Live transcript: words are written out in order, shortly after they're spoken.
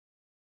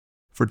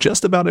for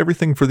just about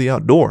everything for the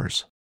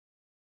outdoors.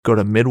 Go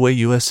to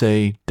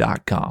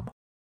MidwayUSA.com.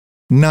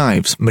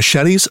 Knives,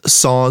 machetes,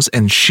 saws,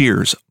 and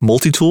shears,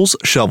 multi-tools,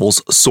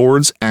 shovels,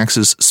 swords,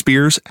 axes,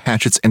 spears,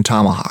 hatchets, and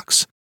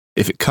tomahawks.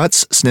 If it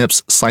cuts,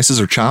 snips,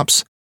 slices, or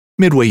chops,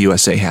 Midway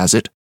USA has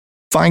it.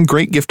 Find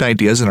great gift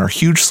ideas in our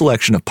huge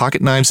selection of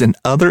pocket knives and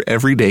other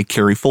everyday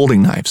carry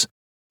folding knives.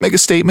 Make a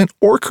statement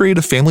or create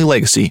a family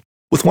legacy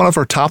with one of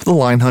our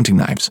top-of-the-line hunting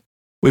knives.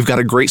 We've got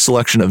a great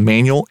selection of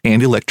manual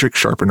and electric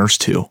sharpeners,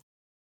 too.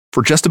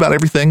 For just about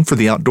everything for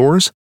the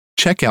outdoors,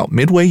 check out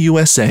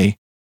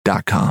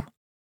MidwayUSA.com.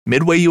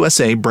 Midway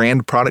USA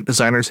brand product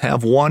designers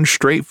have one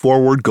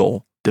straightforward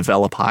goal: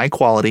 develop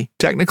high-quality,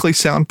 technically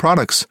sound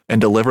products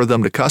and deliver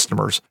them to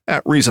customers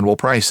at reasonable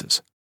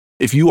prices.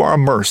 If you are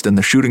immersed in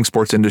the shooting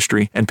sports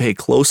industry and pay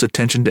close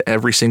attention to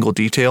every single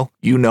detail,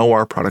 you know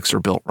our products are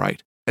built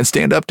right and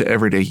stand up to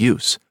everyday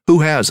use.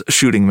 Who has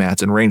shooting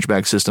mats and range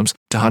bag systems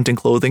to hunting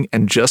clothing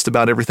and just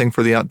about everything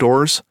for the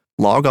outdoors?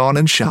 Log on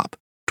and shop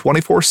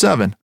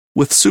 24/7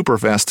 with super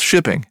fast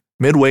shipping.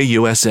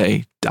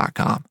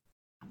 MidwayUSA.com.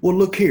 Well,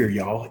 look here,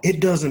 y'all.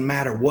 It doesn't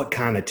matter what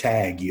kind of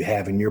tag you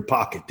have in your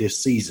pocket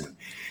this season.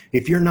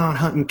 If you're not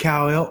hunting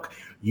cow elk,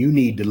 you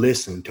need to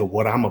listen to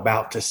what I'm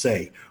about to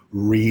say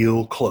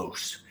real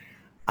close.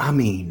 I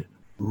mean,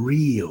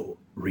 real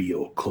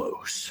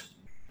close.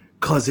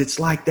 'Cause it's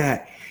like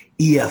that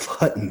E.F.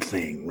 Hutton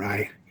thing,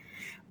 right?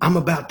 I'm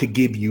about to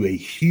give you a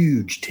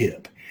huge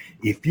tip.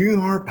 If you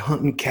aren't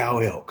hunting cow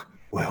elk,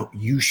 well,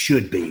 you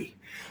should be.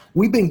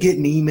 We've been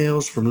getting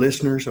emails from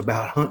listeners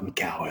about hunting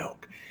cow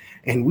elk.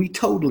 And we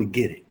totally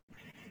get it.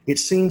 It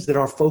seems that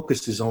our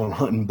focus is on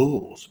hunting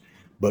bulls.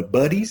 But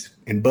buddies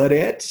and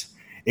budettes,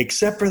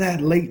 except for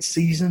that late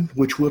season,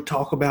 which we'll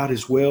talk about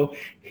as well,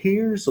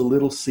 here's a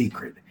little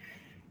secret.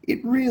 It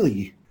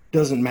really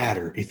doesn't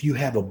matter if you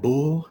have a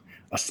bull,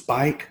 a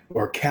spike,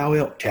 or a cow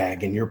elk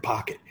tag in your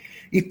pocket.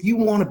 If you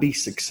want to be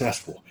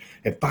successful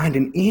at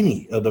finding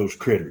any of those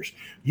critters,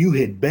 you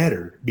had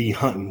better be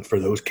hunting for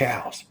those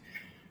cows.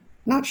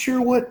 Not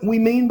sure what we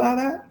mean by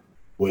that?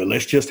 Well,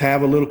 let's just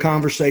have a little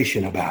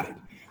conversation about it.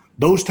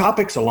 Those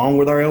topics, along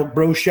with our Elk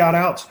Bros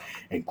shout-outs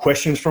and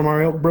questions from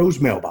our Elk Bros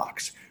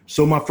mailbox.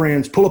 So, my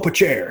friends, pull up a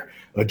chair,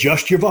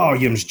 adjust your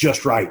volumes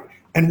just right,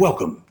 and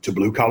welcome to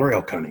Blue Collar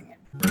Elk Hunting.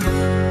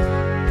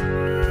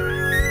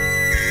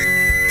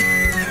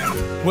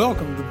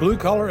 Welcome to Blue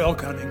Collar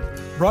Elk Hunting,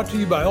 brought to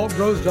you by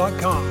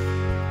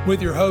ElkBros.com,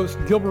 with your host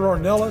Gilbert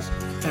Ornelas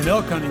and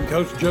elk hunting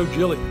coach Joe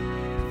Gilly.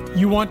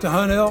 You want to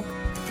hunt elk,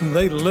 and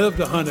they live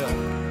to hunt elk.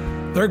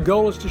 Their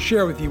goal is to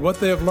share with you what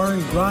they have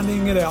learned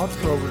grinding it out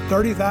for over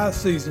 35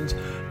 seasons,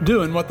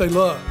 doing what they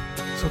love.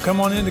 So come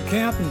on into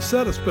camp and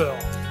set a spell.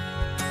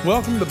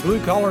 Welcome to Blue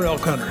Collar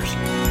Elk Hunters.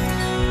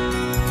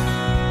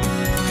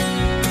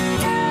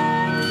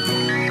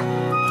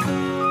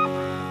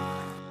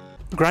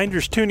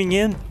 Grinders tuning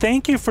in,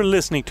 thank you for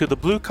listening to the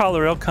Blue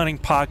Collar Elk Hunting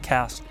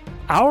Podcast.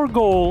 Our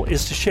goal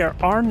is to share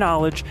our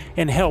knowledge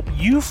and help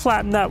you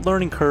flatten that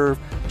learning curve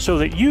so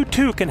that you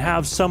too can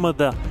have some of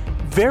the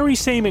very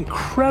same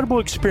incredible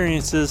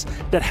experiences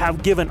that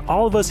have given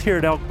all of us here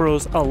at Elk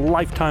Bros a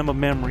lifetime of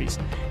memories.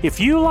 If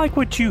you like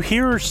what you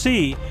hear or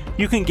see,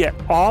 you can get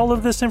all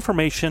of this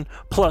information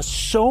plus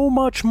so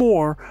much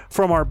more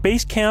from our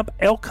Base Camp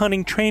Elk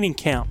Hunting Training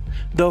Camp,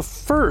 the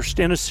first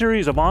in a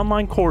series of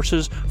online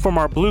courses from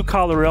our Blue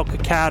Collar Elk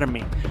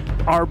Academy.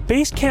 Our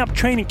Base Camp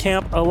Training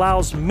Camp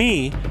allows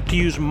me to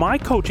use my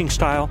coaching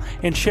style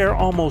and share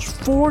almost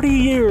 40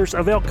 years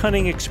of elk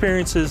hunting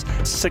experiences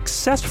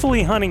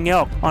successfully hunting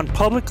elk on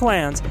public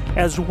lands,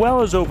 as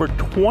well as over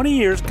 20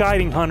 years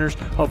guiding hunters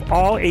of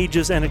all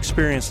ages and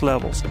experience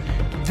levels.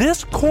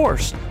 This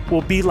course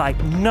will be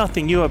like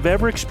nothing you have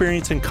ever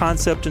experienced in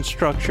concept and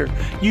structure,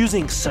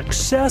 using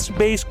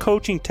success-based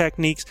coaching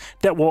techniques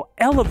that will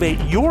elevate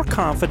your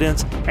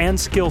confidence and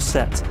skill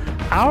sets.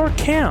 Our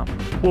camp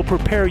will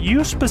prepare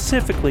you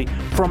specifically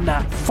from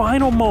that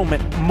final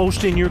moment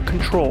most in your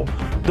control,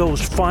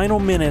 those final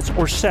minutes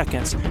or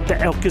seconds the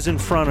elk is in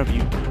front of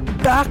you,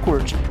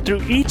 backwards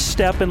through each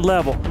step and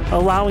level,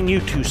 allowing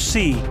you to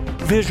see,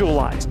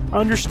 visualize,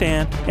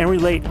 understand, and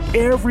relate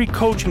every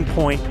coaching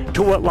point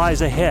to what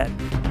lies ahead,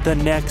 the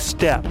next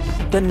step,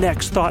 the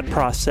next thought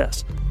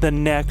process, the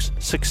next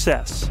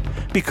success.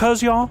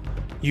 Because y'all,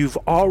 you've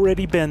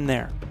already been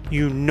there.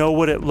 You know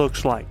what it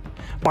looks like.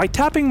 By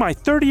tapping my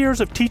 30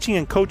 years of teaching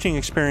and coaching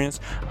experience,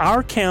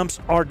 our camps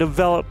are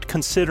developed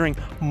considering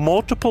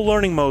multiple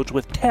learning modes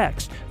with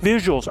text,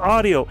 visuals,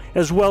 audio,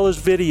 as well as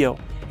video.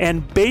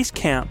 And Base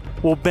Camp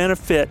will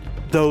benefit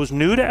those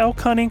new to elk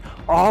hunting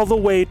all the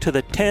way to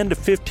the 10 to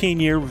 15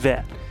 year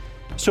vet.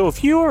 So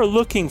if you are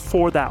looking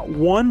for that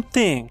one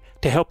thing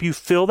to help you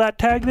fill that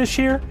tag this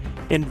year,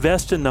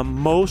 invest in the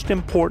most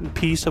important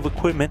piece of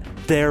equipment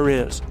there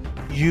is,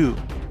 you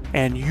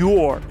and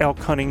your elk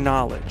hunting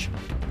knowledge.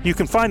 You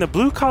can find the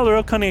Blue Collar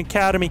Elk Hunting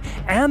Academy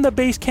and the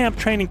Base Camp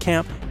Training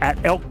Camp at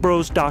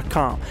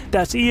ElkBros.com.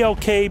 That's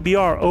ELKBROS.com.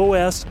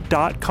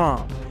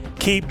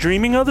 Keep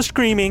dreaming of the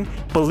screaming,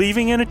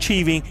 believing in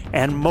achieving,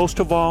 and most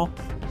of all,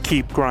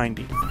 keep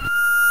grinding.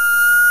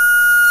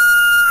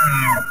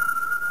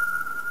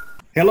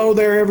 Hello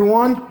there,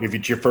 everyone. If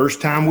it's your first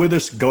time with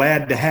us,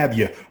 glad to have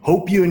you.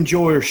 Hope you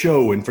enjoy our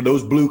show. And for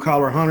those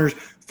blue-collar hunters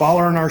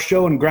following our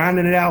show and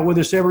grinding it out with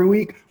us every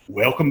week,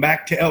 welcome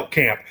back to Elk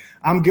Camp.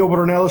 I'm Gilbert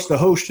Ornelas, the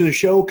host of the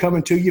show,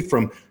 coming to you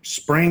from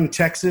Spring,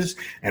 Texas,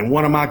 and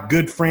one of my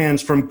good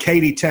friends from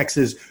Katy,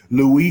 Texas,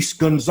 Luis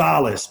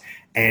Gonzalez,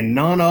 and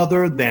none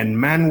other than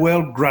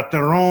Manuel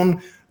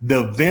Grateron.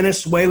 The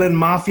Venezuelan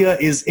Mafia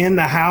is in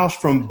the house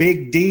from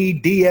Big D,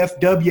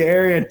 DFW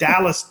area,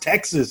 Dallas,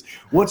 Texas.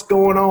 What's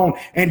going on?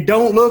 And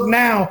don't look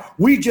now.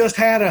 We just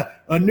had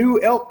a new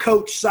elk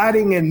coach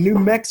sighting in New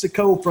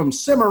Mexico from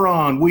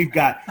Cimarron. We've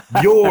got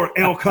your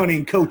elk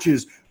hunting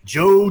coaches,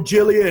 Joe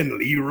Gillia and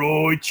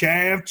Leroy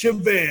Chav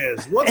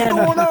Chavez. What's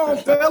going on,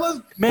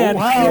 fellas?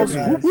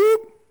 Man,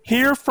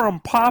 here from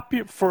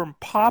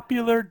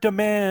popular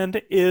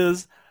demand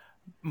is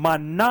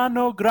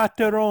Manano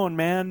Grateron,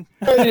 man.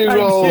 There you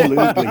go.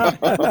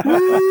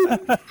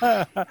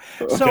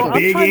 So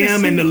Big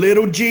M and the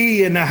little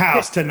G in the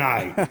house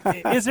tonight.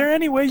 Is there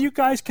any way you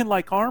guys can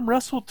like arm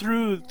wrestle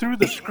through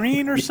the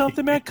screen or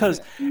something, man? Because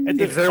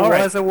if there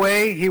was a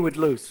way, he would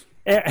lose.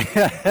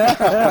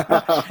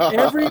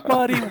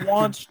 Everybody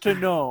wants to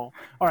know.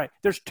 All right,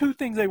 there's two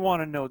things they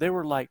want to know. They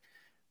were like,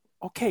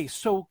 okay,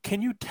 so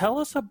can you tell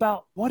us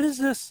about what is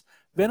this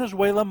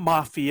Venezuela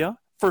Mafia?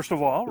 First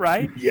of all,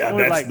 right? Yeah,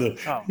 that's like,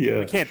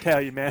 we can't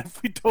tell you, man.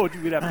 If we told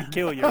you, we'd have to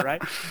kill you,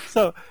 right?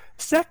 So,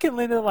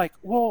 secondly, they're like,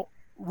 well,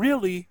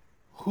 really,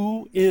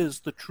 who is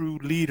the true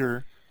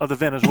leader of the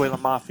Venezuelan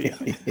Mafia?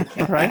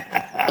 Right?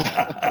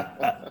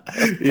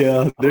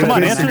 Yeah. Come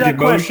on, answer that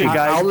question,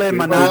 guys. I'll let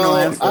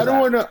Manano answer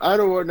I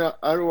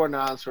don't wanna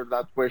answer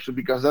that question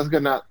because that's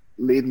gonna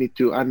lead me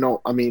to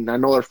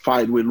another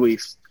fight with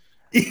Luis.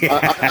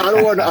 Yeah. I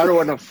don't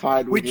wanna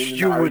fight with which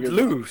you would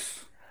lose.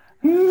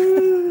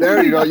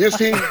 There you go. You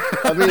see,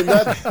 I mean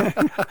that's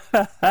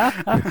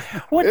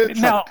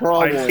it's a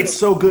problem. It's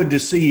so good to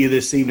see you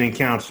this evening,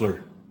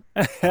 counselor.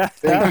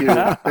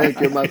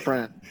 Thank you, my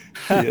friend.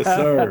 Yes,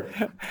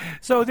 sir.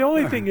 So the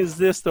only thing is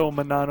this, though,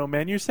 Manano,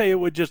 man. You say it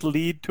would just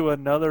lead to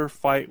another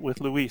fight with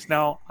Luis.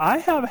 Now, I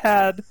have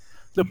had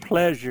the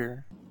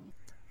pleasure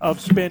of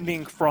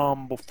spending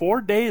from before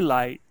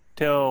daylight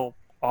till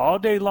all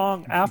day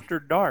long after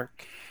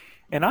dark,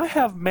 and I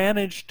have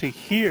managed to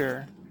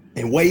hear.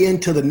 And way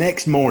into the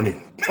next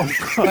morning. Laying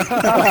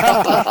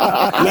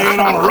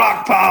on a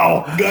rock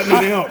pile, gutting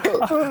an elk.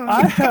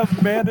 I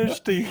have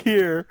managed to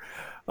hear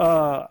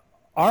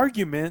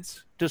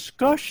arguments,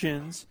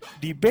 discussions,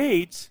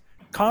 debates,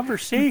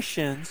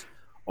 conversations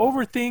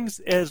over things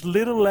as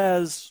little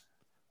as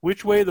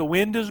which way the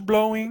wind is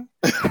blowing.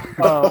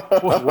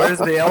 Where's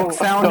the elk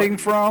sounding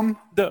from?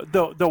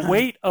 The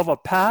weight of a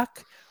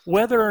pack,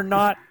 whether or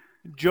not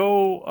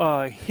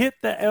Joe hit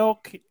the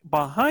elk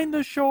behind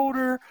the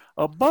shoulder,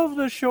 above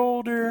the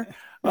shoulder.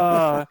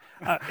 I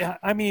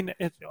mean,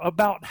 it's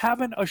about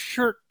having a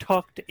shirt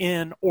tucked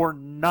in or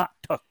not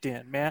tucked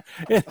in, man.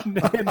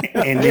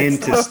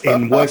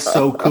 And what's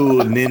so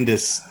cool, and then to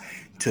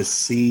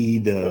see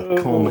the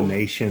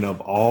culmination of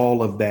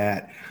all of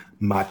that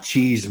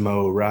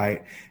machismo,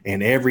 right,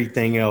 and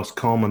everything else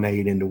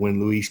culminate into when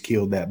Luis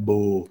killed that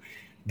bull.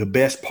 The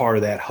best part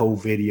of that whole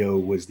video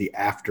was the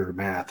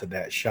aftermath of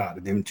that shot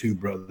of them two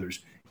brothers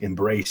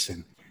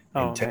embracing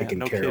and taking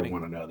care of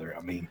one another.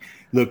 I mean,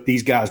 look,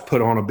 these guys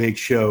put on a big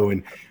show,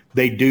 and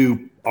they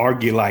do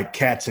argue like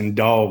cats and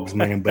dogs,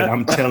 man. But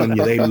I'm telling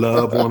you, they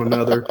love one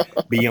another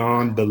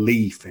beyond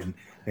belief. And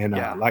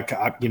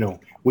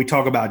we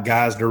talk about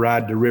guys to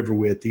ride the river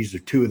with. These are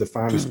two of the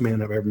finest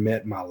men I've ever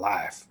met in my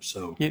life.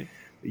 So,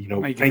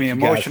 making me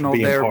emotional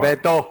there,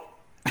 Beto.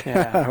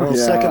 Yeah, I'll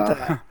second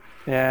that.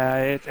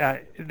 Yeah,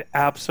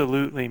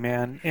 absolutely,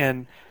 man.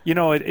 And,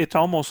 it's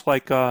almost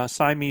like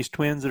Siamese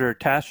twins that are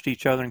attached to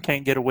each other and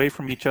can't get away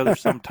from each other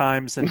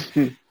sometimes.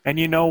 And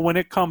when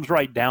it comes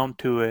right down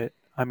to it,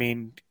 I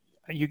mean,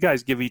 you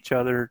guys give each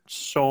other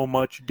so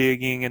much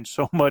digging and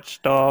so much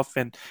stuff.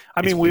 And,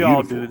 I mean, we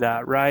all do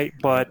that, right?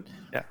 But,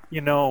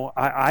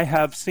 I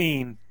have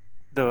seen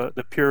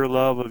the pure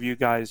love of you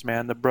guys,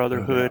 man, the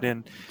brotherhood.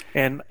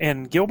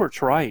 And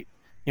Gilbert's right.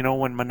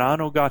 When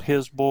Manano got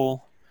his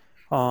bull,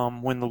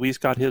 when Luis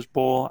got his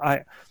bull,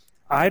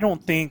 I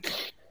don't think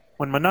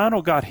when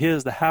Manano got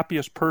his, the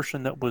happiest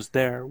person that was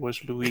there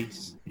was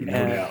Luis,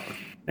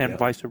 and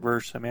vice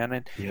versa, man.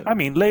 And I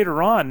mean,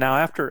 later on, now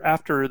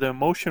after the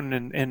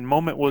emotion and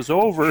moment was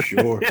over,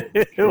 sure.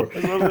 It was a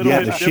little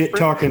bit the shit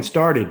talking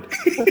started.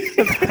 Excuse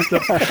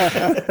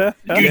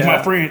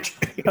my French.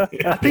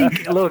 I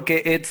think, look,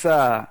 it's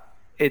a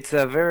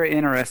very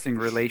interesting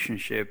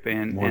relationship,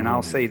 and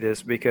I'll say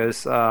this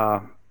because.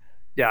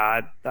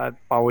 I've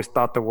always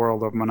thought the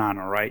world of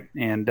Manano, right?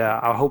 And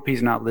I hope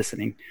he's not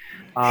listening.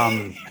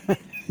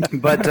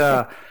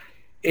 But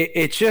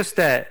it's just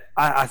that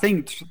I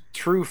think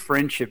true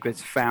friendship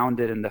is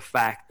founded in the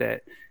fact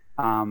that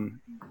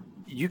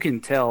you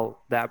can tell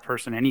that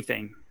person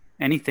anything,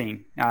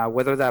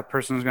 whether that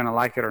person is going to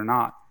like it or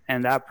not.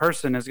 And that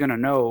person is going to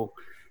know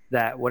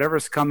that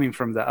whatever's coming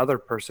from the other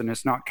person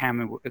is not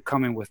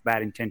coming with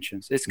bad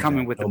intentions. It's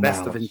coming with the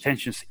best of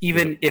intentions,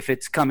 even if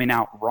it's coming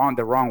out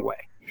the wrong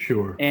way.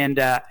 Sure. And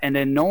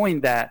then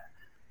knowing that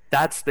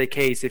that's the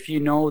case, if you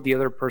know the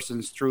other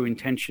person's true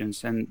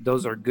intentions and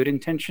those are good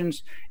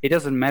intentions, it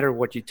doesn't matter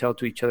what you tell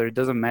to each other. It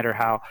doesn't matter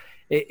how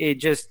it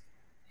just,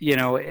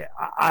 the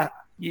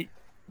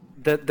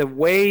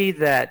way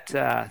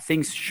that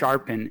things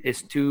sharpen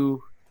is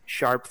two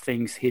sharp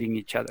things hitting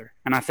each other.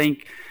 And I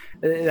think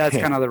that's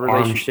kind of the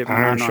relationship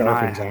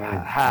Manano and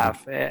I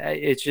have.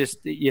 It's just,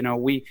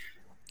 we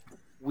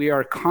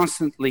are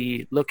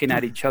constantly looking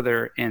at each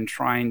other and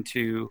trying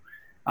to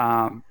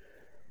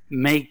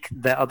make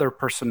the other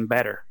person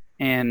better.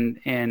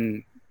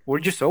 And we're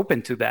just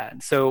open to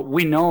that. So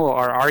we know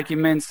our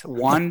arguments,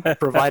 one,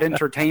 provide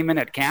entertainment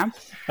at camp,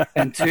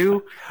 and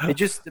two, it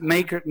just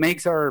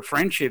makes our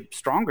friendship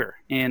stronger.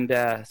 And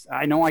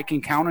I know I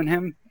can count on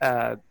him.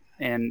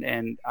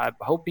 And I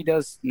hope he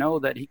does know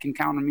that he can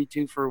count on me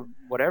too for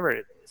whatever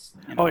it is.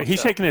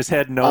 He's shaking his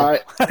head no.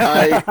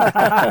 I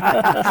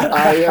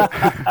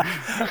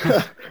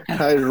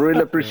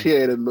really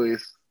appreciate it,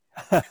 Luis.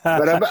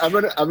 But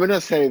I'm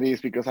gonna say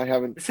this because I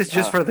haven't. This is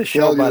just for the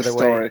show, by the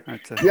way.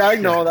 Yeah, I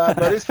know that,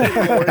 but it's for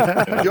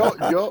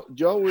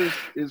Joe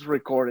is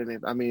recording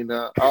it. I mean,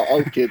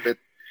 I'll keep it.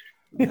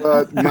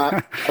 But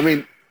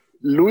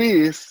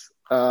Luis,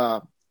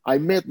 I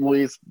met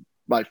Luis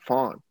by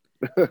phone.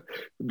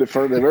 The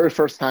very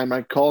first time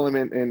I called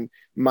him, and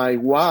my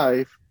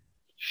wife,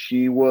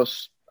 she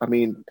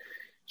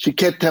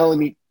kept telling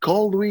me,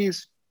 call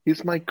Luis,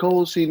 he's my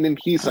cousin and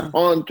he's a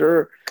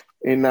hunter.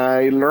 And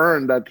I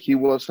learned that he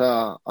was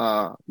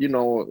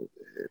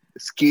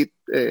skeet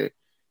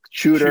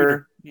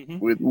shooter. Mm-hmm.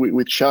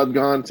 with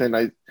shotguns. And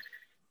I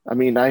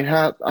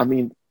had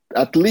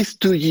at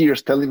least 2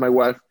 years telling my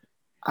wife,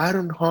 I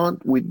don't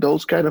hunt with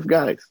those kind of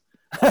guys.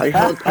 I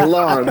hunt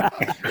alone.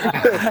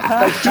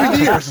 Like 2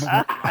 years.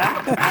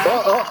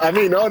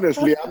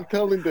 Honestly, I'm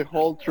telling the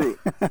whole truth.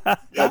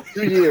 Like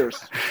 2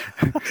 years.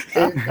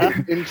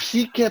 And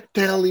she kept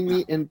telling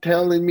me,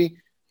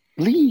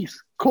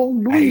 please call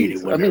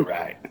Luis.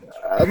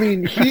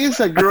 He's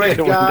a great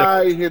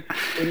guy,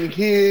 and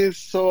he is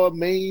so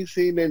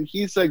amazing, and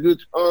he's a good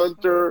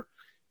hunter.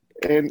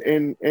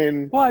 And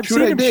well, I've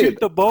seen him shoot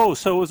the bow,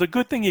 so it was a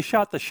good thing he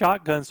shot the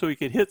shotgun so he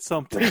could hit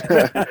something.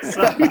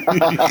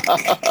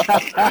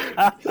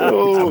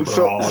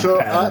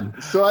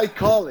 So I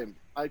call him.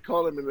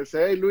 And I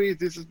say, hey, Luis,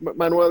 this is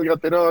Manuel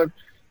Gateron.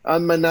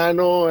 I'm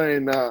Manano,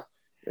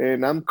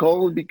 and I'm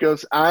calling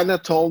because Anna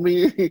told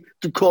me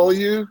to call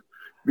you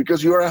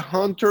because you're a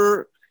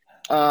hunter,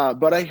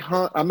 but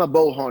I'm a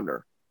bow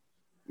hunter.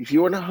 If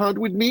you want to hunt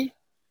with me,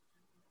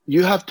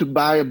 you have to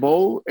buy a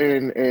bow,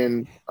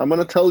 and I'm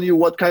gonna tell you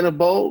what kind of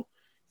bow,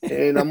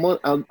 and I'm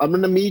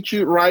gonna meet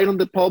you right on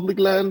the public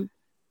land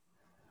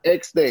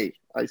X day.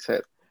 I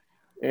said,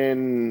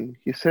 and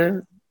he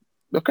said,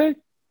 okay.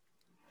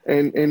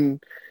 And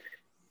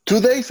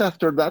 2 days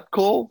after that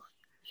call,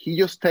 he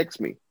just texts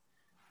me,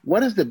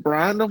 what is the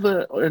brand of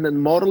and the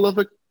model of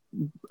a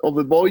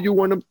bow you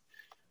want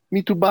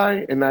me to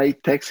buy? And I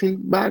text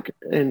him back,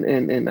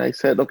 and I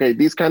said, okay,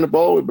 this kind of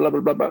bow, blah blah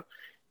blah blah.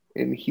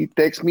 And he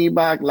texts me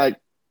back like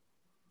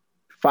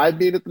 5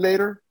 minutes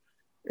later,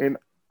 and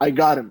I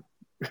got him.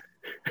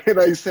 And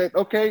I said,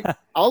 okay,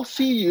 I'll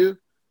see you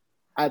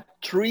at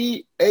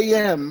 3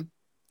 a.m.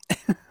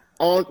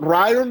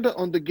 right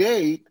on the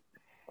gate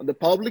on the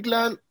public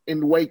land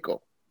in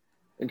Waco.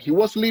 And he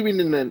was living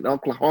in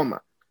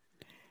Oklahoma.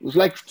 It was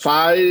like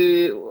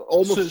 5,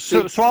 almost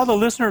 6. So all the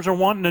listeners are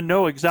wanting to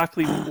know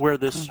exactly where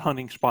this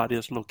hunting spot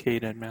is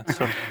located, man.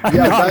 So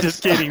yeah, I'm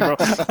just kidding, bro.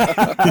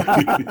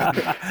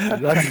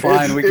 That's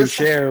fine. We can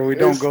share. We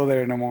don't go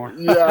there no more.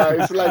 Yeah,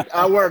 it's like an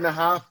hour and a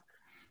half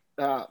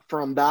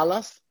from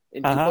Dallas,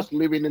 and he was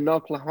living in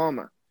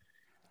Oklahoma.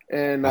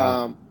 And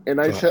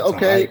I said,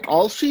 okay,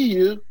 I'll see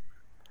you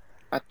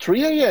at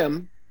 3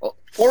 a.m.,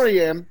 4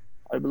 a.m.,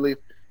 I believe,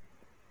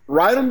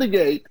 right on the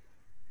gate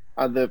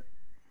at the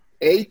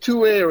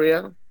A2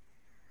 area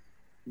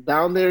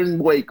down there in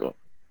Waco.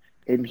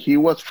 And he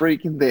was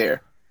freaking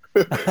there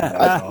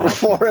at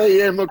 4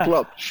 a.m.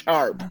 o'clock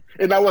sharp.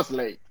 And I was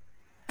late.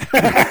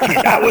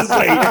 What's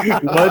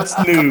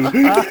new?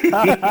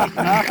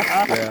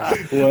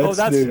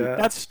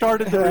 That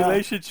started the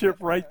relationship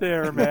right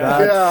there,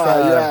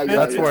 man.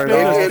 That's where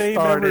it started.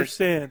 Ever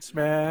since,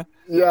 man.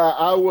 Yeah,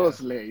 I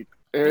was late.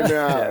 And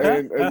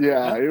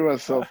it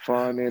was so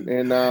fun.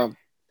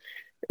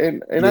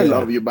 And I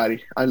love you,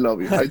 buddy. I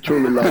love you. I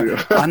truly love you.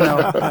 I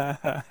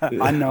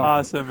know.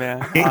 Awesome,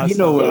 man.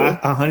 Awesome.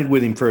 I hunted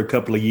with him for a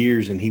couple of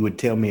years, and he would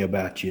tell me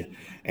about you.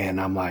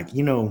 And I'm like,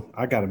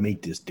 I got to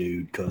meet this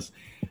dude because,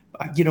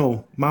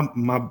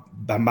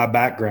 my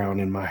background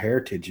and my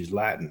heritage is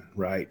Latin,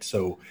 right?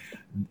 So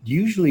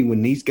usually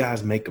when these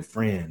guys make a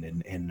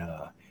friend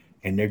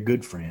and they're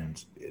good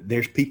friends,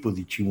 there's people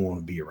that you want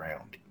to be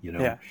around,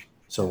 Yeah.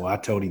 So I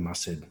told him, I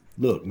said,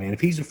 look, man,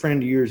 if he's a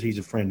friend of yours, he's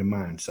a friend of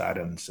mine, sight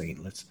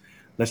unseen.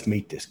 Let's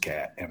meet this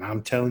cat. And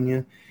I'm telling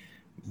you,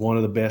 one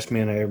of the best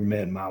men I ever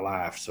met in my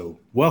life. So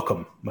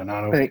welcome,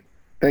 Manano.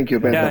 Thank you,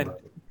 man. Yeah,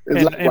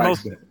 It's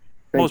and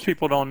most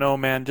people don't know,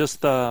 man.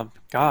 Just God,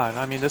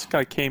 I mean, this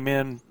guy came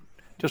in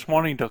just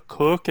wanting to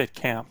cook at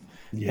camp,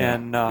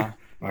 and like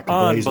a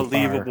blaze of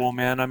fire. unbelievable,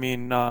 man. I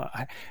mean,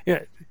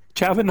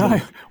 Chav and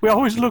I, we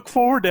always look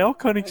forward to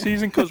elk hunting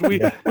season because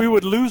we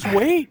would lose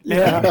weight.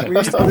 Yeah, we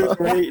used to lose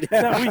weight.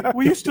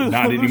 we used to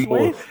Not lose anymore.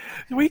 weight.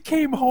 We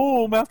came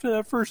home after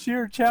that first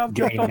year. Chav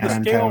jumped on the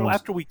 9 scale pounds.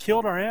 after we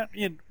killed our ant,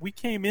 and we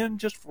came in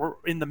just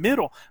in the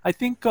middle. I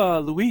think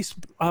Luis,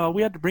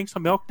 we had to bring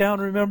some elk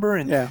down, remember?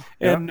 And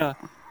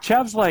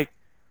Chav's like,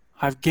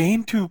 I've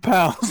gained 2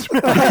 pounds.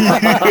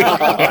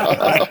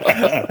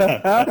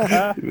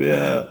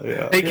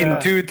 Taking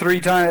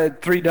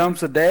 2-3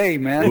 dumps a day,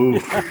 man.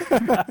 Oof.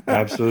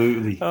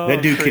 Absolutely.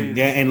 That dude crazy. can,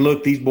 and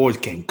look, these boys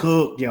can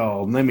cook,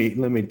 y'all. Let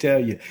me tell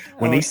you.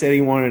 When he said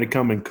he wanted to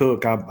come and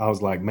cook, I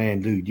was like,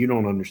 man, dude, you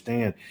don't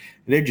understand.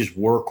 They're just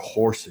work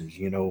horses,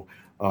 you know,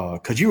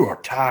 because you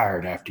are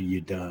tired after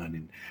you're done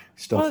and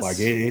stuff like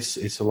it.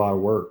 It's a lot of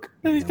work.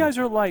 These guys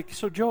are like,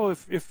 so Joe,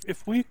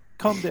 if we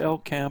come to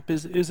elk camp,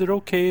 is it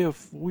okay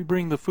if we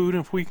bring the food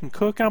and if we can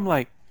cook? I'm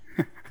like,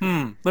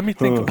 let me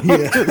think about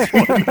this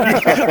one.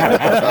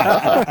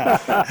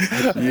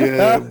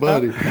 Yeah,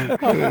 buddy.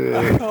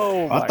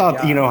 I thought,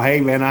 hey,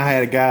 man, I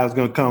had a guy who was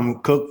going to come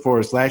cook for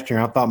us last year.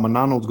 I thought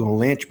Manano was going to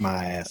lynch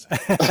my ass.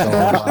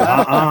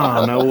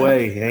 So, no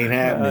way. It ain't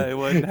happening. It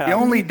wouldn't The happen.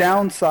 only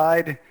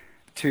downside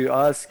to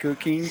us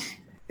cooking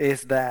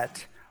is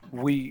that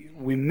we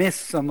miss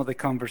some of the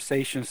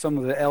conversations, some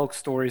of the elk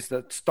stories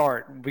that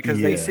start because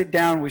they sit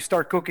down, we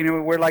start cooking,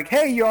 and we're like,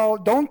 "Hey, y'all,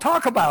 don't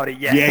talk about it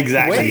yet. Yeah,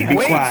 exactly.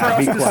 Wait for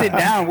us to sit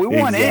down. We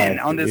want in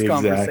on this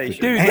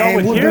conversation." Dude, And y'all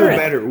would we'll hear do a it.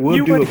 better- we'll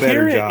you do would a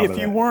better hear it job if of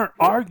you that. weren't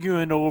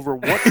arguing over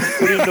what to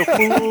put in the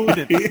food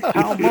and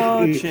how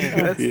much.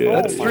 And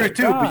That's true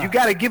too, but you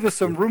got to give us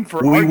some room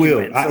for We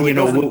argument. will. so it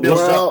doesn't build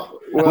up.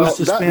 We'll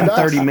suspend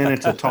 30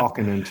 minutes of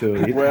talking until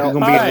it's going to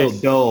be a little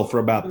dull for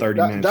about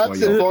 30 minutes. That's while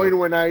the y'all point cook.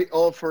 when I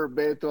offer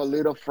Beto a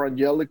little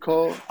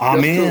Frangelico.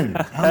 I'm in.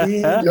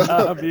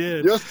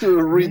 Just to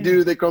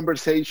redo the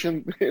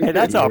conversation. Hey,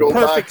 that's a Go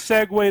perfect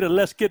back. segue to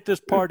let's get this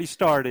party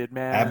started,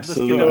 man.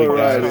 Absolutely, Let's get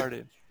guys. this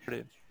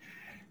started.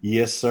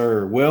 Yes,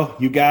 sir. Well,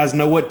 you guys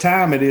know what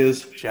time it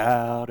is.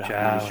 Shout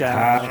out.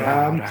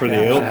 Time for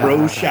the Elk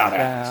Bros shout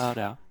outs. Shout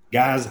out.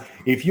 Guys,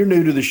 if you're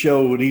new to the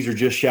show, these are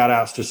just shout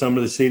outs to some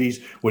of the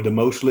cities with the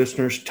most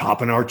listeners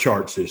topping our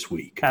charts this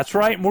week. That's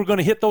right. And we're going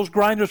to hit those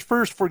grinders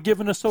first for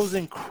giving us those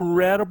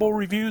incredible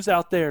reviews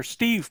out there.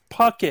 Steve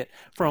Puckett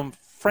from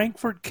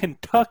Frankfort,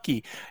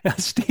 Kentucky.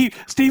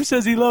 Steve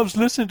says he loves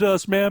listening to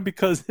us, man,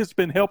 because it's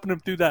been helping him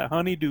through that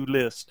honeydew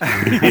list.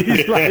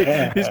 He's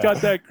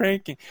got that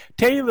cranking.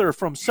 Taylor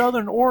from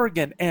Southern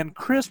Oregon and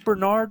Chris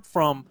Bernard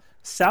from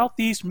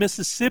Southeast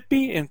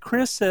Mississippi. And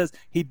Chris says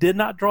he did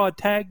not draw a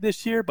tag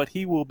this year, but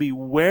he will be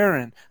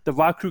wearing the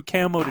Vacru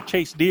camo to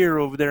chase deer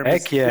over there in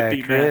Heck yeah,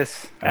 Mississippi,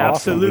 Chris. man.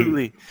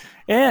 Absolutely.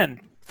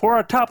 And for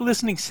our top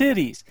listening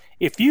cities,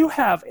 if you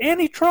have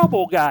any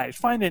trouble, guys,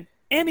 finding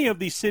any of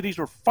these cities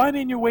or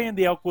finding your way in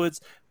the Elkwoods,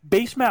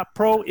 Basemap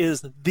Pro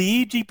is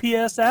the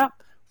GPS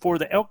app for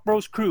the Elk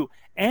Bros crew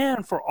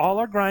and for all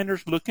our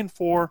grinders looking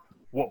for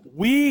what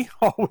we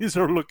always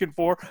are looking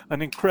for,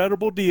 an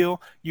incredible deal.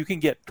 You can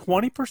get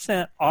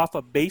 20% off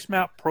a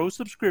Basemap Pro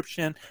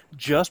subscription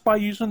just by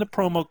using the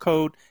promo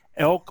code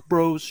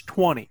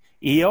ELKBROS20.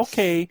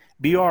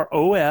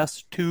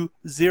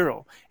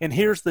 ELKBROS20. And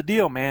here's the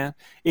deal, man.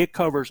 It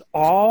covers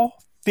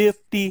all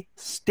 50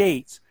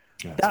 states.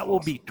 That will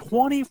be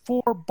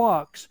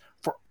 $24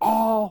 for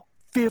all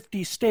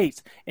 50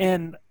 states,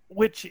 and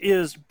which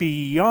is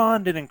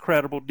beyond an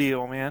incredible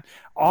deal, man.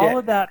 All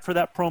of that for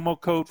that promo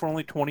code for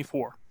only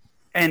 $24.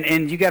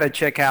 And you got to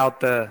check out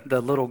the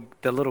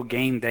little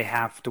game they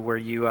have to where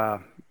you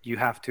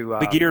have to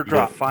the gear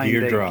drop. find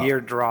Gear the drop. gear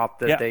drop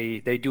that Yeah.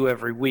 they do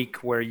every week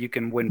where you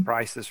can win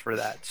prizes for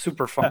that.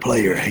 Super fun.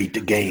 Player hate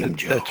the game,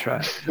 Joe. That's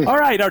right. All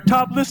right, our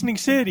top listening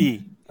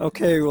city.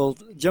 Okay, we'll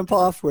jump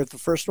off with the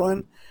first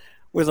one.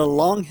 With a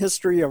long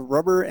history of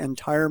rubber and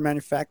tire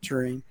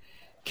manufacturing,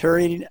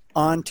 carried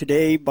on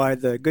today by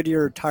the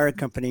Goodyear Tire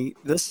Company,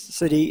 this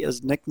city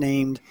is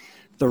nicknamed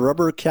the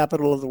rubber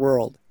capital of the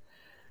world.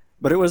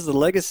 But it was the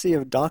legacy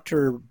of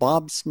Dr.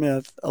 Bob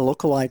Smith, a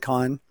local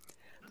icon,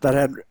 that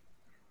had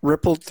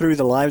rippled through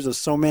the lives of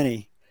so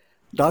many.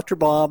 Dr.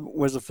 Bob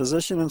was a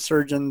physician and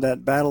surgeon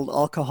that battled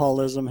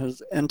alcoholism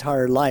his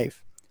entire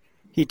life.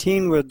 He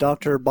teamed with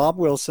Dr. Bob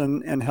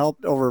Wilson and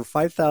helped over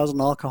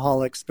 5,000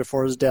 alcoholics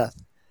before his death.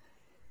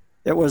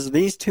 It was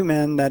these two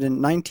men that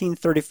in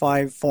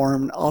 1935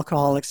 formed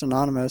Alcoholics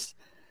Anonymous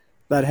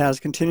that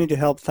has continued to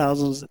help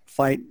thousands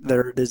fight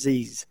their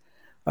disease.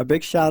 A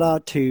big shout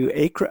out to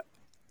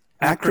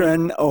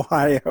Akron,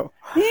 Ohio.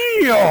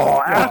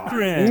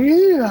 Akron.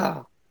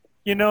 Yeah.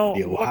 You know,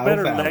 The what Ohio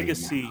better Valley,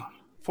 legacy man.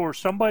 for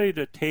somebody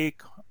to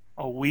take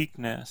a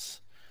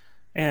weakness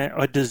and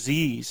a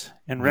disease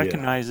and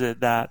recognize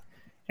that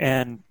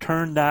and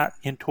turn that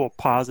into a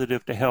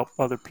positive to help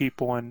other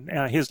people. And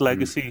his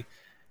legacy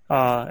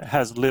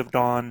has lived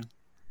on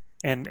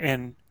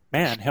and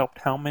man, helped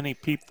how many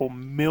people?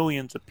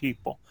 Millions of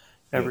people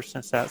ever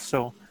since that.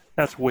 So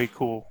that's way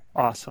cool.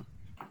 Awesome.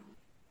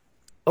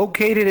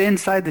 Located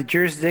inside the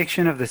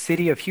jurisdiction of the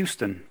city of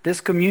Houston, this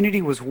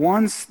community was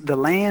once the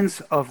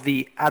lands of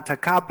the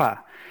Atacapa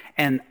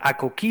and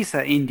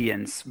Acoquisa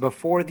Indians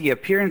before the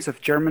appearance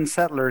of German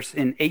settlers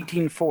in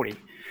 1840.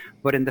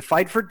 But in the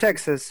fight for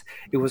Texas,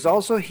 it was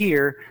also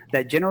here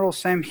that General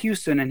Sam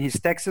Houston and his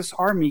Texas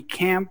Army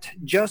camped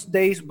just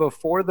days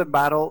before the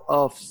Battle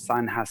of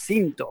San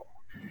Jacinto.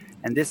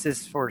 And this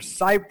is for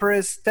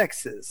Cypress,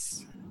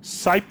 Texas.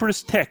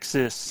 Cypress,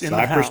 Texas.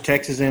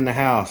 Texas in the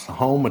house.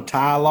 Home of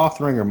Ty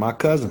Lothringer, my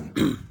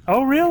cousin.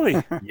 Oh, really?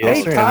 Yes,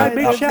 hey, sir. Ty,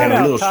 big shout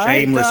out,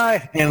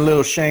 Ty. And a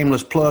little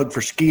shameless plug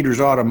for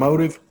Skeeter's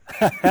Automotive.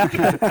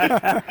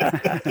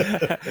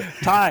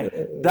 Ty,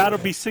 that'll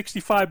be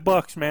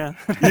 $65, man.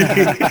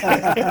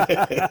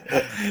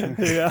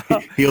 Yeah.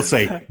 He'll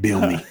say,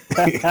 "Bill me."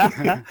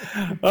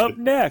 Up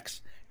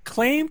next,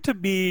 claimed to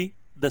be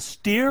the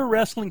steer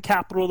wrestling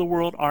capital of the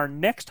world, our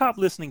next top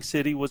listening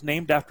city was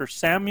named after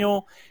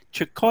Samuel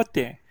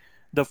Chicote,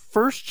 the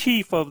first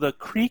chief of the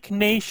Creek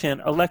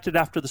Nation elected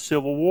after the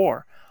Civil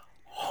War.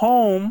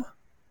 Home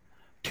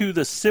to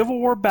the Civil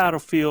War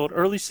battlefield,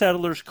 early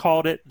settlers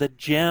called it the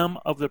Gem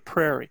of the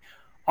Prairie.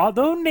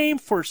 Although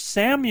named for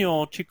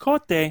Samuel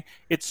Chicote,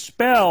 it's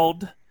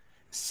spelled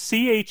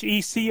Checote.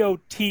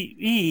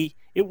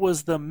 It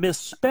was the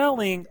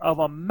misspelling of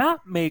a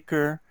map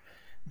maker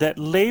that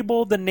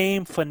labeled the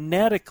name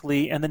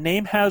phonetically, and the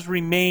name has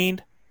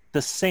remained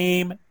the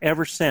same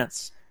ever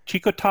since.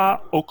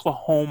 Chicotah,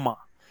 Oklahoma.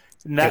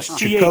 And that's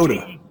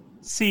Checotah.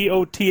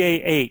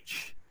 Cotah.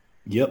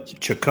 Yep,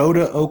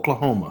 Checotah,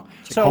 Oklahoma.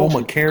 Home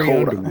of Carrie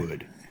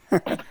Underwood.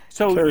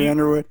 So Carrie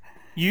Underwood.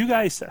 You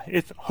guys,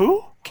 it's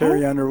who?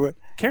 Carrie Underwood.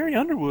 Carrie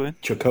Underwood.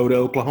 Checotah,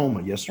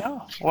 Oklahoma. Yes, sir.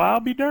 Oh, well, I'll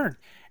be darned.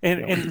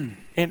 And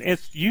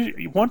it's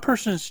you. One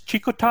person's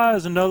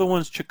Chicotah, another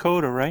one's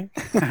Checotah, right?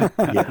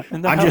 Yeah.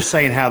 I'm just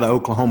saying how the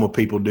Oklahoma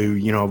people do.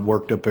 You know, I've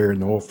worked up there in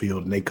the oil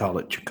field, and they call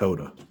it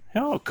Checotah.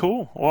 Oh,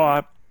 cool.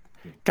 Well,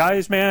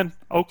 guys, man,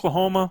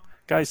 Oklahoma,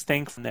 guys,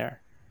 thanks from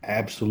there.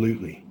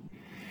 Absolutely.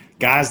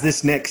 Guys,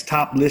 this next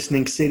top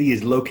listening city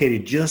is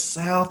located just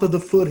south of the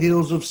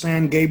foothills of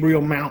San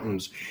Gabriel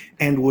Mountains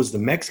and was the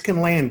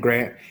Mexican land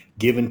grant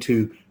given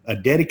to a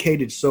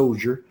dedicated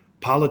soldier,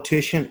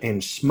 politician,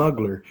 and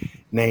smuggler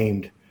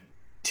named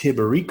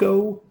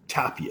Tiberico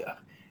Tapia.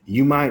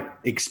 You might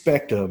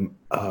expect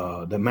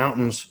the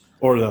mountains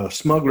or the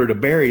smuggler to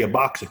bury a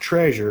box of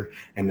treasure,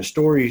 and the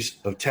stories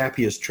of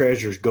Tapia's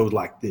treasures go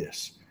like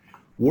this.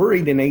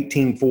 Worried in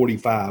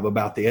 1845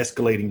 about the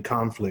escalating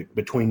conflict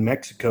between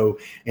Mexico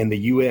and the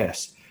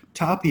U.S.,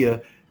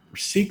 Tapia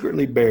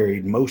secretly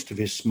buried most of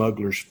his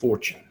smuggler's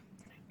fortune.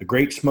 A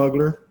great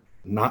smuggler,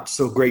 not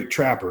so great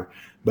trapper,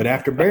 but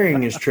after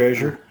burying his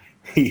treasure,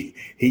 he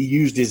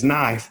used his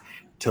knife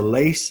to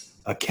lace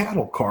a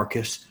cattle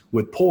carcass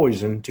with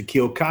poison to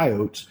kill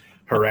coyotes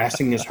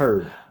harassing his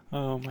herd.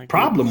 Oh my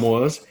Problem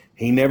was,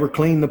 he never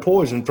cleaned the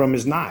poison from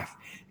his knife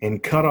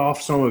and cut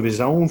off some of his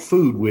own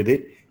food with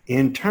it,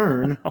 in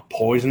turn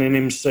poisoning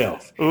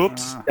himself.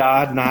 Oops.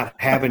 Died not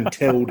having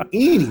told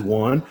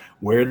anyone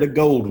where the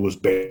gold was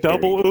buried.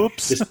 Double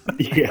oops.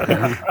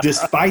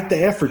 Despite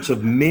the efforts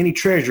of many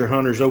treasure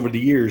hunters over the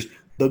years,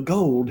 the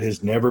gold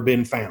has never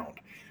been found.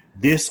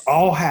 This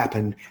all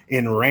happened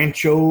in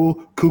Rancho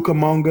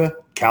Cucamonga,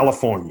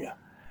 California.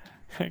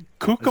 Cucamonga.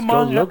 Let's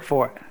go look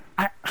for it.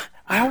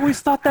 I always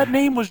thought that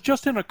name was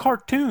just in a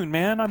cartoon,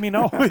 man. I mean,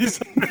 always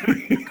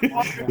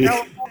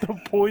the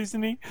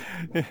poisoning.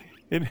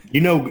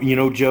 You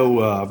know,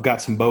 Joe, I've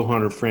got some bow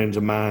hunter friends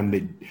of mine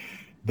that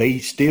they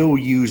still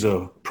use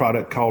a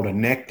product called a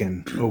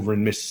Nectin over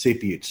in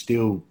Mississippi. It's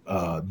still,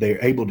 they're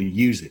able to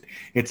use it.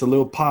 It's a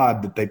little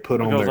pod that they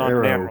put on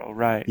their arrow.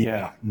 Right,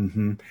 yeah.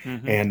 Mm-hmm.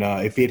 Mm-hmm. And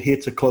if it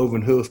hits a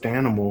cloven-hoofed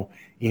animal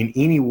in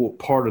any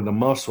part of the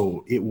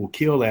muscle, it will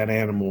kill that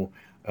animal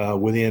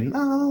within,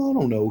 I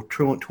don't know,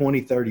 20,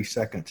 30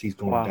 seconds. He's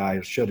going to die.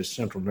 It'll shut his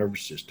central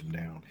nervous system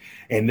down.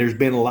 And there's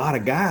been a lot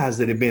of guys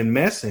that have been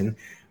messing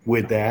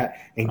with that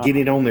and get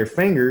it on their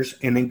fingers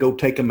and then go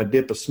take them a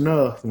dip of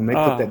snuff. And they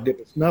put that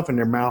dip of snuff in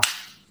their mouth,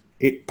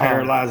 it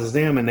paralyzes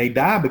them and they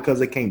die because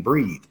they can't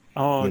breathe.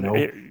 Oh, you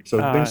know, so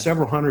there's been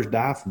several hunters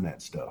die from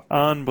that stuff.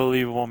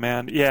 Unbelievable,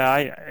 man.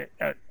 Yeah,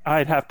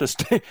 I'd have to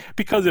stay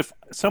because if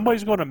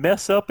somebody's going to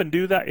mess up and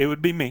do that, it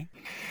would be me.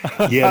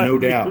 Yeah, no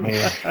doubt,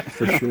 man,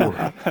 for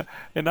sure.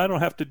 And I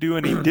don't have to do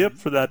any dip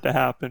for that to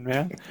happen,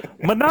 man.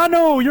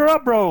 Manano, you're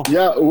up, bro.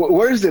 Yeah,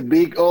 where's the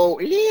big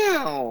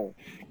ew?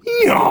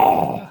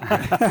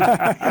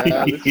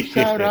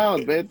 Shout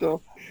out,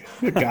 Beto.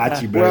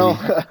 Got you, baby.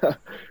 Well,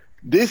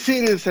 this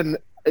city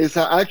is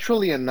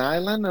actually an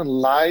island and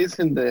lies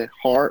in the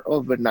heart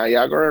of the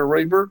Niagara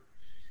River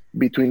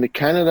between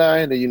Canada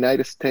and the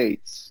United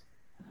States.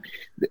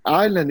 The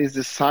island is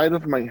the size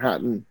of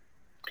Manhattan,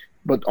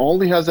 but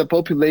only has a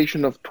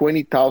population of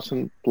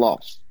 20,000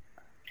 plus.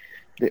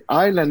 The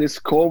island is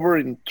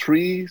covered in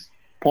trees,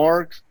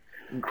 parks,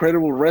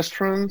 incredible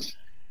restaurants,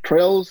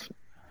 trails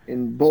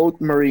in both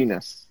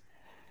marinas.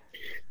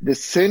 The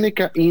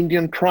Seneca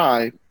Indian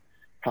tribe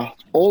has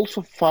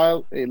also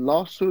filed a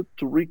lawsuit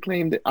to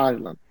reclaim the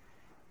island.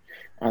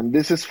 And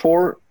this is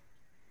for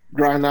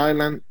Grand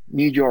Island,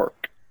 New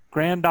York.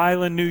 Grand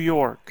Island, New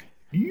York.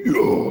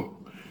 Yeah.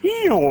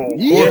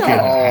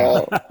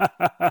 Yeah.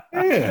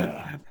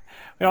 Yeah.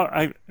 Well,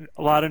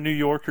 a lot of New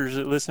Yorkers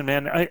that listen,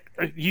 man.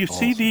 You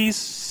see these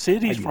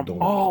cities from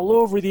all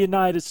over the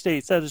United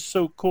States. That is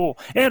so cool.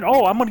 And,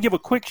 I'm going to give a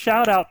quick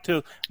shout-out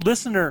to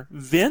listener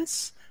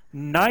Vince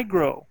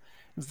Nigro.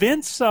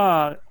 Vince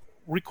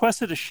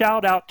requested a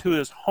shout-out to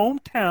his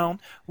hometown,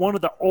 one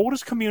of the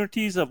oldest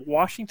communities of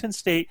Washington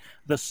State,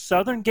 the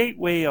southern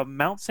gateway of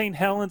Mount St.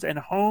 Helens, and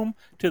home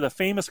to the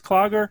famous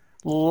Clogger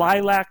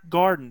Lilac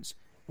Gardens.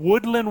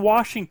 Woodland,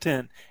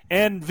 Washington.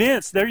 And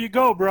Vince, there you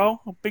go,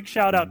 bro. Big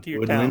shout out to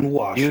your Woodland, town.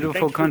 Washington.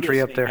 Beautiful country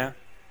up there. Man.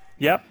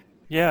 Yep.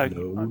 Yeah.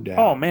 No doubt.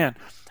 Oh, man.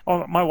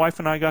 My wife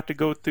and I got to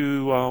go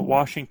through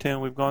Washington.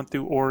 We've gone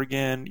through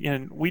Oregon.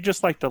 And we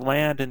just like to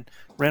land and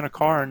rent a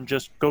car and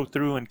just go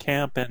through and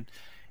camp. And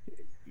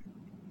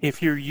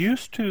if you're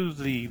used to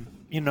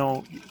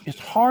it's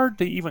hard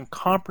to even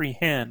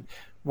comprehend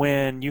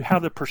when you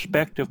have the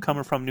perspective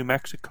coming from New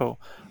Mexico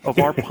of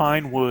our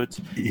pine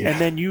woods,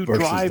 and then you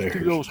drive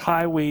through those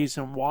highways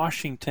in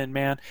Washington,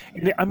 man.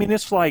 I mean,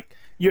 it's like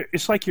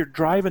you're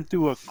driving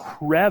through a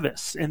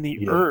crevice in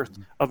the earth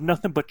of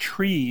nothing but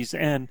trees,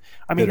 and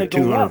I mean they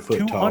go up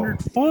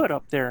 200 foot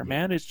up there,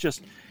 man.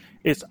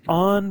 It's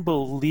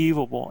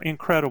unbelievable,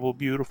 incredible,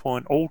 beautiful,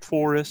 and old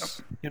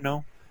forests.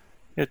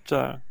 It's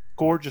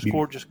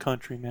gorgeous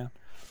country, man.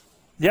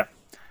 Yep.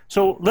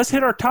 So let's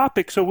hit our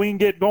topic so we can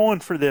get going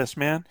for this,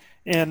 man.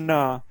 And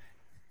our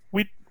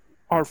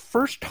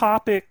first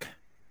topic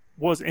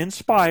was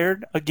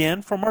inspired,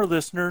 again, from our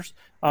listeners.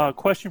 A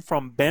question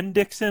from Ben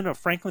Dixon of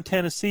Franklin,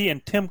 Tennessee,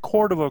 and Tim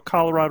Cordova of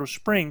Colorado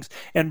Springs.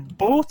 And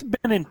both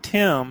Ben and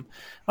Tim,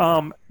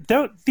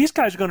 these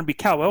guys are going to be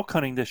cow elk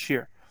hunting this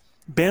year.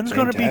 Ben's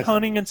going to be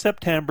hunting in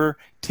September.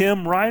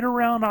 Tim right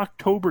around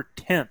October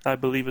 10th, I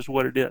believe is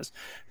what it is.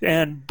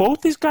 And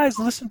both these guys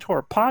listen to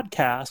our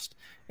podcast.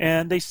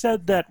 And they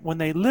said that when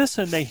they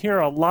listen, they hear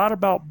a lot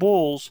about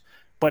bulls,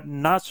 but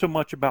not so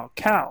much about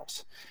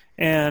cows.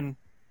 And,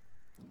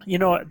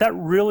 that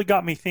really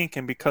got me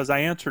thinking because I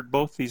answered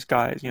both these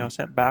guys,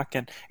 sent back.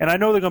 And I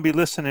know they're going to be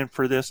listening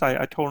for this.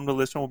 I told them to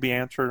listen. Will be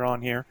answered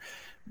on here.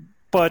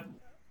 But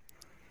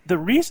the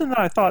reason that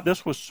I thought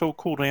this was so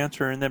cool to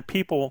answer, and then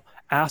people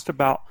asked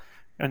about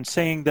and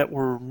saying that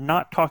we're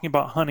not talking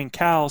about hunting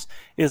cows,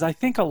 is I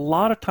think a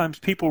lot of times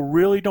people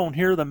really don't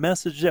hear the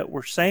message that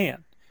we're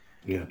saying.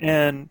 Yeah.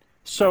 And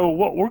so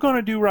what we're going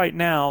to do right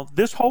now,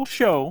 this whole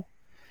show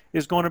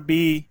is going to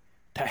be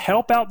to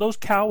help out those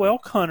cow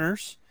elk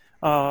hunters,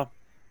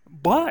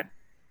 but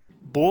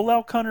bull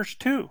elk hunters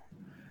too.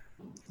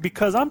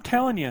 Because I'm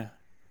telling you,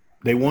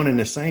 they one and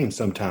the same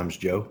sometimes,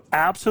 Joe.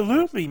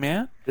 Absolutely,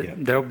 man. Yeah.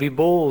 There'll be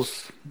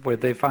bulls where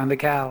they find the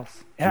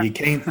cows. Yeah.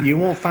 You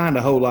won't find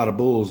a whole lot of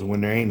bulls when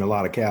there ain't a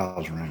lot of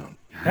cows around.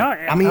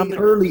 Yeah, I mean,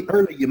 early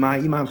you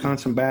might find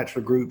some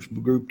bachelor groups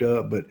grouped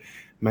up, but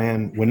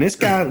man, when these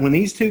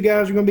two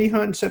guys are going to be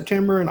hunting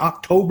September and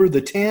October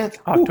the 10th.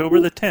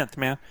 October the 10th,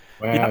 man.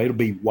 Wow, it'll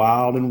be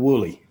wild and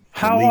woolly.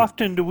 How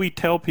often do we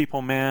tell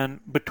people, man,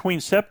 between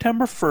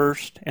September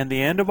 1st and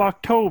the end of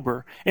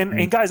October,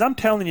 and guys, I'm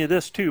telling you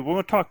this too, we're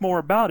going to talk more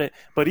about it,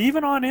 but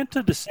even on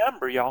into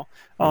December, y'all,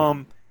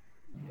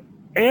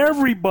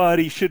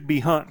 everybody should be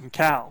hunting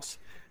cows.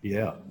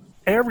 Yeah.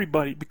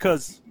 Everybody,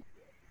 because,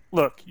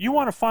 look, you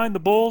want to find the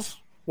bulls,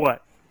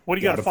 what? What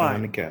do you got to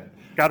find?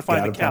 Got to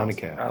find the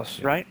cows.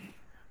 Right?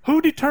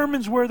 Who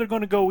determines where they're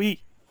going to go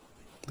eat?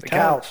 The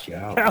cows.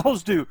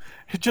 Cows do.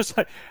 It's just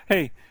like,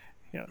 hey,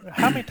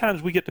 how many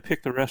times we get to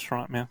pick the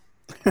restaurant, man?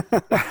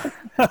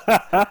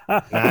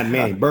 Not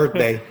many.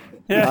 Birthday.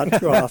 Yeah. Not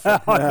too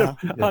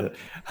often.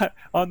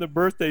 On the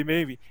birthday,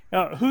 maybe.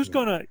 Now, who's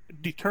going to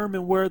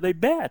determine where they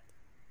bed?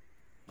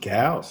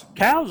 Cows.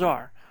 Cows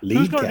are.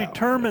 Who's going to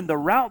determine the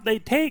route they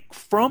take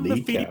from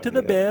the feed to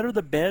the bed or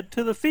the bed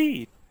to the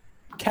feed?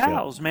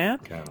 Cows, man.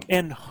 Cows.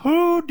 And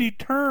who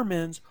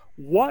determines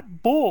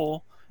what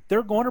bull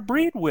they're going to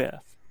breed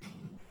with?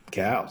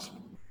 Cows.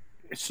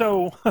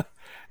 So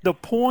the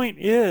point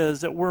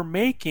is that we're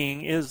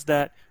making is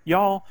that,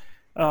 y'all,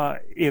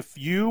 if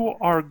you're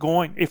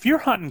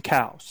hunting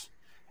cows,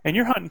 and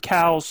you're hunting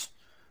cows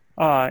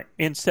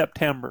in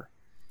September,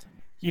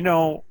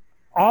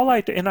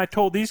 I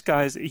told these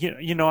guys,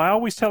 I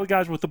always tell the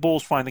guys with the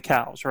bulls find the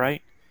cows,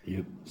 right?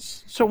 Yep.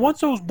 So once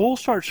those bulls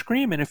start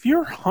screaming, if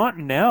you're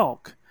hunting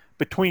elk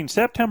between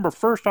September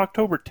 1st,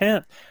 October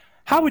 10th,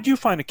 how would you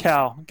find a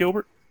cow,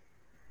 Gilbert?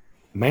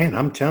 Man,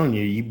 I'm telling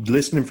you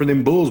listening for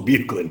them bulls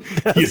bugling.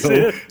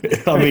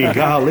 I mean,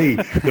 golly,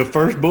 the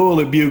first bull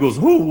that bugles,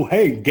 oh,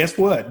 hey, guess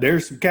what?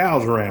 There's some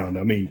cows around.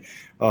 I mean,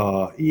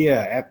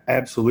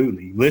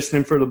 absolutely.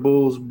 Listening for the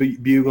bulls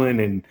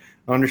bugling and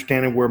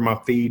understanding where my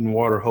feed and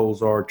water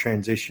holes are,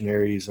 transition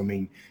areas. I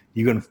mean,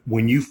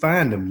 when you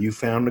find them, you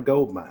found a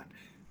gold mine.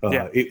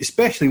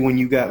 Especially when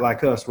you got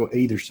like us with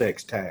either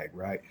sex tag,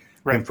 right?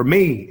 Right. And for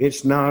me,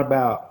 it's not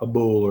about a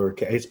bull or a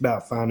cow. It's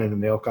about finding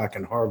an elk I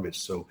can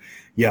harvest. So,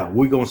 yeah,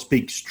 we're going to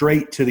speak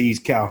straight to these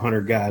cow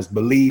hunter guys.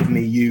 Believe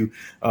me,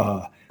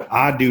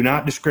 I do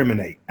not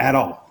discriminate at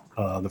all.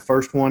 The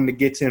first one that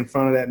gets in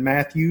front of that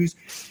Matthews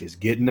is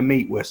getting the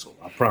meat whistle.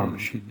 I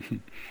promise you.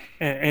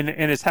 And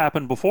it's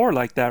happened before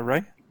like that,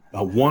 right?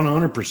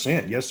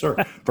 100%. Yes, sir.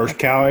 First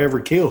cow I ever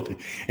killed. And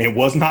it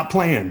was not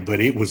planned, but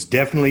it was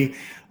definitely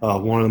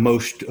one of the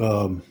most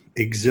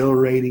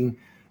exhilarating,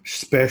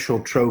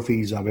 special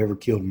trophies I've ever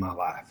killed in my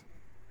life.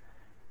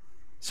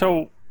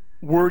 So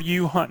were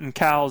you hunting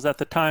cows at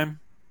the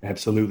time?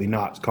 Absolutely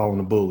not. It's calling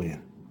a bull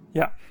in.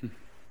 Yeah.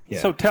 Yeah.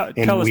 So tell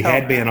us we how.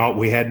 had been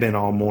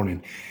all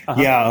morning.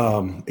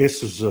 Yeah.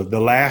 This was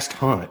the last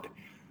hunt,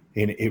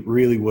 and it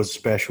really was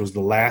special. It was the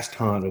last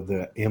hunt of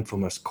the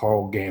infamous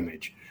Carl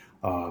Gamage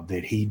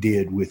that he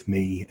did with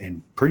me,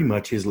 and pretty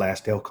much his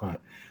last elk hunt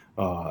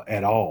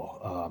at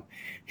all.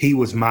 He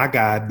was my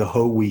guide the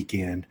whole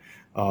weekend.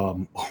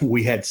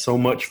 We had so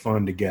much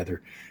fun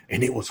together,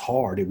 and it was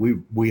hard.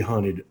 We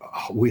hunted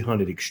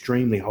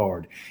extremely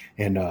hard,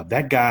 and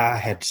that guy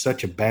had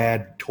such a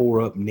bad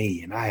tore up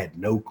knee, and I had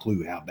no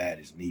clue how bad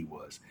his knee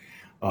was.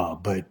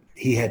 But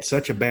he had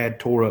such a bad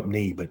tore up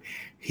knee, but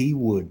he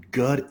would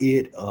gut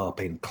it up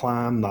and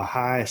climb the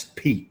highest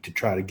peak to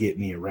try to get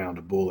me around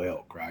a bull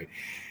elk, right?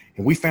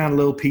 And we found a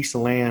little piece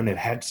of land that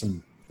had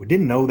some. We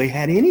didn't know they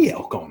had any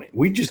elk on it.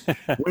 We just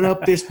went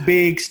up this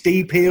big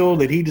steep hill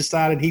that he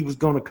decided he was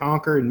going to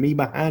conquer, and me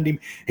behind him.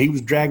 He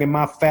was dragging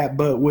my fat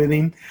butt with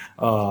him.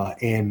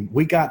 And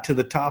we got to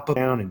the top of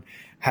the mountain and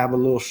have a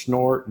little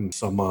snort and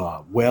some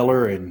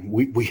Weller, and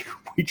we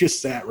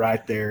just sat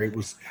right there. It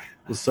was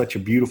such a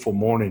beautiful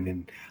morning,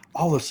 and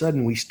all of a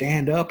sudden we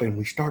stand up and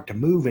we start to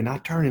move, and I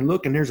turn and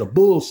look, and there's a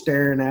bull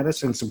staring at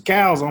us and some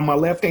cows on my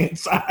left-hand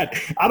side.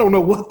 I don't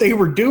know what they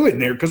were doing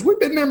there, because we've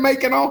been there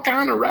making all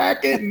kind of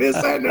racket and this,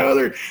 that, and the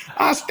other.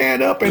 I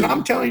stand up, and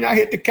I'm telling you, I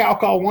hit the cow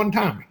call one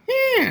time.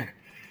 Yeah.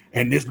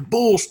 And this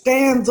bull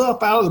stands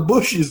up out of the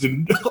bushes,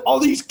 and all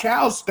these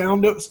cows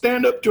stand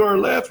up to our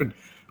left, and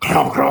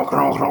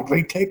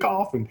they take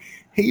off, and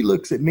he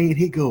looks at me and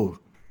he goes,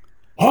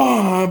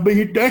 "Oh, I'll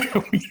be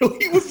damn."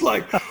 He was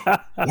like,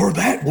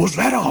 was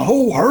that a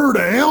whole herd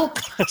of elk?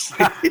 I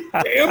said,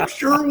 "Damn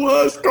sure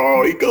was,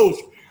 Carl." He goes,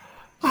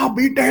 "I'll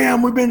be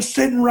damned. We've been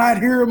sitting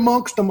right here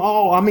amongst them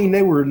all." I mean,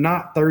 they were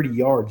not 30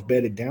 yards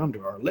bedded down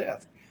to our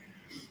left.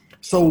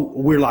 So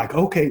we're like,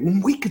 okay,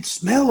 we could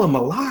smell them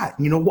a lot,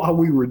 while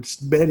we were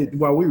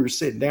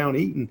sitting down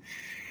eating.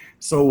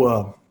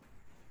 So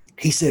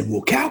he said,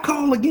 "Well, cow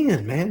call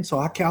again, man." So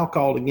I cow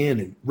called again,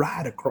 and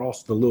right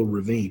across the little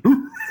ravine.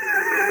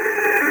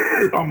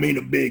 I mean,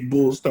 a big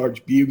bull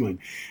starts bugling,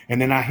 and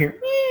then I hear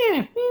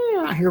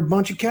a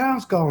bunch of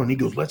cows calling. He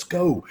goes, "Let's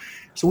go."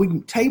 So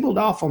we tabled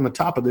off on the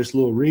top of this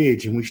little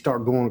ridge, and we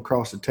start going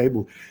across the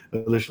table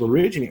of this little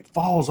ridge, and it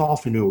falls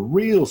off into a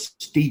real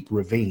steep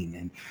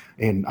ravine.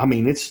 And I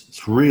mean,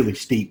 it's really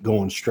steep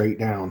going straight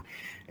down.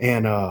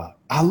 And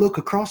I look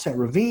across that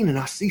ravine, and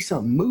I see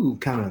something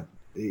move kind of,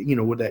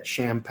 with that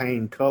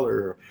champagne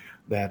color,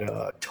 that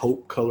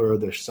taupe color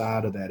of the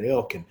side of that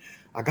elk. And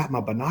I got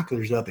my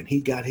binoculars up, and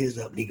he got his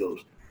up, and he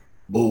goes,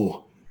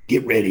 "Bull,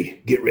 get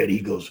ready, get ready."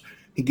 He goes,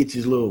 he gets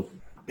his little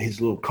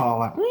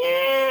call out.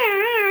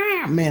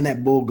 Man,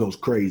 that bull goes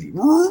crazy.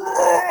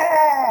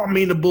 I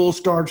mean, the bull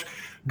starts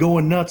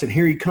going nuts, and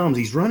here he comes.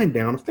 He's running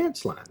down a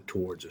fence line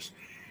towards us.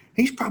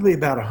 He's probably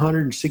about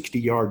 160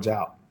 yards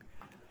out,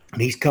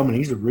 and he's coming.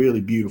 He's a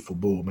really beautiful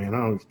bull, man. I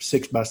don't know,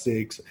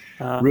 6x6,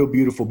 real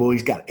beautiful bull.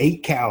 He's got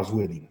 8 cows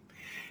with him.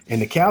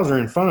 And the cows are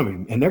in front of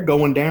him, and they're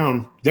going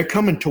down. They're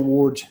coming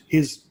towards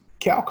his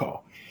cow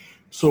call.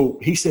 So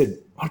he said,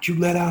 "Why don't you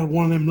let out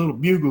one of them little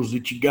bugles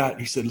that you got?"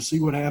 He said, "Let's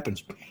see what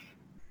happens."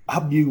 I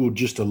bugled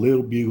just a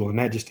little bugle, and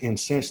that just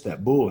incensed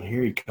that bull. And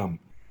here he come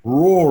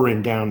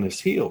roaring down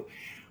this hill.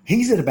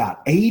 He's at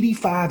about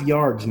 85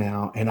 yards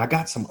now, and I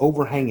got some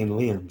overhanging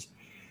limbs.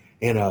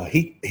 And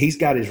he's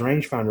got his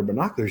rangefinder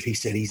binoculars. He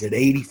said he's at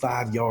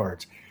 85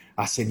 yards.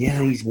 I said,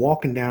 "Yeah, he's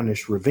walking down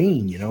this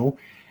ravine,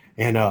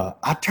 And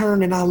I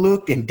turned and I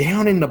looked, and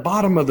down in the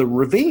bottom of the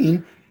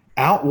ravine,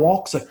 out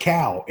walks a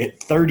cow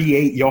at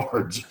 38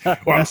 yards.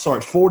 Or I'm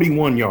sorry,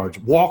 41 yards.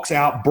 Walks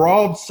out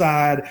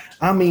broadside.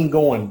 I mean,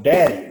 going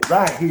daddy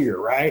right here,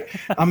 right?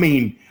 I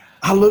mean,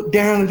 I looked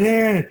down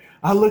there, and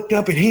I looked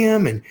up at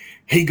him, and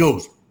he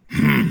goes,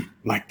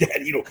 like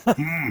that,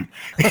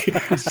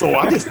 So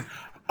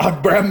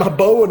I grabbed my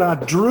bow and I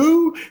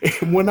drew.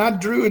 And when I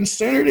drew and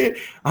centered it,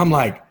 I'm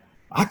like,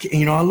 I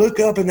look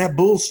up, and that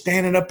bull's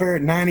standing up there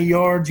at 90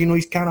 yards.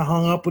 He's kind of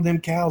hung up with them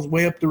cows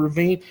way up the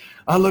ravine.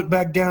 I look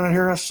back down at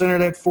her. I center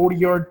that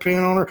 40-yard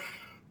pin on her.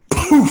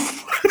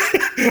 Poof!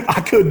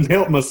 I couldn't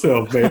help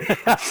myself, man.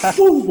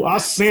 Poof! I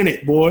sent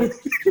it, boy.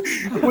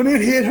 When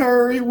it hit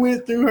her, it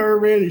went through her,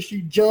 man, and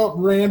she jumped,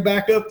 ran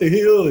back up the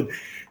hill, and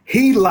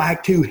he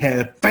like to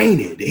have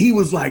fainted. He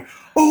was like,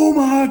 oh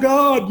my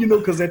God,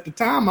 because at the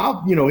time,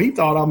 he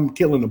thought I'm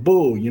killing a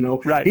bull,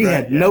 Right, he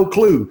had no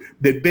clue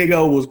that Big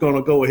O was going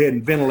to go ahead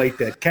and ventilate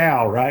that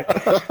cow, right?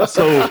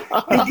 So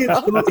he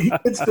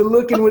gets to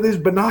looking with his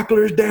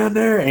binoculars down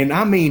there, and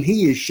I mean,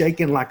 he is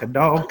shaking like a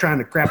dog trying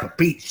to crap a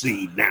peach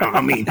seed now. I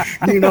mean,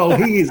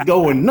 he is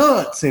going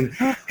nuts, and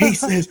he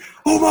says,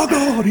 oh my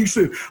God, he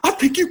said, I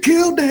think you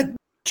killed that.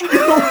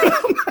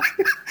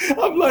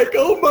 I'm like,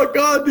 oh my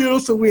God,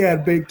 so we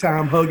had big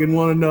time hugging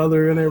one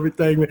another and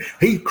everything.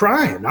 He's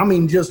crying. I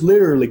mean, just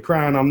literally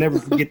crying. I'll never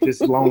forget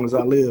this as long as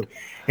I live.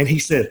 And he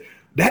said,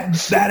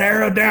 that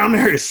arrow down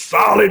there is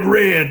solid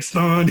red,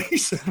 son. He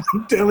said,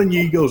 I'm telling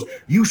you, he goes,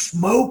 you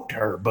smoked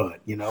her butt,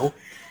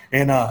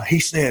 And he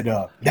said,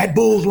 that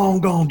bull's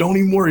long gone. Don't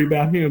even worry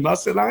about him. I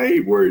said, I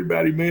ain't worried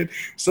about him, man.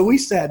 So we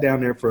sat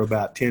down there for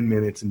about 10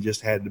 minutes and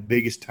just had the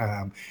biggest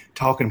time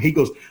talking. He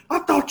goes, I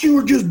thought you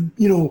were just,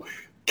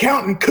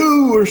 counting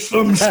coup or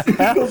something.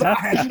 He goes, I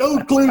had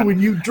no clue when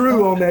you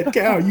drew on that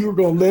cow you were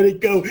going to let it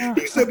go.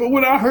 He said, but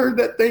when I heard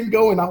that thing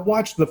go and I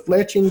watched the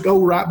fletching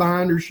go right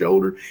behind her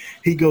shoulder,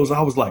 he goes,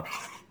 I was like,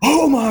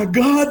 oh my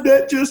God,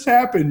 that just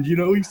happened.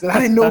 He said,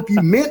 I didn't know if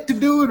you meant to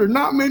do it or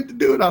not meant to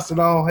do it. I said,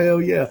 oh,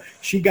 hell yeah.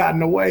 She got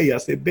in the way. I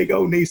said, Big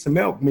O needs some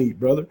elk meat,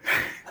 brother.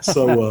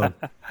 So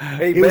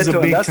hey,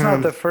 Beto, that's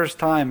not the first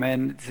time.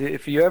 And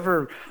if you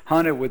ever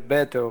hunted with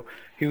Beto,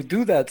 he'll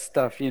do that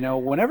stuff.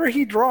 Whenever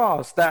he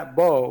draws that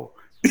bow,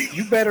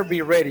 you better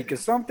be ready because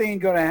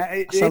something's going to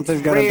die.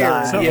 Something's going to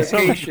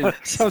die.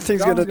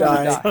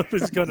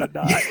 Something's going to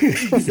die.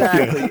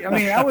 Exactly. I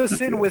mean, I was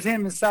sitting with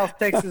him in South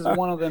Texas,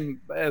 one of them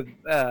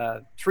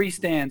tree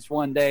stands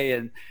one day,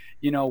 and,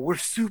 we're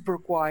super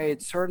quiet.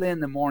 It's early in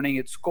the morning.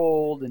 It's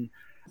cold, and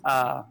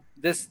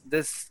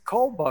this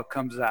cold buck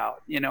comes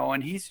out,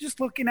 and he's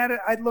just looking at it.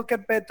 I'd look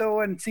at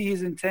Beto and see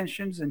his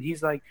intentions, and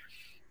he's like,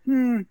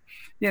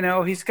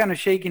 he's kind of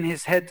shaking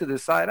his head to the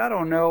side. I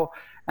don't know.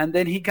 And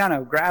then he kind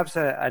of grabs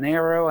an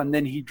arrow, and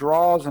then he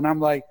draws, and I'm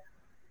like,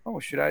 oh,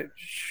 should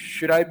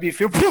I be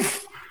feel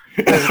poof?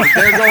 There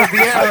goes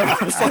the arrow.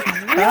 I was like,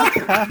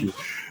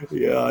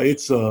 yeah,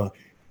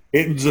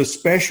 it was a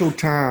special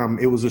time.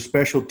 It was a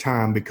special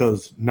time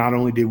because not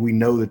only did we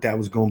know that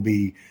was going to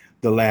be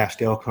the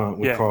last elk hunt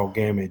with Carl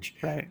Gamage,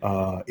 right.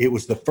 It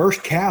was the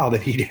first cow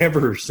that he'd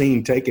ever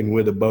seen taken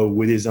with a bow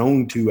with his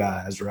own two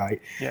eyes,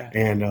 right? Yeah.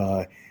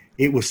 And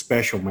it was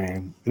special,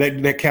 man.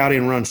 That cow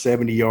didn't run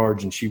 70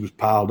 yards, and she was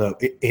piled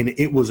up. And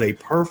it was a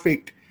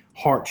perfect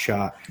heart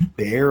shot.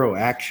 The arrow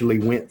actually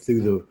went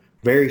through the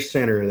very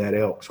center of that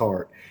elk's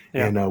heart.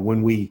 Yeah. And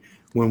when we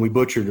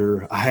butchered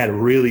her, I had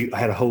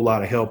a whole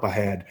lot of help. I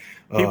had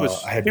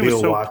Bill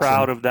so Watson.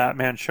 Proud of that,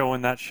 man,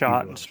 showing that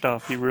shot and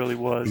stuff. He really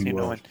was, It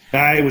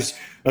was,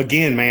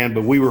 again, man,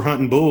 but we were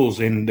hunting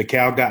bulls, and the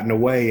cow got in the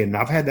way, and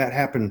I've had that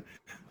happen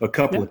a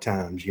couple of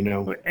times,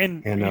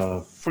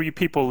 And for you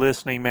people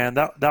listening, man,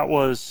 that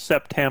was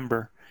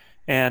September,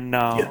 and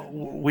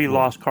we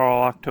lost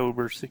Carl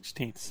October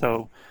 16th,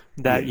 so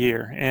that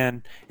year.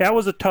 And that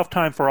was a tough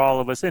time for all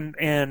of us.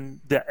 And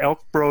the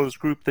Elk Bros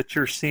group that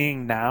you're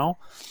seeing now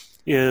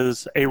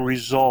is a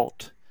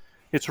result.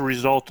 It's a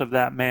result of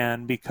that,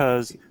 man,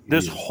 because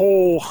this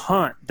whole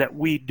hunt that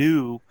we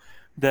do,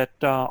 that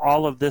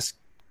all of this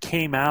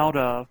came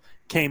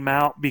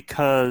out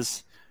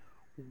because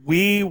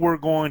we were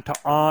going to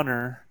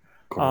honor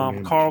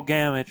Carl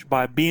Gamage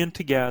by being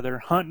together,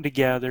 hunting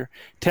together,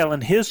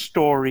 telling his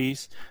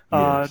stories.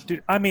 I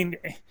mean,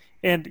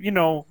 and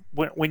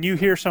when you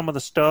hear some of the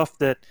stuff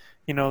that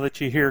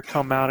that you hear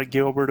come out of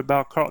Gilbert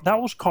about Carl,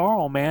 that was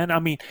Carl, man. I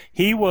mean,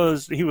 he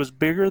was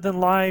bigger than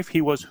life.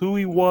 He was who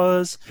he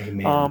was.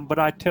 But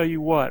I tell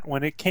you what,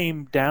 when it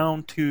came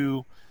down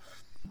to,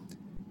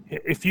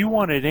 if you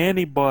wanted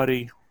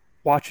anybody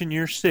watching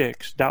your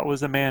six, that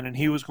was the man, and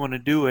he was going to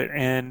do it,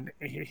 and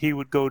he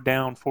would go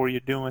down for you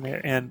doing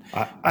it. And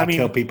I mean,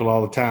 tell people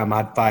all the time,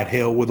 I'd fight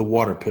hell with a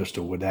water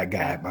pistol with that guy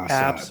at my side.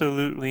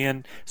 Absolutely.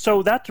 And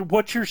so that's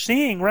what you're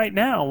seeing right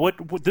now. What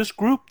this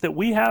group that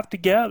we have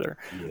together,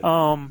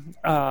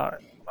 our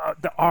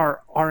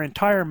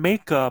entire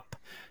makeup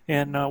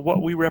and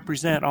what we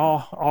represent,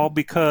 all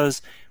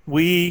because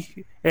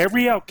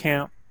every out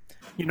camp,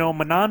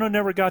 Manano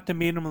never got to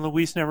meet him, and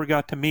Luis never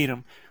got to meet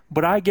him.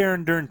 But I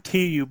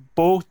guarantee you,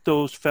 both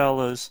those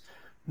fellas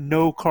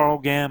know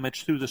Carl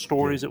Gamage through the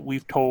stories that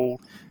we've told,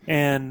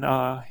 and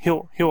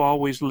he'll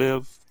always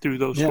live through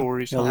those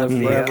stories. He'll live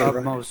forever.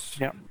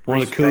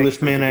 One of the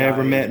coolest men I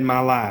ever met in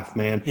my life,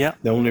 man. Yeah.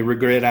 The only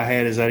regret I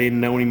had is I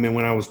didn't know him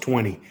when I was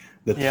 20.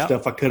 The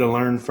stuff I could have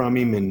learned from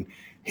him, and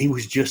he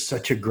was just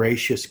such a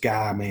gracious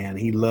guy, man.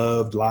 He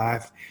loved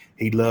life.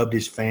 He loved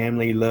his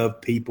family. He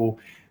loved people.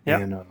 Yep.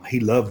 And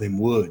he loved them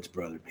woods,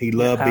 brother. He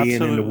loved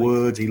being in the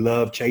woods. He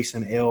loved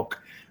chasing elk.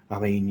 I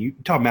mean, you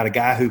talking about a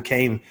guy who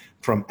came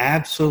from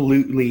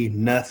absolutely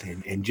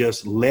nothing and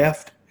just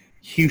left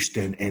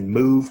Houston and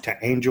moved to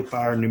Angel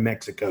Fire, New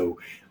Mexico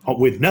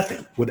with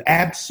nothing, with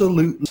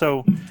absolute.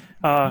 So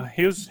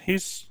he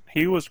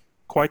was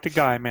quite the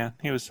guy, man.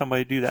 He was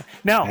somebody to do that.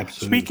 Now,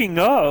 Speaking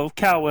of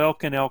cow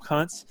elk and elk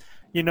hunts,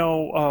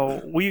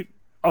 we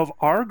of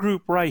our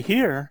group right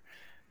here,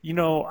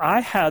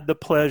 I had the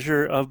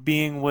pleasure of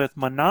being with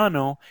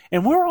Manano,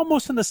 and we're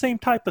almost in the same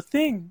type of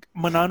thing.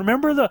 Manano,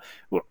 remember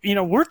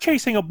we're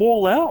chasing a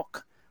bull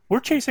elk. We're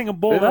chasing a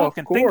bull elk,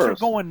 and things are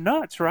going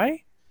nuts,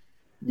 right?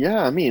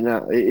 Yeah, I mean,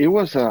 it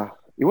was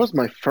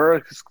my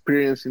first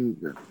experience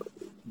in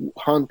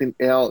hunting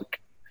elk.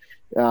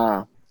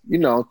 To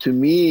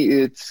me,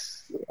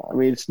 it's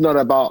not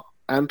about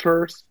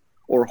antlers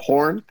or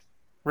horn,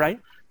 right?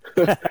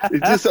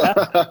 It's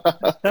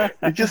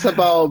just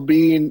about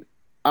being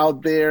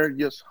out there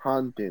just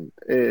hunting.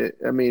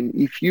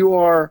 If you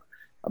are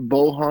a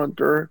bow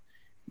hunter,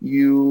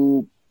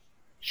 you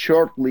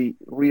shortly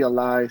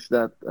realize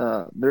that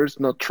there's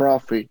no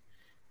trophy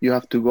you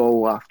have to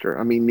go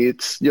after.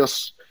 It's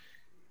just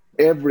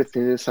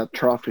everything is a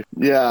trophy.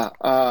 Yeah.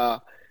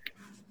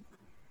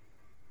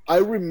 I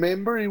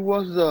remember it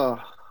was the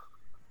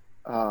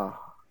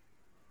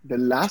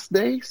last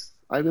days,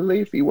 I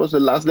believe. It was the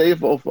last day of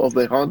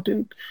the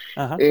hunting.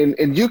 Uh-huh.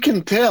 And you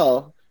can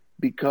tell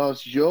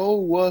because Joe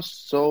was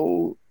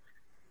so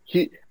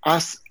at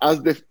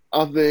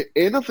the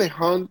end of the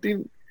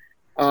hunting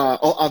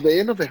at the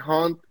end of the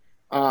hunt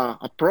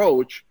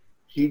approach,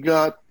 he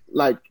got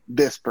like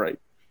desperate.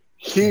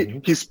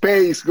 His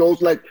pace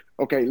goes like,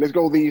 okay, let's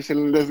go this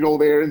and let's go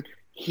there, and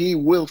he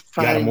will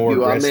find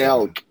you an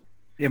elk.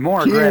 Yeah,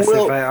 more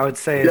aggressive. I would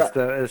say is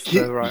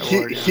the right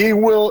word. Yeah. He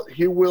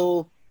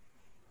will.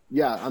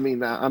 Yeah,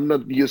 I'm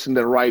not using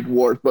the right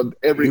word, but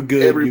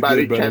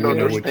everybody can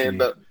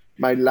understand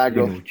my lack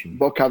of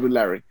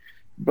vocabulary.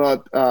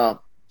 But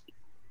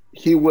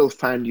he will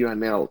find you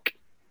an elk.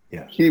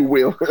 Yeah, he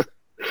will.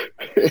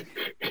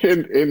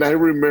 and I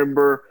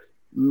remember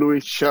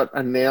Louis shot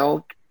an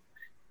elk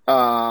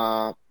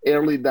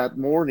early that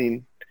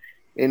morning,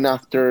 and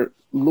after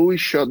Louis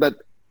shot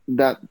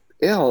that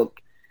elk,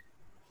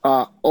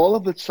 all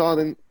of a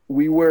sudden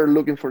we were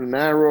looking for an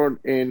arrow,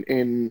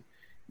 and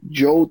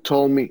Joe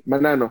told me,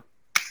 "Manano,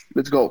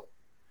 let's go."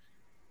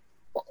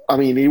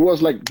 It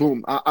was like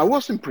boom. I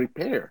wasn't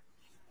prepared.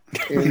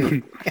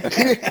 And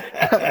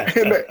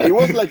it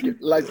was like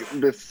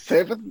the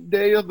seventh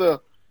day of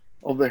the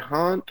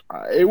hunt.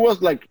 It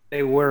was like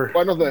they were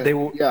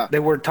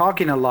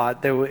talking a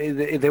lot. They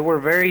were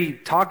very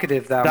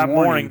talkative that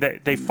morning.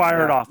 They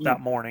fired off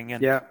that morning.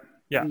 And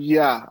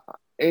yeah.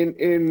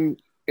 And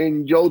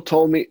Joe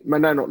told me,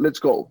 "Manano, let's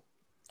go."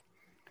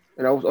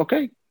 And I was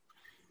okay.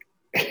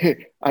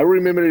 I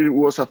remember it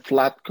was a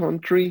flat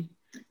country.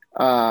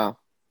 And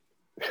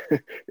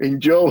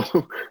Joe,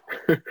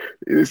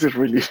 this is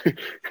really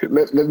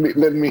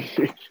let me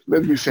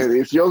say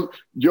this. Joe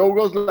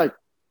goes like,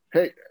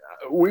 "Hey,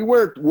 we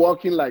were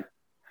walking like,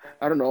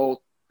 I don't know,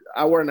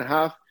 hour and a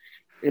half,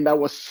 and I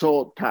was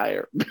so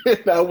tired.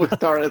 I was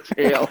tired as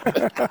hell."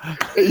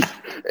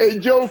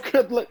 and Joe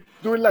kept like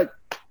doing like,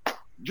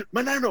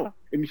 "Manano,"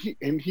 and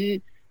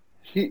he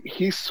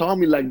saw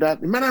me like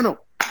that, "Manano,"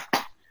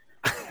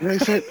 and I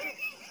said,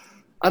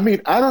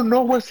 I don't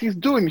know what he's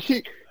doing.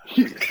 He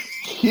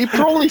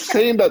probably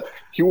saying that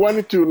he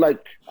wanted to like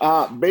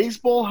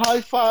baseball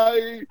high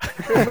five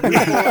or something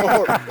like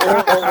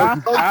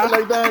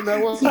that. And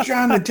I was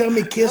trying to tell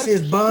me kiss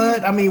his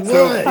butt. Man?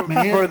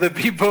 For the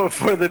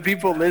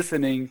people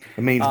listening,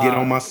 it means get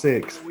on my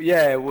six.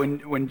 Yeah,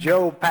 when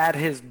Joe pat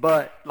his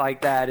butt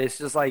like that, it's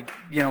just like,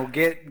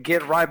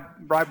 get right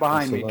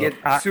behind me, get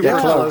super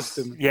close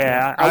to me.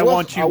 Yeah, I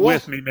want you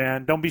with me,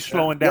 man. Don't be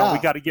slowing down. Yeah. We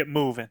got to get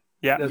moving.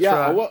 Yeah, that's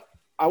right.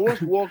 I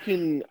was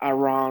walking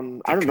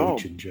around, I don't know,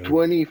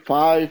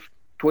 25,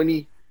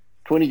 20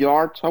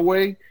 yards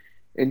away,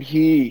 and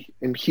he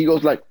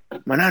goes like,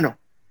 "Manano,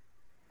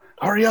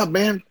 hurry up,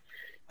 man."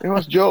 It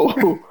was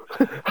Joe.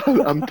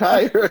 I'm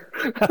tired.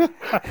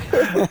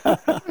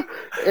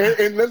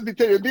 and let me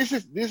tell you, this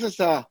is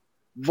a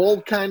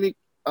volcanic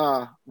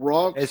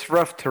rock. It's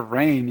rough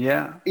terrain,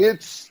 yeah.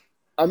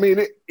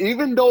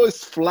 Even though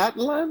it's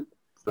flatland,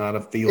 it's not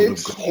a field.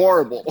 It's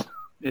horrible.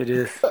 It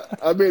is.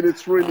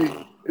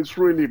 It's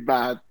really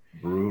bad.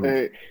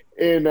 Brutal.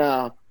 And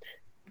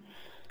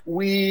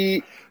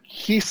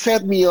he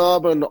set me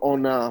up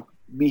on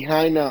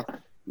behind a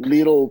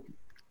little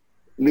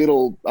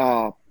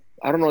I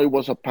don't know, it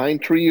was a pine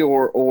tree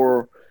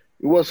or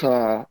it was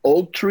a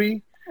oak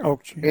tree.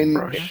 Oak tree.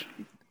 Brush.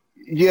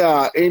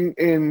 Yeah,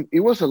 and it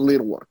was a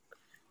little one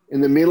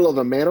in the middle of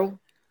the meadow,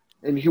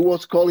 and he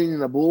was calling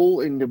in a bull,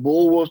 and the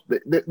bull was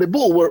the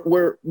bull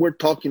were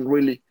talking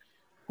really,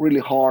 really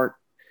hard.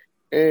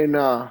 And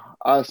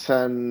as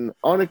an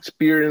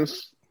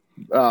unexperienced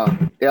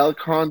elk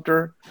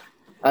hunter,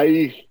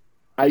 I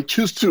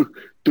choose to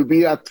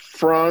be in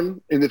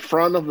the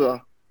front of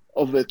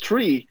the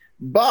tree,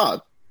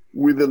 but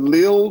with a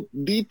little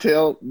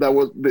detail that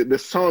was the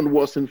sun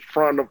was in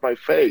front of my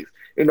face,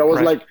 and I was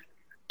like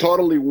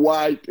totally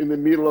white in the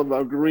middle of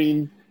a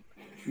green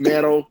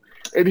meadow,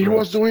 and he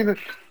was doing it.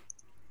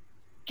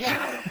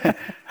 Yeah,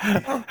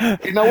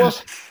 and I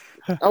was.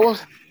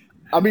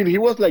 He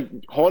was like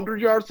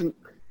 100 yards and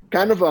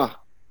kind of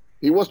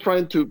he was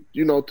trying to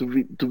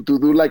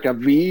do like a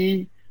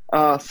V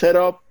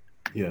setup,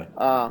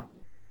 Yeah.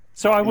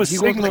 So I was he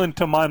was signaling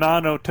to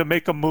Manano to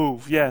make a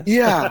move. Yes.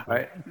 Yeah.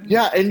 Right.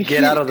 Yeah, and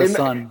Get out of the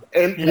sun.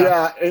 And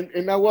Yeah.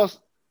 and I was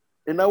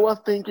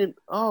thinking,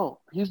 oh,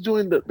 he's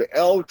doing the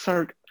elks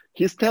are.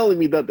 He's telling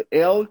me that the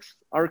elks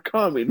are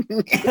coming.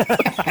 And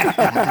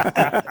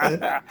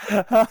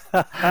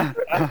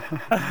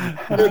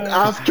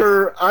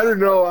after I don't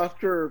know,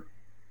 after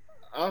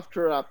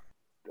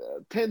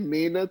 10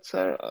 minutes,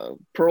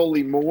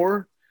 probably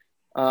more,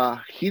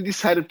 he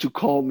decided to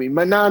call me,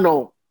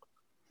 Manano,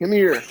 come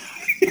here.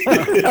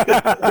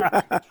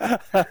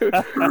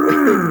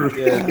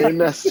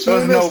 And as There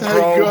soon was no as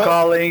crow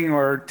calling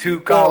or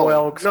two cow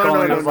elks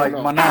calling. It was like,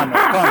 Manano,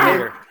 come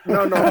here.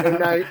 No.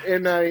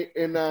 And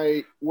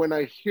I when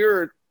I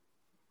heard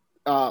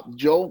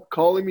Joe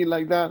calling me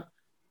like that,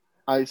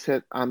 I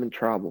said, I'm in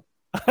trouble.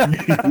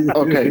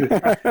 Okay.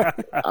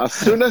 As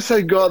soon as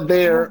I got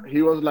there,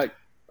 he was like,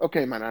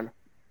 okay, Manano.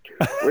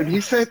 When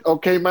he said,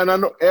 okay,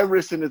 Manano,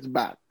 everything is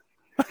bad.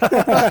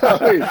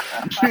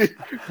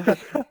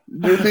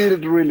 You did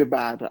it really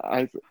bad.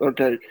 I said,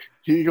 okay.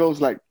 He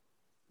goes like,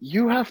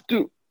 you have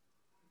to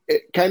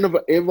kind of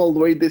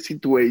evaluate the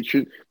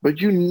situation, but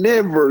you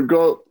never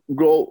go.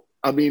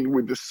 I mean,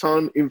 with the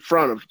sun in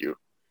front of you,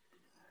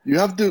 you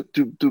have to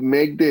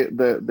make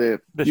the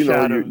you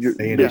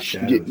know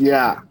shadows.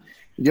 yeah.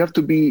 You have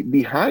to be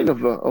behind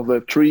of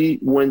a tree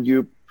when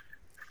you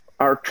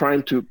are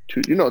trying to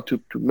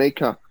make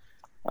a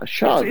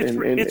shot.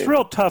 It's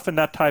real tough in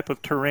that type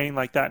of terrain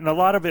like that. And a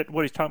lot of it,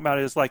 what he's talking about,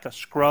 is like a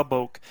scrub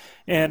oak.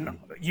 And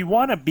you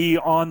want to be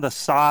on the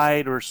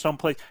side or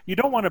someplace. You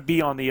don't want to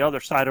be on the other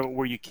side of it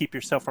where you keep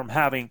yourself from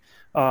having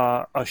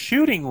a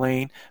shooting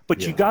lane.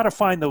 But you got to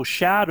find those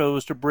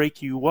shadows to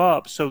break you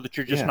up so that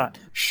you're just not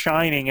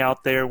shining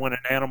out there when an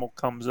animal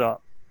comes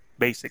up,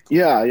 basically.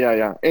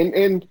 Yeah.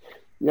 And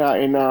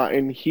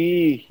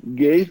he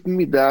gave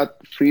me that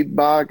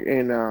feedback,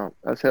 and I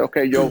said,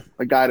 okay, yo,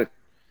 I got it.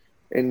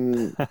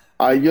 And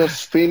I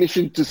just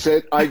finished to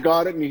say, I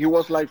got it, and he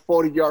was like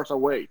 40 yards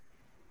away.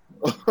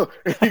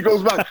 And he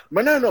goes back,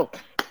 Manano.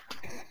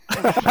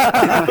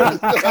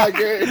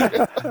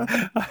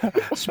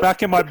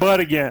 Smacking my butt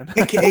again.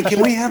 Hey,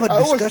 can we have a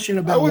discussion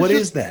about what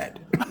is that?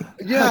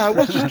 Yeah, I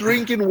was just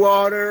drinking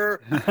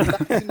water,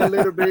 a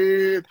little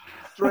bit,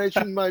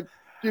 stretching my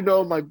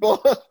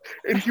butt.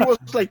 And he was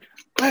like,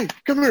 hey,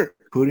 come here.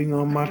 Putting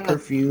on my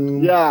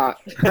perfume. Yeah.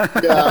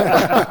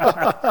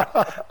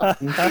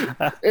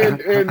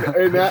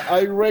 and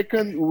I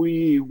reckon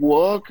we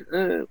walk,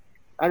 I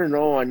don't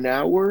know, an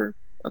hour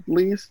at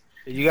least.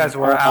 You guys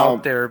were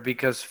out there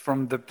because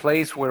from the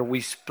place where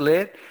we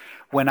split,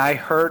 when I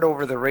heard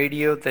over the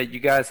radio that you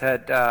guys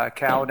had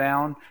cow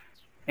down,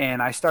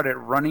 and I started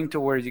running to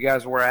where you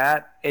guys were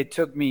at, it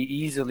took me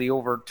easily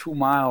over 2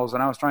 miles,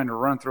 and I was trying to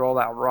run through all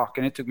that rock,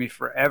 and it took me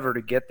forever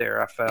to get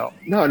there, I felt.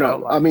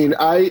 No. I mean,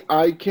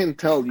 I can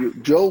tell you,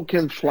 Joe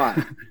can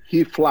fly.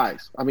 He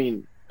flies. I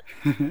mean,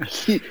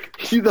 he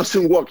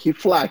doesn't walk. He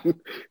flies.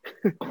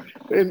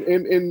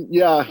 and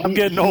yeah. I'm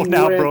getting old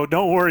now, bro.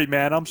 Don't worry,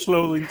 man. I'm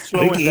slowing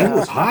down. It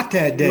was hot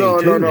that day,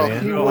 No.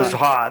 man. It was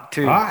hot,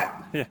 too.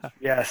 Hot. Yeah.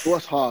 Yes. It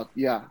was hot,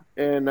 yeah.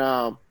 And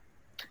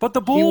but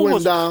the bull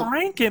was down.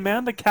 cranking,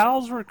 man. The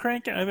cows were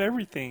cranking and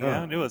everything,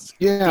 man. It was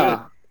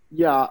yeah.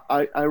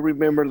 I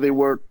remember they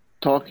were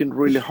talking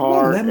really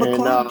hard. 11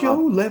 o'clock,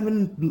 Joe?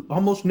 11,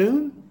 almost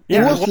noon?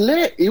 Yeah, it was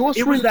late. It was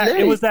late.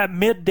 It was that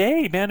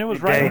midday, man. It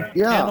was right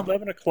around 10,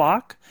 11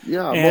 o'clock.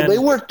 Yeah, and but they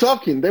were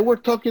talking. They were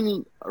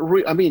talking.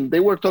 They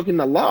were talking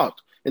a lot,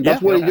 and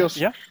that's why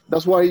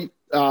that's why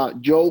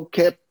Joe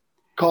kept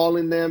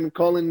calling them,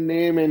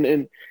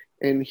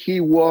 and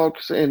he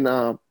walks, and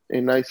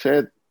I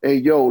said,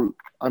 hey, Joe,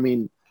 I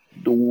mean,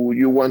 do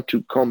you want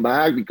to come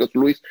back? Because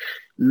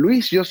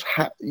Luis just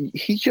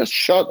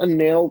shot an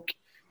elk,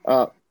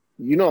 a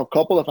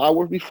couple of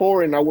hours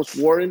before, and I was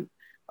worried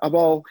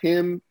about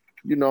him,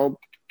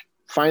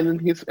 finding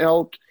his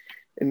elk.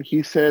 And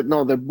he said,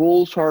 no, the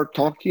bulls are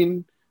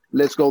talking.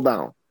 Let's go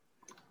down.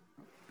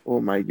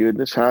 Oh my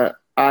goodness.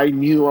 I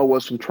knew I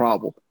was in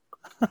trouble.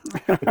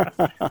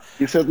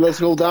 He said, let's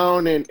go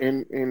down. And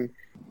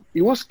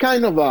it was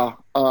kind of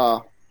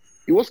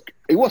it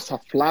was a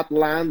flat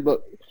land,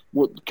 but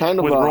with kind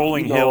of with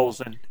rolling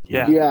hills and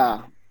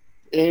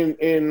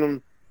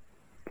and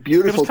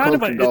beautiful. It was kind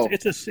country, of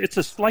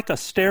it's like a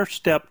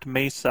stair-stepped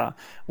mesa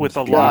with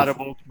a lot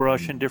of oak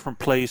brush in different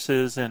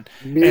places and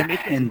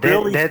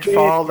really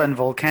deadfall and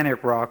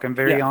volcanic rock and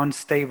very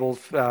unstable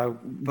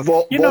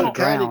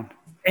ground.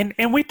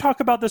 And we talk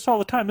about this all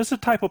the time. This is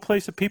the type of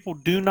place that people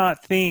do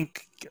not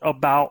think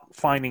about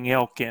finding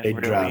elk in. They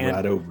drive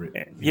right over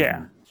it.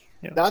 Yeah.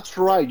 That's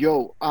right,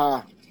 yo.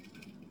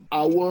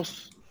 I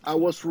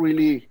was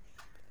really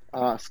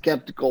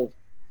skeptical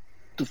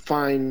to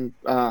find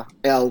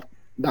elk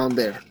down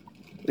there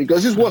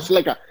because this was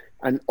like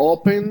an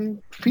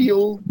open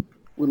field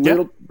with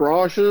little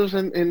brushes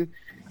and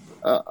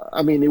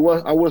I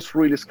was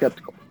really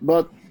skeptical.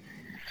 But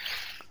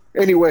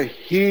anyway,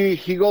 he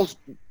goes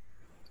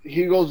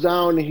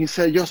down and he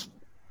said, just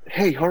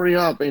hey, hurry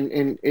up,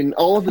 and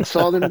all of a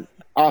sudden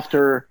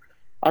after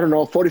I don't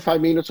know,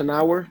 45 minutes, an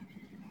hour.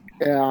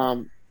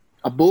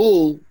 A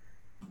bull,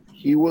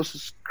 he was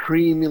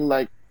screaming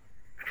like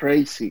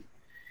crazy.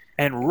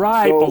 And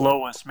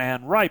below us,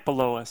 man, right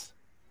below us.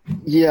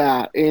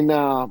 Yeah, and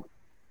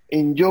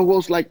Joe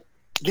was like,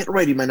 "Get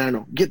ready,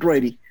 Manano, get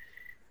ready."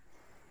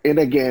 And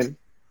again,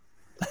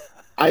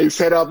 I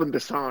set up in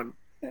the sun.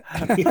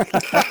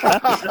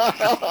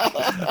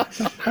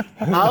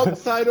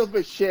 Outside of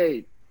the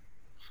shade,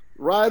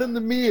 right in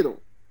the middle.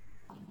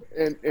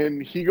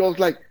 And he goes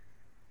like,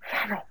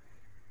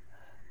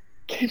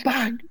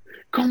 "Manano,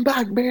 come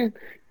back, man."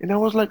 And I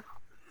was like,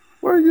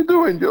 "What are you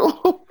doing,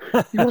 Joe?"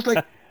 He was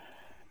like,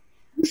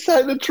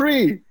 "Beside the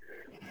tree."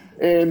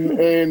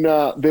 And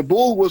the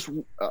bull was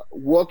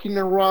walking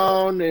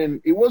around,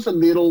 and it was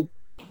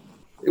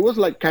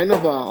like kind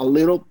of a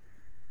little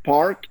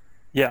park.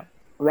 Yeah.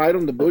 Right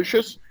on the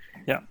bushes.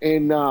 Yeah.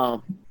 And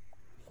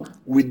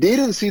we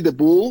didn't see the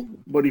bull,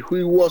 but he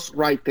was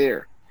right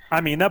there.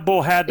 I mean, that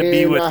bull had to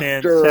be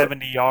within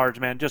 70 yards,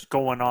 man, just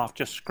going off,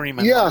 just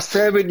screaming. Yeah,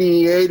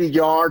 70, 80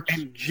 yards.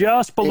 And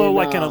just below,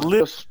 like in a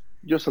little.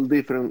 Just a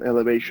different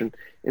elevation.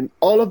 And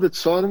all of a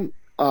sudden,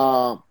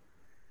 a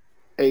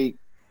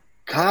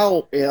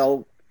cow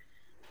elk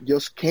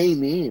just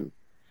came in.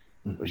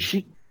 Mm-hmm.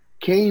 She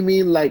came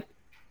in like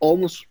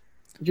almost,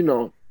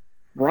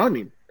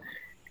 running.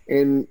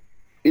 And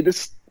it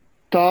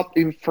stopped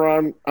in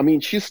front. I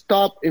mean, she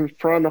stopped in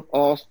front of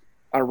us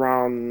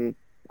around,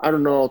 I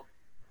don't know,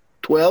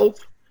 12,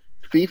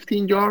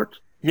 15 yards.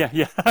 Yeah.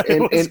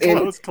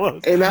 It was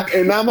close. And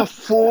I'm a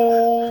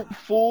full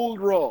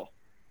draw.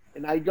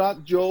 And I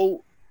got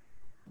Joe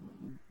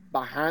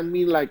behind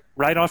me, like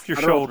right off your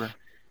shoulder.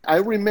 I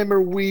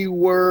remember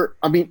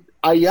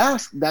I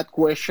asked that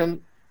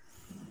question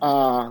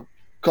a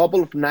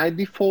couple of nights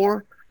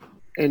before,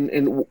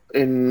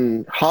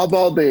 and how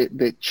about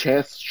the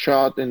chest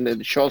shot and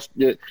the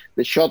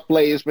shot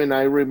placement?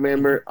 I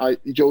remember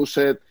Joe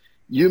said,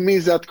 "You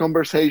missed that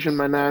conversation,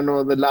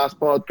 Manano, the last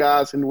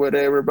podcast and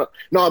whatever." But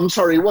no, I'm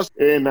sorry, it was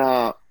and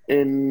I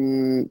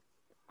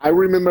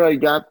remember I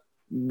got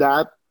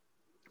that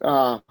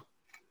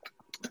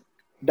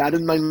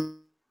in my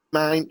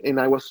mind, and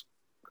I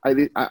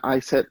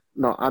said,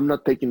 "No, I'm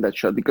not taking that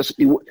shot," because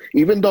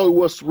even though it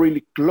was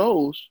really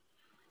close,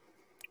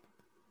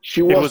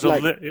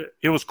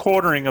 it was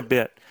quartering a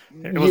bit.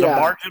 It was a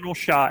marginal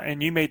shot,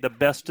 and you made the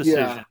best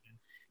decision.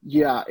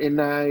 Yeah,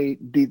 and I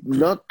did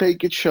not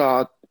take a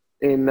shot,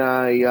 and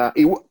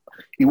it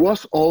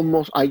was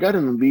almost, I got it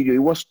on video, it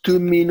was 2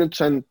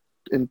 minutes and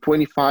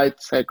 25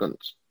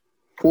 seconds,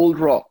 full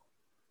draw.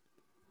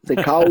 The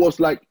cow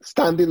was like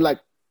standing like.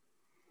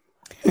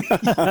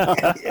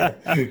 Yeah.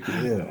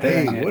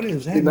 Hey, what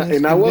is that?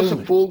 And I was a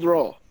full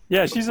draw.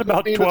 Yeah, she's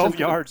about 12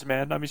 yards,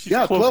 man. I mean, she's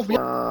close.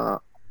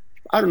 12.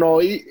 I don't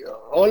know.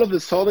 All of a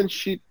sudden,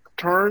 she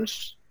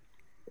turns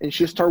and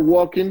she starts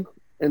walking,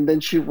 and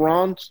then she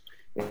runs.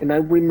 And I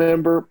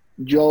remember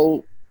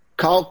Joe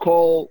cow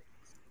called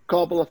a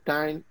couple of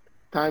times,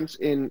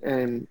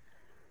 and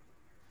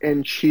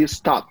she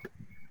stopped.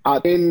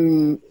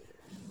 And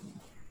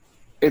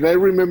I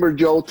remember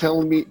Joe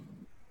telling me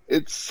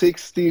it's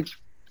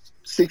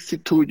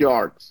 62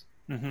 yards.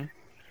 Mm-hmm.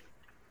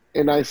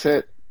 And I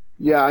said,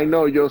 "Yeah, I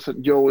know Joe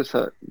is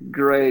a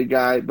great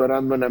guy, but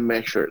I'm going to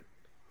measure it."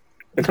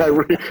 And I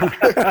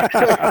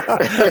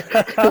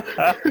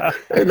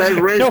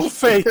no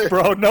faith,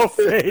 bro. No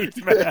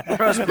faith, man.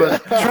 Trust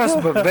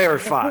but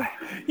verify.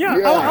 Yeah.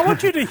 I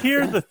want you to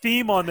hear the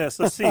theme on this.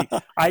 Let's see.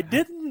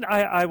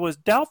 I was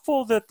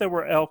doubtful that there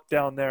were elk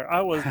down there. I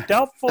was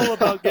doubtful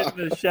about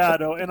getting the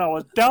shadow, and I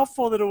was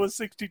doubtful that it was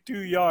 62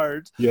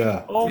 yards.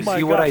 Yeah. Oh my God.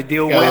 See what I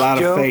deal with, a lot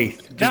Joe? Of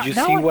faith. Did you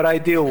see what I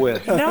deal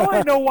with? Now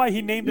I know why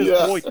he named his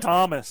boy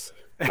Thomas.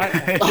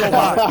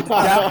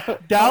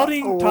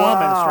 Doubting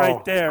Thomas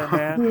right there,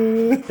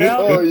 man.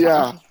 Oh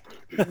yeah.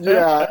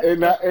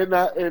 And I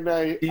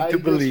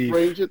just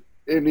ranged it,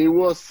 and it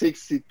was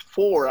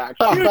 64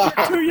 actually. You're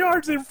 2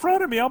 yards in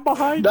front of me. I'm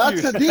behind you.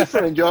 That's a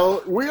different,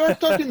 Joe. We are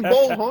talking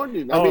bull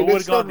hunting. I mean,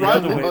 it's not the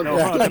other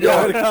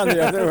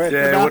way.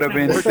 Yeah, it would have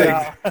been 6.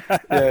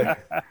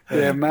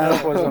 Yeah,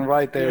 math wasn't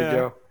right there,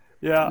 Joe.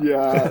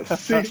 Yeah,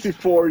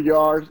 64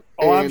 yards.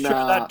 Oh, I'm sure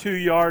that 2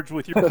 yards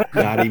with your.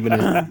 Not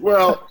even.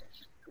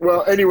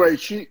 Well, anyway,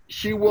 she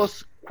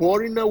was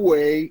quartering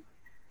away.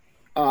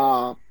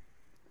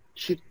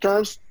 She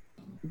turns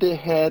the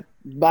head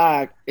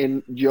back,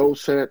 and Joe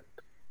said,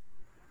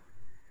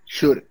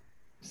 "Shoot it."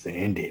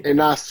 Send it. And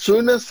as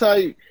soon as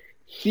I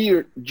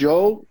hear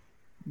Joe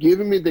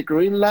giving me the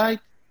green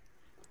light,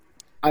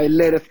 I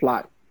let it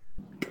fly.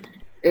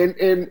 And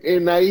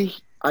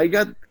I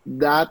got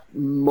that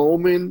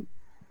moment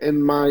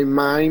in my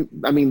mind.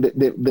 I mean,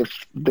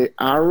 the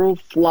arrow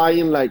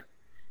flying like,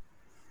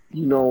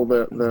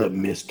 the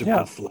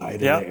mystical flight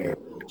of the air.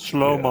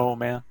 Slow-mo,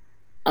 man.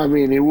 I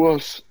mean, it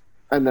was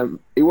an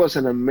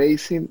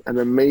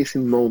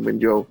amazing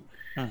moment, Joe.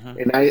 Mm-hmm.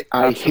 And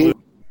I hit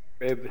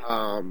the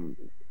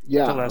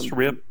last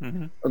rib.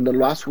 Mm-hmm. On the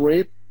last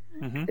rib.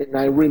 Mm-hmm. And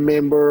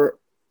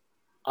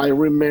I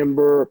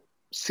remember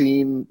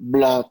seeing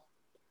blood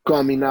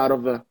coming out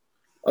of the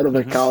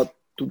cow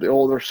to the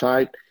other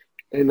side,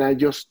 and I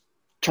just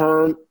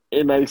turn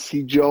and I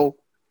see Joe.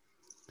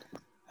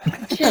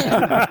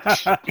 Yeah.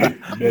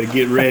 Better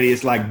get ready.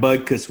 It's like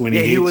Butkus when he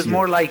hits he was you.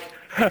 more like,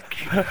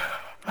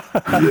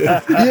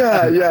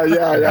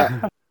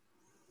 yeah.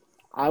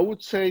 I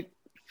would say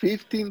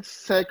 15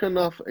 seconds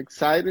of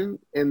exciting,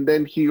 and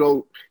then he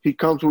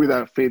comes with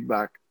a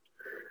feedback.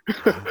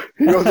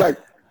 He goes like,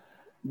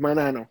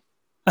 Manano,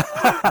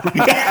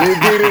 you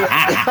did it.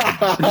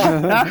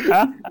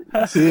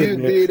 You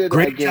did it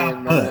Great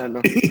again, job,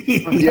 Manano.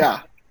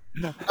 Yeah.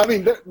 I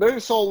mean,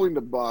 there's all in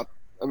the butt.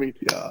 I mean,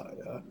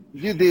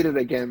 you did it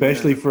again,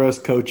 especially man. for us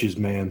coaches,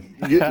 man.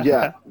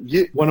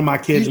 One of my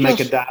kids make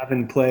a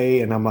diving play,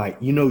 and I'm like,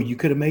 you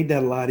could have made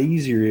that a lot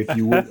easier if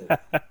you would.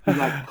 I'm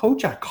like,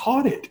 Coach, I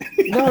caught it.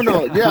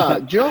 No, yeah.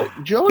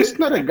 Joe is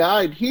not a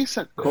guide. He's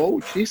a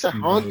coach. He's a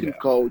hunting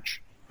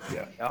coach.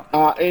 Yeah.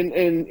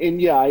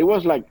 And yeah, it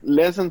was like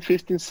less than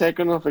 15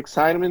 seconds of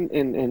excitement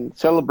and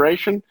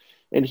celebration,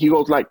 and he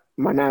goes like,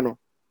 Manano.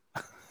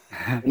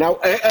 Now,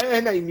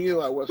 and I knew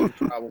I was in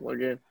trouble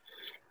again.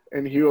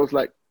 And he was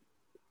like,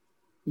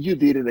 you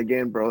did it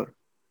again, brother.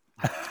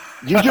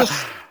 You just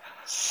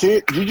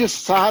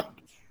sat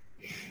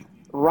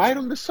right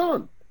on the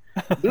sun.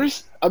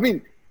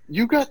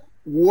 You got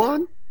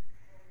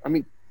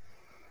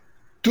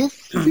 2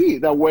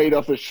 feet away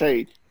of the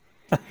shade.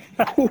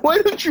 Why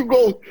don't you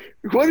go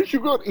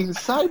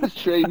inside the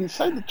shade,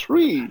 inside the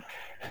tree?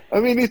 I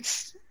mean,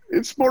 it's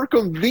more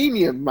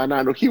convenient,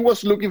 Manano. He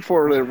was looking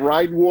for the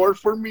right word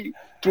for me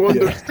to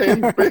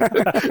understand.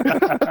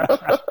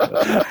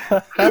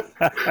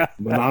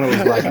 Manano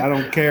was like, I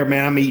don't care,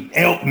 man. I'm eating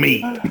elk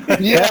meat.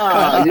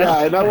 Yeah.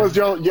 And I was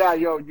you're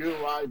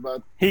right,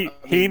 but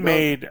he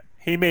made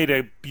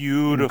a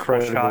beautiful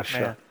Incredible shot,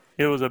 man.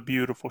 It was a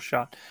beautiful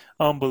shot,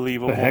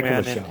 unbelievable, A heck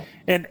of man. a shot.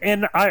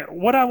 And I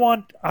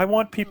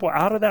want people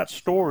out of that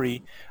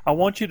story. I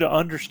want you to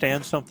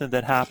understand something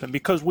that happened,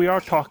 because we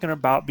are talking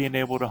about being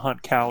able to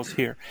hunt cows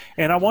here.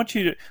 And I want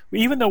you to,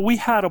 even though we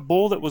had a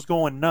bull that was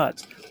going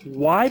nuts,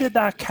 why did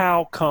that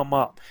cow come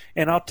up?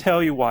 And I'll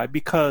tell you why.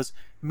 Because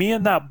me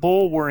and that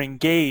bull were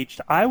engaged.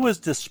 I was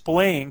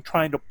displaying,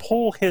 trying to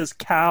pull his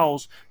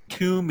cows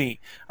to me.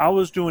 I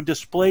was doing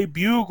display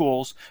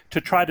bugles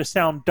to try to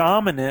sound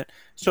dominant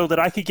so that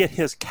I could get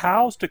his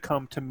cows to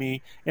come to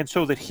me, and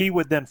so that he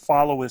would then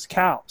follow his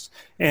cows.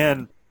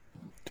 And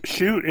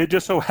shoot, it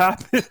just so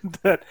happened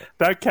that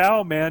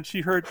cow, man, she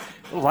heard,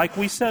 like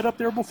we said up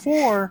there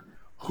before,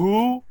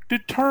 who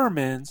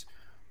determines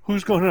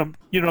who's going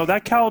to,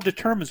 that cow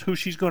determines who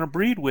she's going to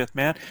breed with,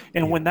 man.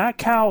 And when that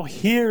cow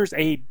hears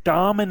a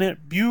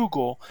dominant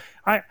bugle,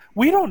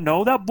 we don't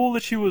know. That bull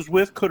that she was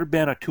with could have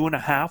been a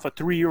 2.5, a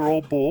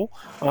 3-year-old bull,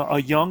 a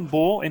young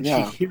bull, and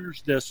she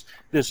hears this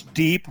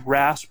deep,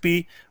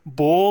 raspy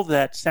bull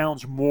that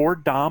sounds more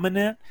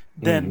dominant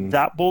than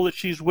that bull that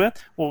she's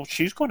with. Well,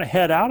 she's going to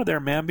head out of there,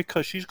 man,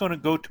 because she's going to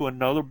go to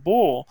another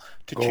bull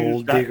to choose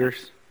gold that.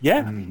 diggers.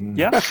 Yeah,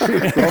 yeah.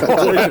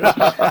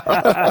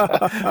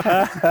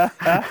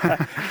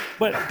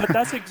 but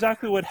that's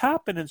exactly what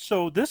happened. And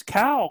so this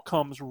cow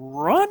comes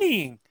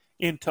running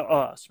into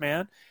us,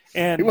 man.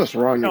 And he was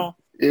running.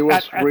 It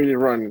was really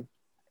running.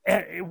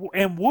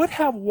 And would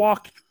have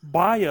walked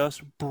by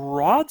us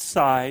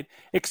broadside,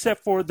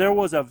 except for there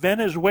was a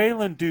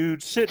Venezuelan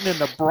dude sitting in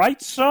the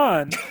bright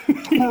sun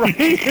right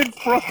in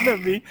front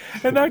of me.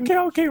 And that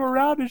cow came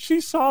around and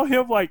she saw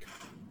him like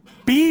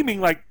beaming,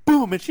 like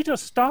boom, and she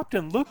just stopped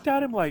and looked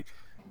at him like,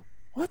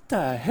 what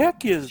the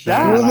heck is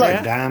that? It was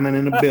like a diamond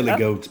in a billy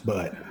goat's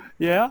butt.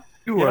 Yeah.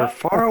 You are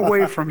far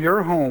away from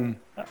your home.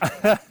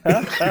 It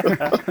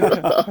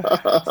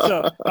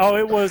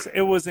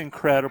was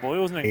incredible. It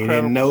was an incredible. He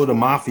didn't know the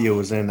mafia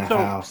was in the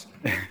house.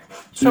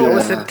 So that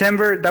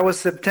was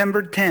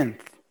September 10th.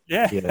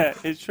 Yeah,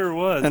 it sure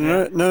was. And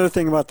another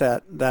thing about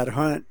that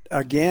hunt,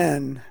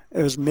 again,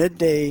 it was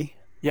midday.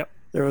 Yep.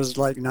 There was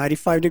like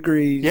 95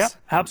 degrees. Yep,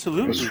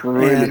 absolutely. It was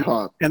really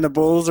hot. And the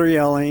bulls are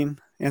yelling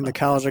and the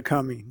cows are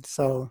coming.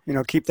 So,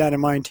 keep that in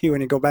mind too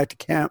when you go back to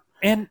camp.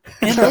 And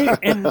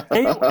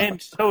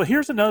so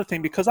here's another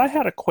thing, because I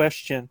had a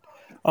question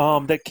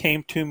that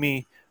came to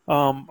me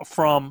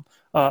from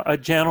a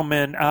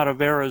gentleman out of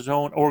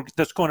Arizona, or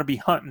that's going to be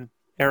hunting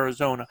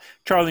Arizona.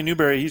 Charlie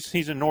Newberry,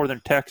 he's in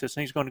northern Texas,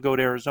 and he's going to go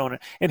to Arizona.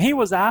 And he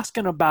was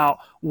asking about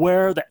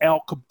where the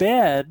elk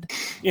bed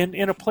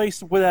in a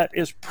place where that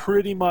is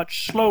pretty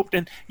much sloped.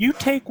 And you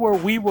take where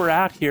we were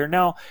at here.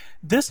 Now,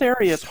 this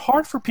area is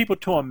hard for people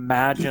to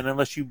imagine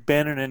unless you've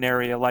been in an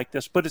area like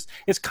this, but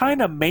it's kind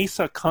of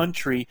mesa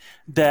country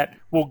that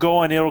will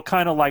go and it'll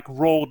kind of like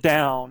roll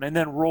down and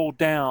then roll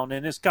down,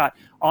 and it's got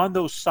on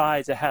those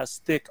sides it has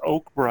thick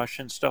oak brush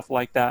and stuff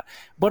like that.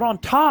 But on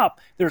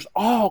top there's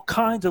all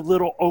kinds of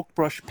little oak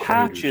brush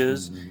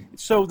patches,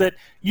 so that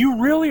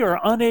you really are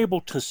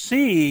unable to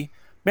see.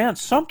 Man,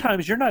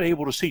 sometimes you're not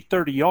able to see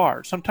 30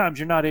 yards. Sometimes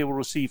you're not able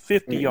to see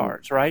 50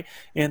 yards, right,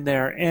 in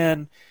there.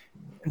 And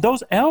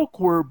those elk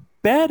were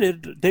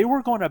bedded. They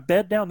were going to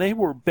bed down. They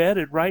were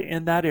bedded right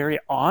in that area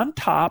on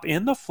top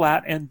in the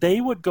flat, and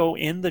they would go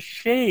in the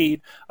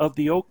shade of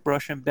the oak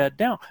brush and bed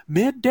down.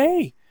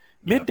 Midday,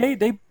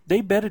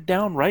 they bedded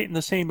down right in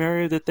the same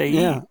area that they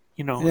eat.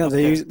 You know, yeah,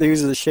 they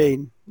use the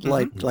shade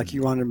like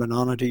you wanted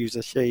banana to use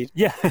the shade.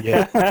 Yeah,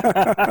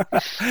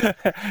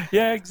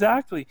 yeah,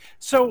 exactly.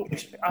 So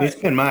it's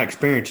been my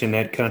experience in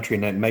that country,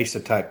 in that mesa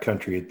type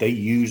country, that they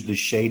use the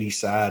shady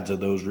sides of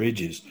those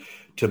ridges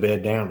to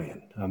bed down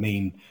in. I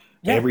mean,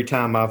 every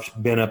time I've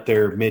been up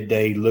there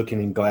midday looking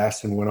and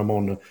glassing when I'm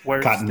on the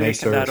Cotton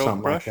Mesa or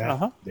something like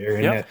that, they're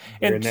in that.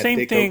 And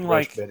same thing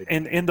like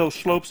in those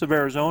slopes of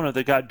Arizona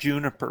that got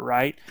juniper,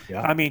 right?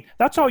 Yeah. I mean,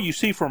 that's all you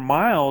see for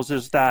miles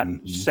is that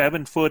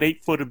 7 foot,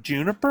 8 foot of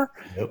juniper.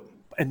 Yep.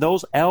 And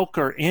those elk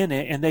are in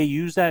it, and they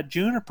use that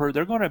juniper.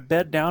 They're going to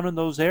bed down in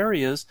those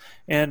areas,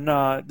 and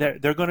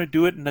they're going to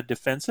do it in a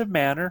defensive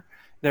manner.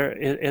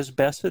 They're as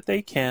best that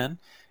they can.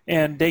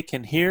 And they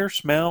can hear,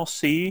 smell,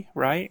 see,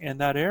 right, in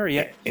that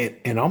area.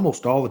 And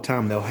almost all the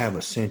time they'll have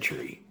a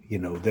sentry. You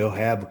know, they'll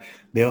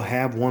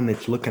have one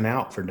that's looking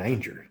out for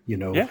danger. You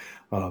know,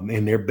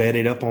 and they're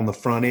bedded up on the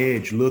front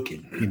edge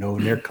looking. You know,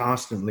 and they're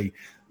constantly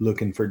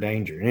looking for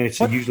danger. And it's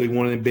usually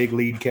one of the big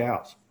lead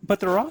cows. But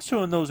they're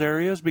also in those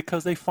areas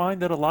because they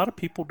find that a lot of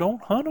people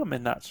don't hunt them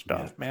in that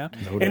stuff, man.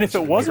 No, and if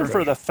it wasn't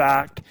for the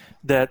fact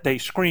that they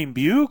scream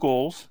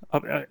bugles,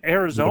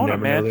 Arizona,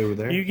 man,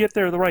 you get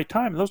there at the right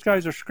time. Those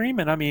guys are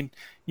screaming. I mean,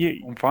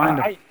 you find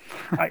them.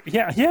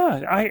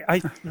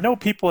 I know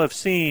people have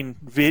seen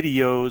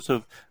videos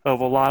of a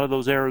lot of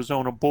those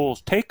Arizona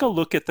bulls. Take a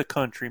look at the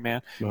country,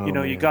 man.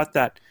 You got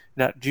that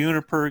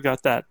juniper,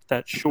 got that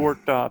short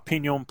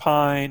pinon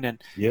pine,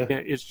 and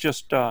it's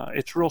just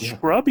it's real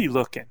scrubby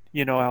looking,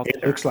 you know, out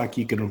there. It looks like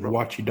you can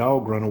watch your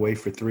dog run away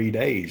for 3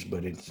 days,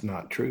 but it's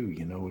not true.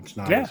 You know, it's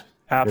not. Yeah,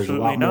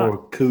 absolutely not. There's a lot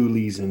more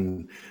coulees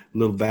and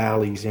little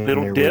valleys and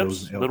little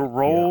dips, little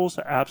rolls.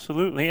 Yeah.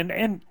 Absolutely,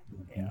 and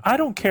I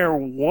don't care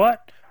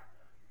what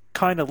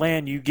kind of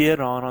land you get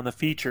on the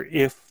feature.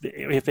 If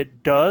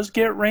it does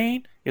get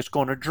rain, it's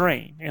going to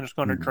drain, and it's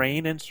going to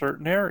drain in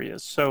certain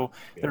areas. So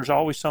there's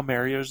always some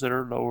areas that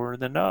are lower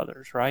than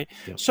others, right?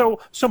 Yeah. So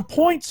some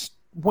points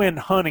when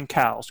hunting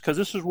cows, because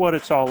this is what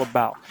it's all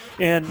about.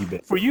 And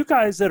for you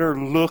guys that are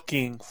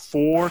looking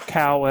for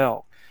cow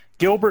elk,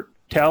 Gilbert,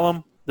 tell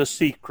them the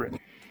secret.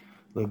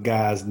 Look,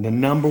 guys, the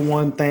number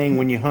one thing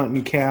when you're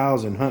hunting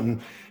cows and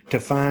hunting to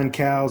find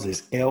cows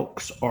is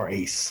elks are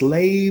a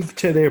slave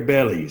to their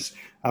bellies.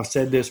 I've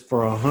said this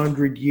for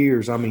 100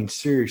 years. I mean,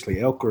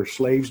 seriously, elk are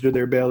slaves to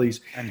their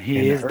bellies. And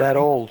he is that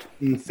old.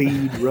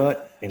 Feed,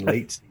 rut, and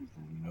late season.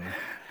 You know?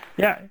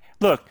 Yeah,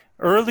 look,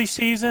 early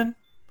season,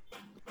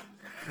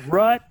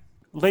 rut,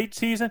 late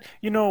season.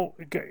 You know,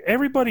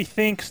 everybody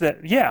thinks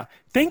that,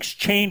 things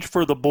change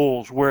for the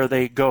bulls where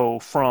they go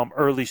from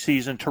early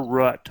season to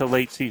rut to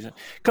late season.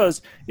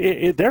 Because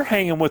they're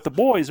hanging with the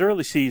boys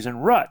early season,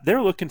 rut.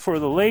 They're looking for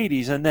the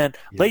ladies. And then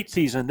late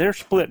season, they're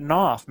splitting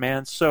off,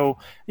 man. So,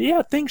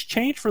 things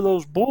change for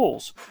those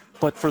bulls.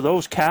 But for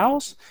those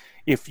cows,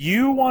 if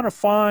you want to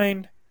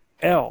find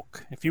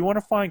elk, if you want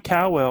to find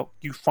cow elk,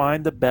 you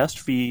find the best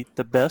feed,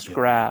 the best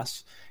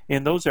grass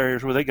in those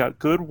areas where they got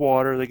good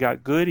water, they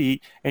got good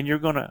eat, and you're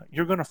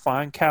gonna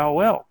find cow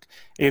elk.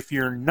 If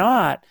you're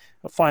not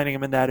finding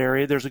them in that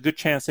area, there's a good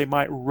chance they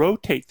might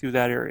rotate through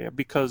that area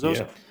because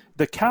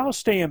the cows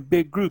stay in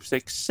big groups,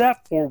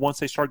 except for once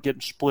they start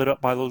getting split up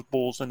by those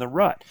bulls in the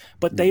rut.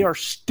 But they are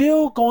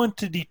still going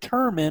to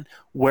determine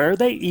where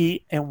they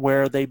eat and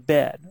where they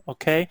bed.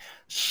 Okay,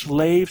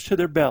 slaves to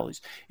their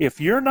bellies.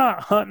 If you're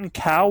not hunting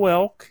cow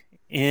elk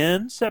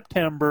in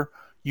September,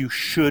 you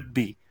should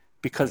be.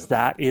 Because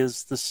that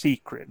is the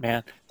secret,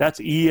 man. That's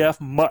E.F.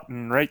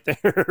 Mutton right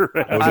there.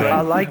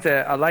 I like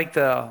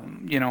the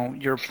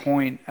your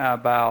point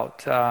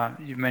about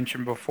you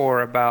mentioned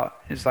before about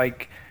it's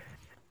like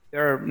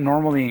they're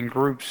normally in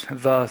groups.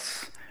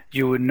 Thus,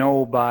 you would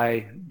know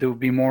there would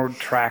be more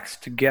tracks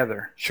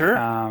together. Sure.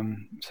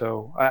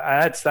 So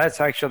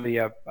that's actually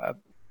a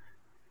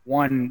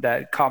one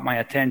that caught my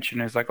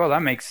attention. Is like, oh,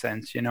 that makes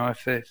sense. You know,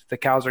 if the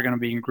cows are going to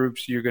be in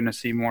groups, you're going to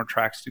see more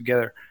tracks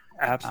together.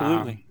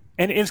 Absolutely.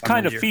 And it's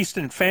kind of feast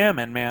and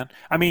famine, man.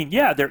 I mean,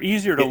 they're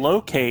easier to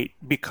locate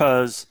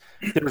because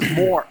there's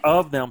more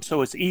of them,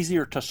 so it's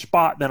easier to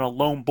spot than a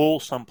lone bull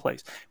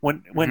someplace.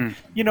 When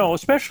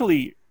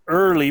especially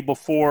early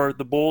before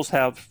the bulls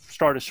have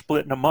started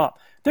splitting them up,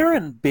 they're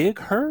in big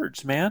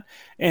herds, man.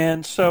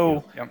 And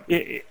so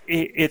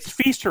it's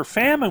feast or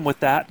famine with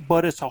that,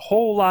 but it's a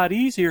whole lot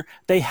easier.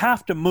 They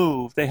have to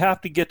move. They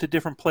have to get to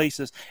different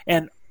places.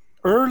 And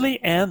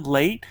early and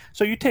late,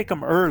 so you take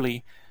them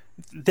early,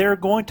 they're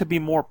going to be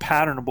more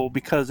patternable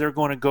because they're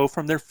going to go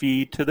from their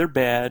feed to their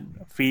bed,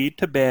 feed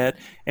to bed,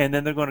 and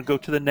then they're going to go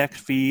to the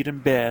next feed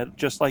and bed,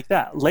 just like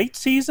that. Late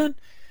season,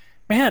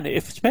 man,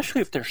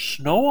 especially if there's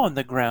snow on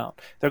the ground,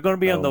 they're going to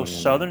be on those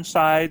southern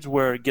sides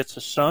where it gets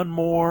the sun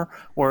more,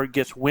 where it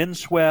gets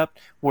windswept,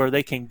 where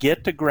they can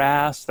get to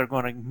grass. They're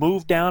going to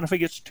move down if it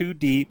gets too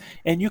deep,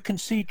 and you can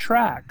see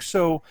tracks.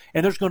 So,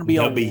 and there's going to be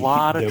a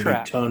lot of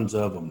tracks. There'll be tons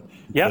of them.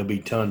 Yep. There'll be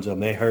tons of them.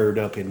 They herd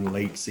up in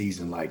late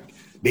season like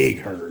big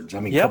herds.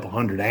 I mean, a couple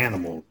hundred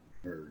animals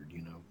herd,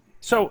 you know.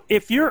 So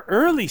if you're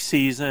early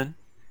season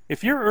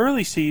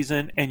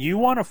and you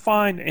want to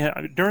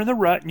find during the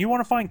rut and you want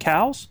to find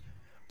cows,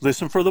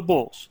 listen for the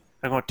bulls.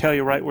 I'm going to tell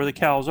you right where the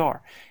cows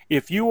are.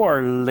 If you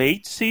are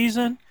late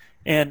season,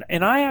 and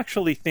I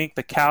actually think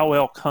the cow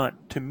elk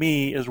hunt, to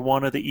me, is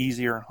one of the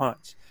easier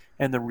hunts.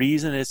 And the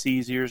reason it's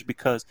easier is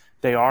because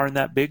they are in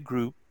that big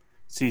group.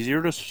 It's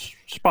easier to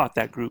spot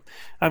that group.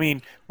 I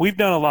mean, we've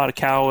done a lot of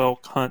cow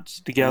elk hunts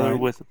together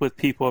with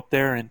people up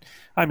there, and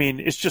I mean,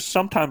 it's just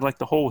sometimes like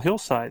the whole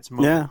hillside's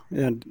moving. Yeah,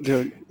 and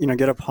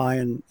get up high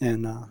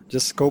and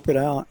just scope it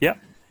out. Yep.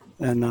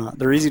 And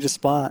they're easy to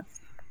spot.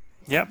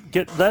 Yep.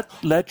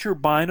 Let your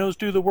binos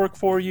do the work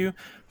for you.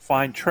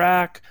 Find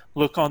track,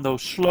 look on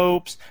those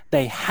slopes.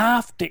 They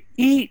have to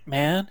eat,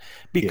 man,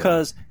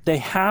 because they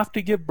have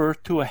to give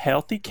birth to a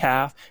healthy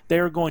calf. They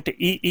are going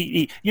to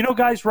eat. You know,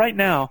 guys, right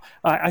now,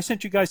 I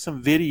sent you guys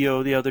some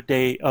video the other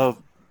day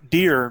of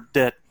deer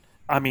that,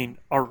 I mean,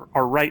 are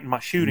right in my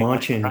shooting.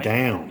 Munching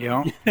down.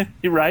 Yeah.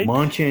 You're right.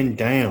 Munching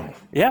down.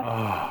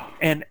 Yeah.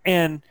 And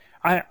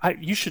I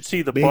you should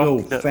see the big buck,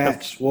 old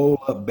fat,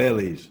 swole up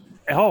bellies.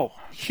 Oh,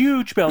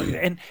 huge belly.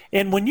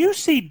 And when you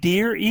see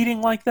deer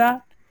eating like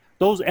that,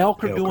 those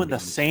elk are doing the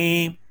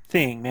same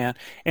thing, man.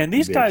 And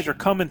these guys are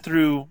coming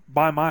through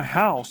by my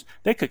house.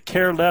 They could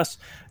care less.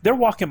 They're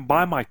walking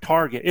by my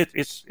target.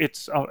 It's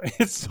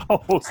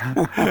almost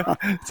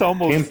it's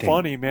almost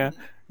funny, man.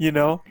 You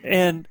know,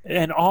 and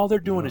all they're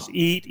doing is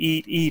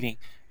eating.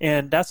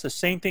 And that's the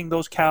same thing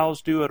those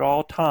cows do at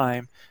all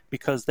time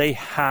because they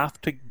have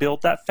to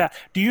build that fat.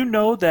 Do you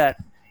know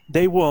that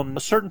they will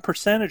a certain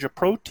percentage of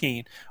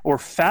protein or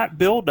fat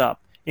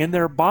buildup in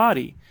their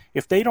body?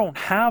 If they don't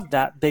have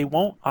that, they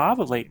won't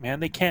ovulate, man.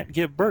 They can't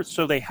give birth.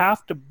 So they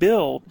have to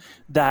build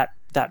that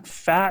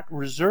fat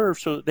reserve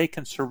so that they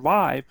can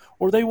survive,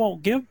 or they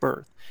won't give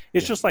birth.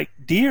 It's just like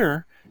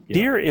deer.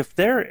 Deer, if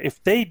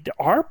they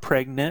are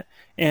pregnant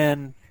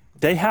and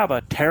they have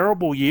a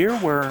terrible year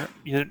where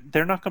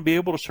they're not going to be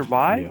able to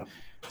survive,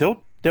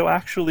 they'll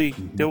actually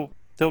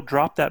they'll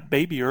drop that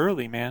baby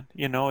early, man.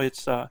 You know,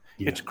 it's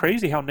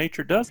crazy how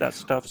nature does that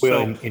stuff.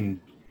 Well,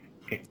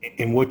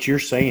 and what you're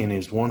saying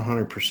is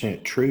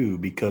 100% true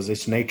because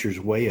it's nature's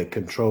way of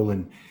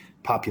controlling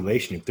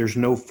population. If there's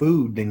no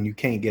food, then you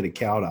can't get a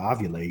cow to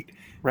ovulate.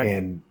 Right.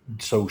 And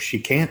so she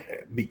can't,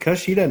 because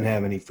she doesn't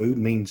have any food,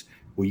 means,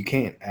 well, you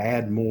can't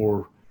add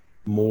more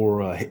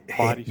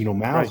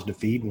mouths to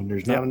feed when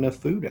there's not enough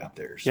food out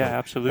there. So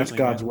absolutely. That's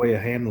God's way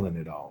of handling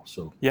it all.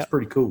 So it's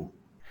pretty cool.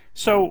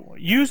 So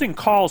using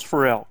calls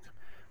for elk,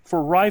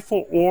 for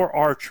rifle or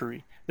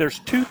archery, there's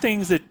two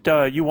things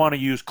that you want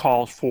to use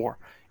calls for.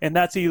 And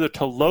that's either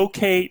to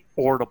locate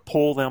or to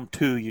pull them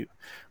to you,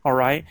 all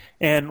right?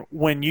 And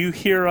when you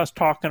hear us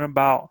talking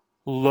about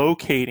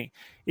locating,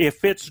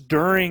 if it's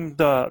during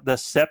the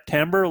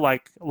September,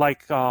 like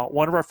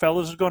one of our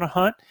fellows is going to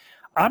hunt,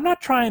 I'm not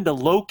trying to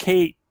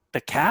locate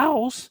the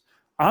cows.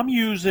 I'm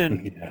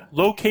using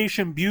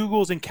location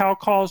bugles and cow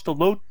calls to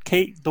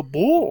locate the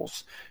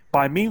bulls.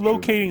 By me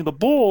locating the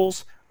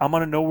bulls, I'm going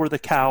to know where the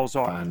cows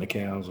are. Find the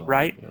cows.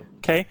 Right? Yeah.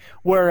 Okay?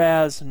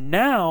 Whereas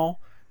now,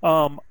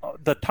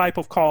 the type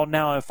of call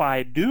now, if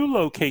I do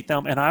locate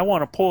them and I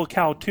want to pull a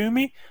cow to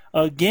me,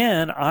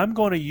 again, I'm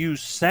going to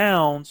use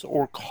sounds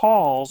or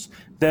calls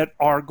that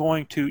are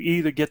going to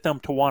either get them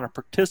to want to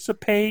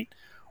participate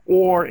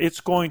or it's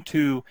going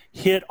to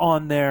hit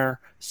on their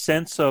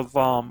sense of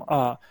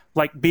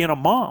like being a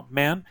mom,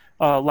 man,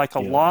 like a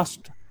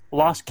lost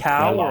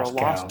cow or a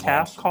lost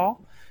calf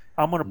call.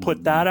 I'm going to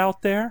put that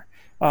out there.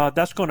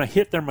 That's going to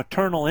hit their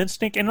maternal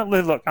instinct. And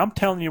look, I'm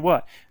telling you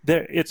what,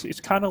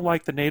 it's kind of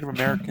like the Native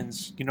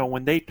Americans, you know,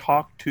 when they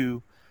talk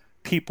to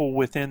people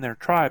within their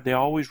tribe, they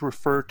always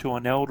refer to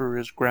an elder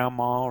as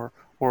grandma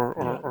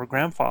or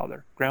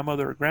grandfather,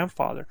 grandmother or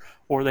grandfather,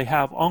 or they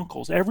have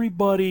uncles.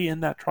 Everybody in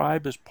that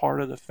tribe is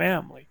part of the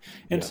family.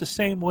 And it's the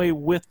same way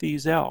with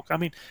these elk. I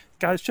mean,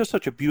 guys, it's just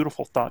such a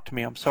beautiful thought to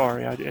me. I'm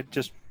sorry. I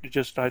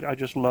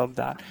just love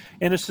that.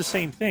 And it's the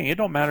same thing. It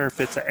don't matter if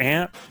it's an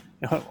aunt,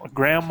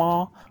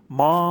 grandma,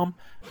 mom,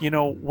 you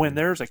know, when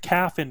there's a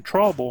calf in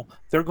trouble,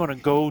 they're going to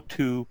go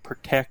to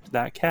protect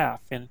that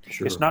calf. And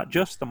it's not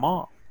just the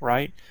mom,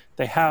 right?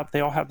 They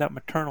all have that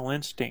maternal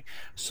instinct.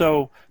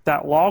 So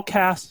that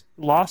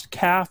lost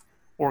calf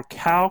or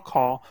cow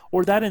call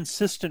or that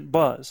insistent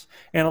buzz,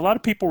 and a lot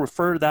of people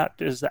refer to that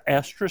as the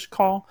estrus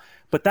call,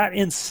 but that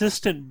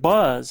insistent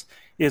buzz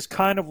is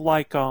kind of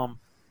like,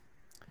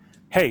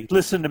 hey,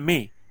 listen to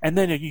me. And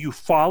then you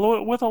follow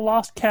it with a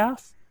lost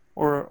calf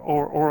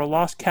or a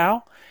lost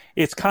cow.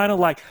 It's kind of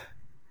like,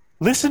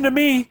 listen to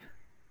me,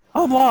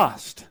 I'm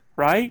lost,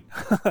 right?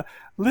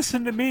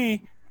 Listen to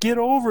me, get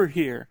over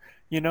here.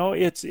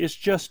 It's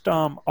just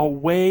a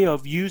way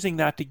of using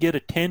that to get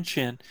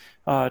attention,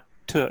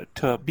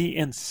 to be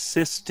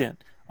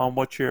insistent on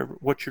what you're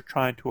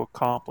trying to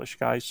accomplish,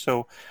 guys.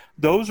 So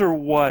those are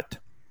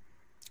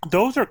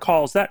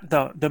calls that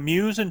the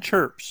mews and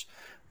chirps,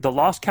 the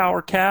lost cow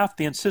or calf,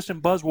 the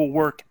insistent buzz will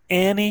work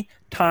any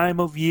time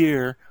of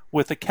year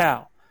with a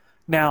cow.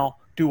 Now,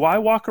 do I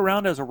walk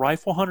around as a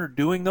rifle hunter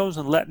doing those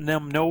and letting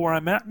them know where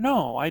I'm at?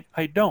 No,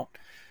 I don't.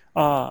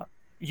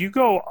 You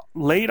go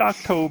late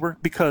October,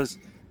 because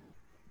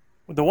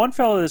the one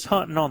fellow that's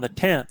hunting on the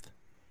 10th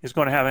is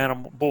going to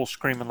have bulls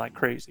screaming like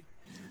crazy.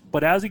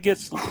 But as it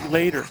gets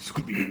later,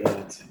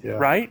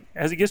 right?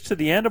 As it gets to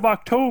the end of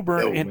October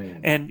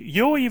and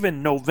you'll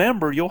even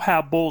November, you'll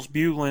have bulls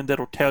bugling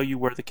that'll tell you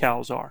where the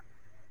cows are,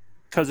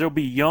 because there'll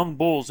be young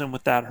bulls in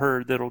with that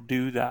herd that'll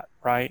do that,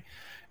 right?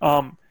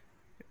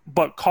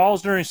 But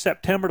calls during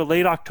September to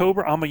late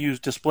October, I'm going to use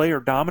display or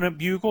dominant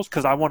bugles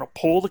because I want to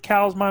pull the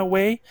cows my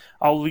way.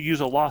 I'll use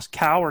a lost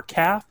cow or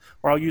calf,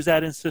 or I'll use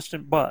that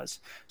insistent buzz.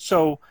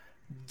 So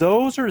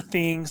those are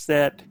things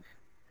that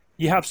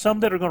you have some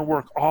that are going to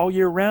work all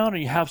year round,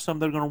 and you have some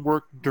that are going to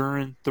work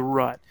during the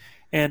rut.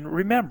 And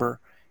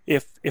remember,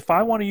 if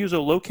I want to use a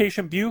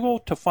location bugle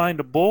to find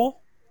a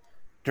bull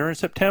during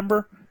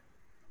September,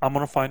 I'm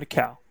going to find a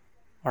cow.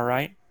 All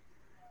right?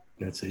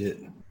 That's it.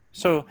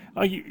 So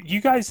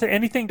you guys,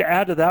 anything to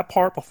add to that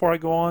part before I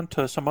go on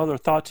to some other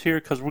thoughts here?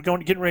 Because we're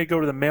getting ready to go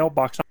to the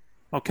mailbox.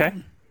 Okay.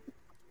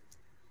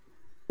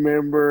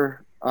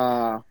 Remember,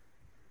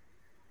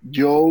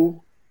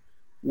 Joe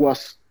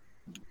was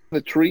the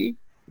tree.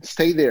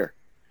 Stay there,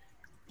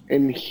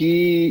 and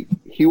he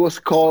was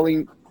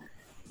calling,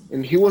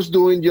 and he was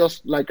doing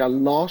just like a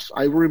lost.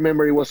 I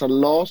remember it was a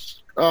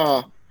lost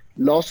cow.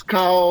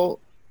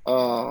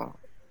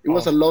 It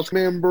was a lost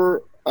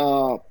member.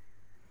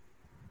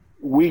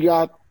 We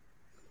got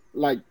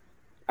like,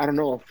 I don't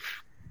know,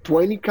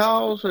 20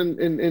 cows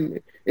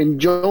and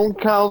Joan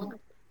cow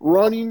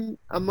running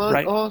among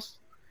us.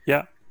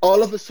 Yeah.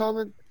 All of a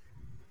sudden,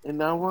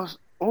 and I was,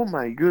 oh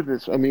my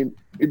goodness! I mean,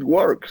 it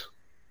works.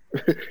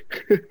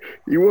 it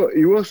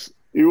was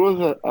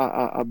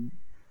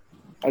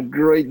a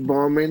great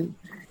moment,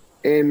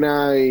 and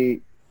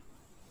I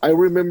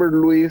remember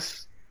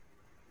Luis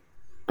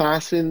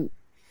passing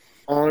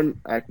on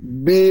a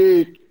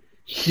big,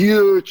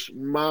 huge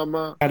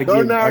mama.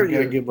 Don't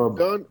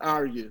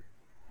argue.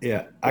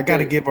 Yeah, I got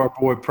to give our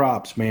boy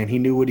props, man. He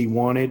knew what he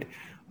wanted.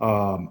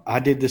 I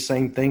did the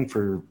same thing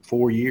for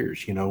 4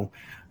 years.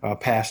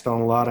 Passed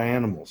on a lot of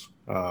animals.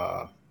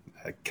 I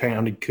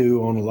counted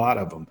coup on a lot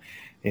of them.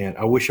 And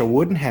I wish I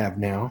wouldn't have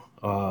now.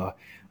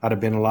 I'd have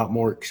been a lot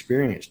more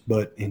experienced,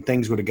 and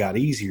things would have got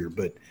easier.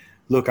 But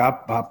look,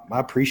 I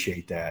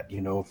appreciate that.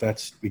 If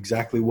that's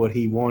exactly what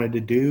he wanted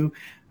to do,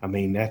 I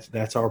mean,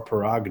 that's our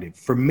prerogative.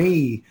 For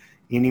me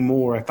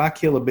anymore, if I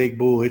kill a big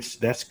bull,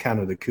 that's kind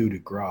of the coup de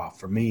grace.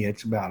 For me,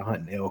 it's about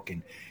hunting elk,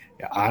 and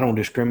I don't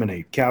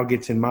discriminate. Cow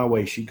gets in my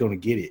way, she's going to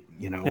get it.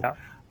 Yeah.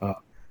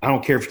 I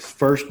don't care if it's the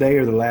first day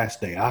or the last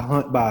day. I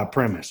hunt by a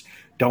premise.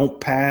 Don't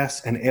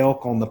pass an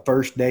elk on the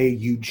first day,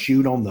 you'd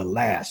shoot on the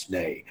last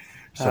day.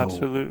 So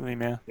absolutely,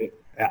 man.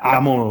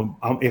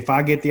 If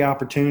I get the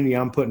opportunity,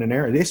 I'm putting an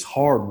arrow. It's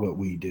hard what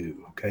we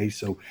do. Okay.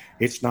 So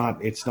it's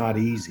not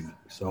easy.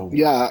 So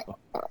yeah,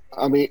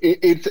 I mean,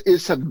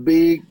 it's a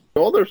big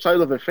other side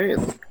of the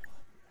fence.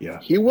 Yeah.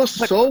 He was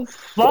so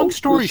long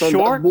story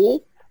short,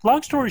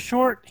 long story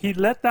short, he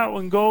let that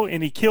one go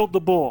and he killed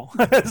the bull.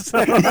 Yeah.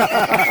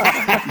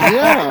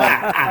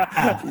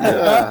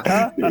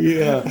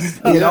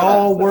 It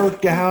all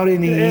worked out in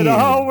the end. It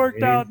all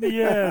worked out in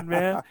the end,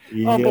 man.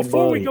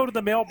 Before we go to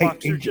the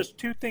mailbox, there's just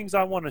two things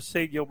I want to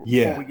say, Gilbert,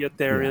 before we get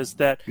there. Is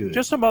that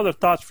just some other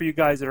thoughts for you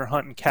guys that are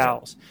hunting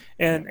cows.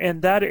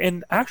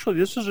 And actually,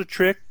 this is a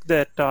trick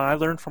that I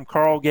learned from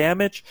Carl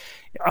Gamage.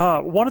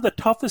 One of the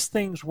toughest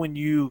things when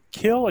you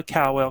kill a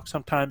cow elk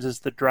sometimes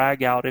is the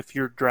drag out, if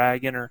you're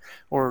dragging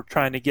or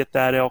trying to get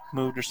that elk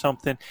moved or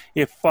something.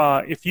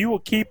 If you will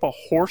keep a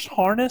horse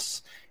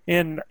harness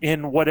in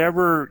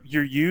whatever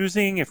you're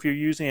using, if you're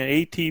using an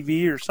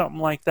ATV or something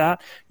like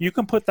that, you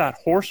can put that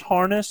horse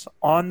harness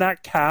on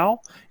that cow.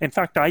 In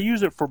fact, I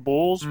use it for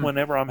bulls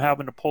whenever I'm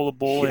having to pull a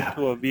bull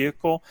into a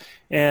vehicle.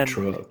 And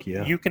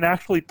you can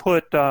actually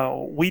put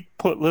we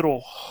put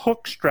little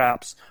hook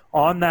straps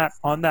on that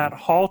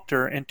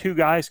halter, and two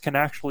guys can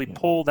actually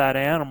pull that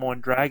animal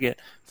and drag it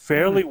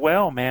fairly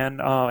well, man,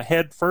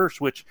 head first,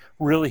 which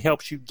really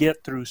helps you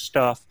get through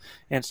stuff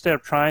instead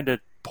of trying to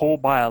pull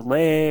by a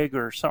leg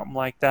or something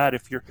like that,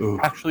 if you're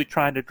actually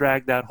trying to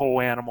drag that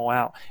whole animal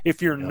out,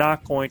 if you're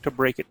not going to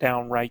break it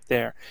down right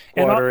there.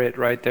 Water it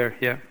right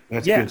there.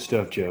 That's good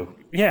stuff, Joe.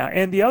 Yeah,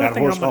 and the other thing, that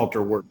horse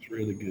halter works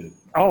really good.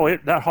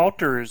 That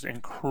halter is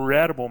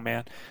incredible,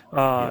 man.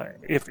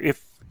 If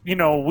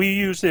we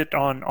use it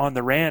on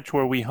the ranch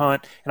where we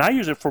hunt, and I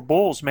use it for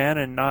bulls, man.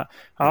 And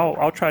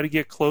I'll try to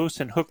get close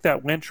and hook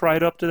that winch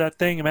right up to that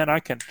thing, and man, I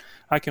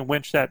can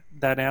winch that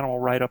animal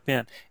right up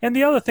in. And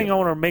the other thing I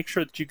want to make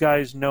sure that you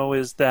guys know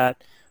is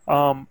that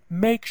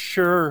make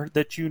sure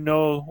that you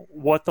know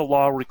what the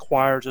law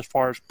requires as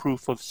far as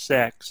proof of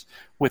sex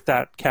with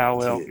that cow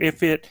elk.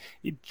 If it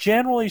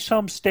generally,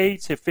 some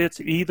states, if it's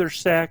either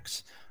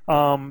sex,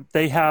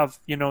 they have,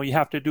 you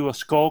have to do a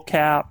skull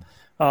cap,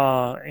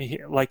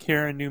 like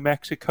here in New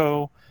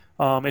Mexico,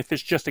 if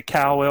it's just a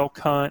cow elk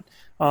hunt.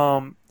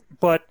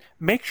 But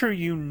make sure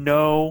you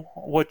know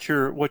what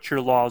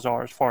your laws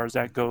are as far as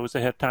that goes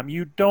ahead of time.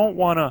 You don't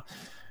want to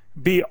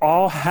be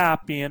all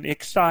happy and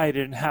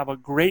excited and have a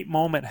great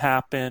moment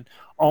happen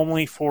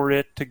only for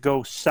it to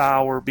go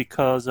sour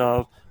because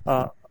of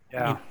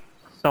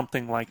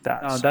something like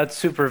that. No, that's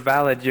super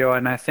valid, Joe,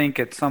 and I think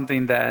it's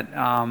something that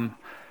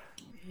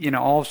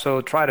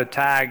also try to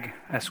tag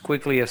as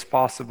quickly as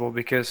possible,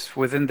 because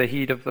within the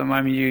heat of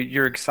them,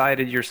 you're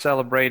excited, you're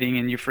celebrating,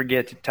 and you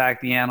forget to tag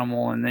the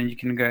animal, and then you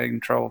can get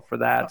in trouble for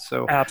that.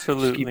 So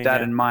absolutely, just keep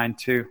that in mind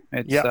too.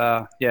 It's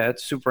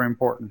it's super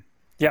important.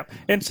 Yeah,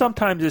 and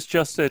sometimes it's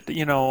just that,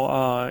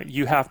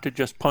 you have to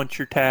just punch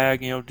your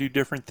tag, do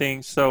different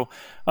things. So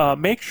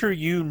make sure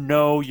you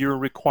know your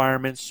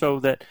requirements so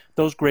that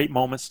those great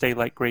moments stay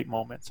like great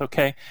moments,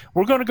 okay?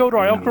 We're going to go to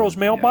our Elk Girls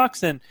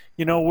mailbox, and,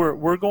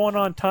 we're going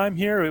on time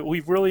here.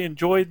 We've really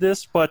enjoyed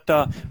this, but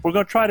we're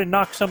going to try to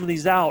knock some of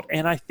these out.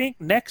 And I think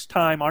next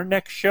time, our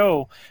next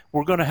show,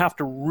 we're going to have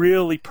to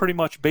really pretty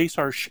much base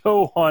our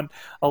show on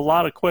a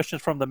lot of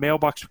questions from the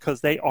mailbox,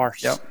 because they are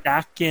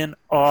stacking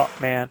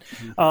up, man.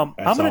 I'm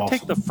going to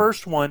take the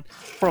first one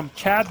from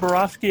Chad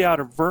Borowski out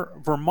of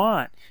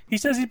Vermont. He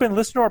says he's been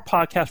listening to our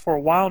podcast for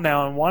a while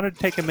now and wanted to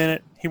take a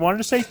minute. He wanted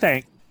to say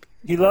thanks.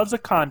 He loves the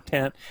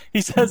content.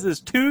 He says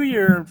his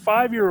 2-year and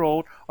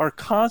 5-year-old are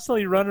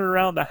constantly running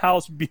around the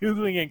house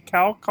bugling and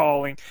cow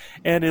calling,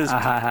 and his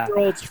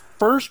 2-year-old's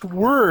first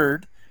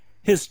word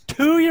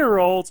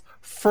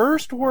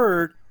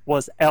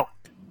was elk.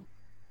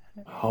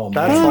 Oh,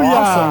 that's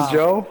awesome,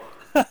 Joe.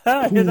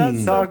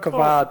 Let's talk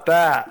about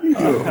that.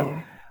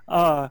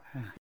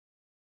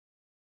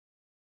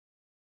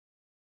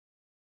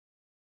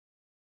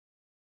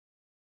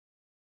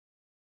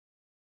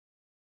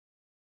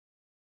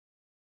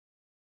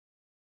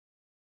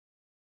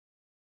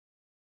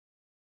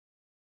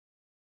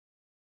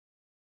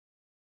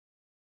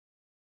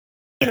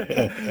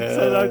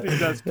 So I think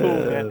that's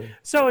cool, man.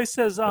 So he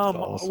says,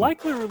 awesome.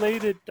 Likely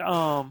related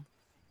to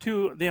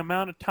the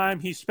amount of time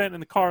he spent in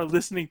the car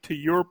listening to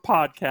your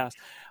podcast.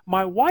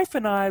 My wife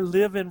and I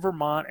live in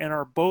Vermont and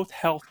are both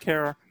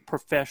healthcare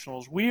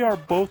professionals. We are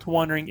both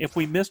wondering if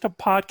we missed a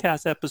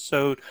podcast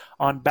episode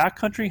on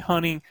backcountry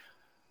hunting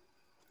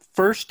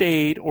first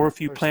aid, or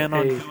if you plan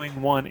on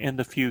doing one in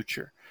the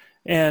future.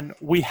 And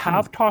we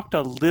have talked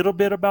a little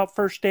bit about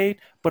first aid,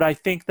 but I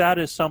think that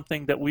is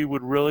something that we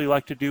would really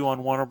like to do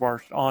on one of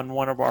our.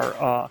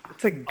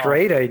 It's a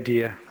great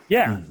idea.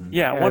 Yeah,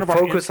 one of our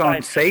focus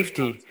on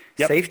safety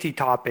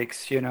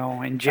topics,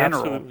 in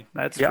general. Absolutely.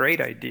 That's a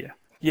great idea.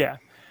 Yeah.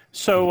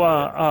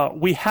 So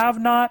we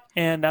have not,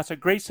 and that's a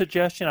great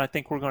suggestion. I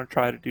think we're going to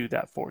try to do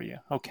that for you.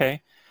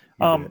 Okay.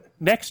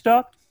 Next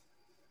up,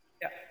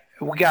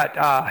 we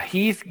got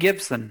Heath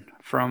Gibson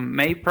from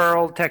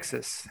Maypearl,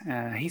 Texas.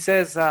 He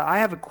says, I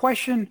have a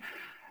question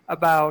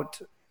about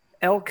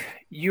elk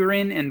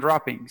urine and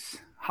droppings.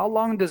 How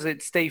long does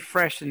it stay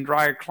fresh in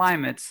drier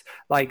climates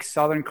like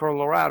southern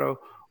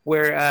Colorado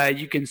where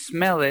you can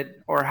smell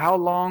it, or how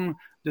long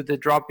do the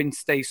droppings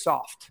stay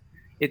soft?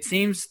 It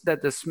seems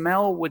that the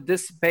smell would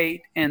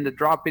dissipate and the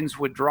droppings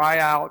would dry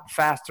out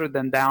faster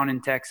than down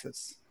in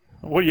Texas.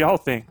 What do y'all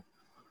think?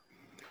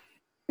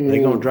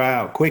 They're going to dry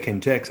out quick in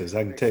Texas.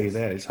 I can tell you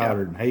that. It's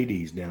hotter than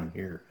Hades down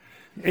here.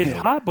 It's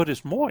hot, but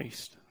it's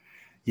moist.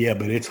 Yeah,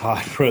 but it's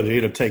hot, brother.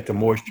 It'll take the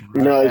moisture.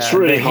 No, it's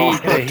really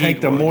hot. It'll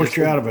take the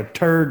moisture out of a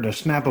turd in a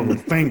snap of a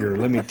finger.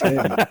 Let me tell you.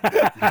 It's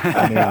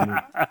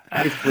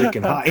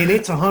freaking hot, and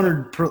it's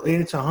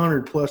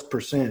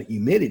 100+%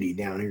 humidity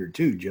down here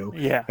too, Joe.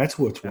 Yeah, that's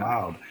what's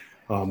wild.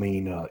 I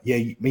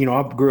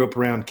grew up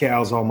around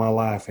cows all my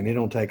life, and it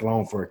don't take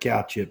long for a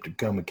cow chip to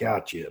become a cow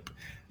chip.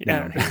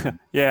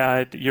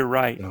 Yeah, you're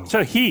right.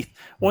 So Heath,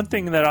 one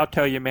thing that I'll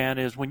tell you, man,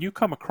 is when you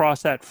come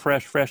across that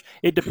fresh,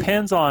 it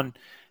depends on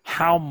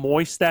how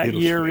moist that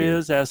year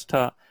is as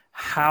to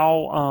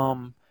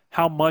how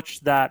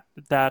much that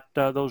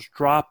those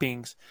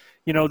droppings.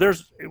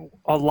 There's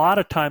a lot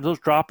of times those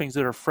droppings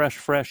that are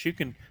fresh, you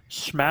can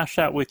smash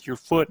that with your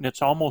foot, and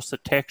it's almost the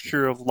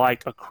texture of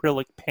like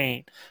acrylic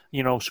paint,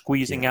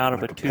 squeezing out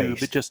of a tube.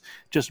 Paste. It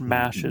just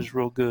mashes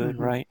real good,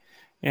 right?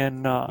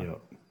 And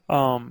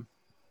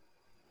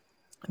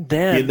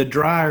then the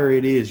drier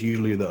it is,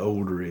 usually the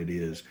older it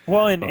is.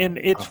 Well, and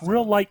it's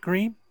real light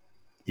green.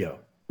 Yeah,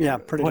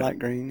 pretty light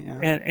green. Yeah.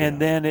 And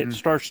then it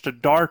starts to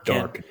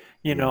darken.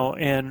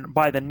 And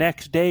by the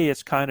next day,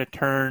 it's kind of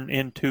turned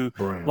into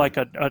brown. Like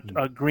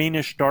a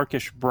greenish,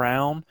 darkish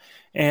brown.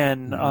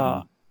 And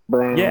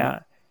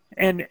brown.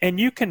 And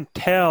you can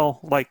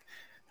tell, like,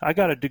 I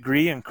got a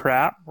degree in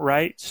crap,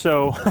 right?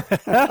 So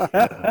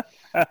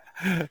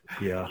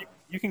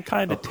you can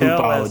kind of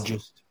tell.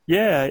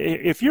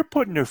 If you're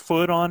putting your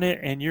foot on it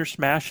and you're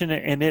smashing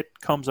it and it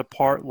comes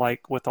apart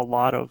like with a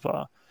lot of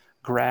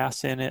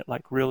grass in it,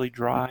 like really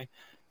dry,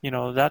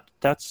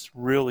 that's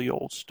really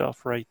old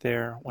stuff right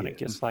there when it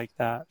gets like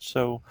that.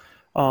 So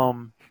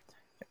the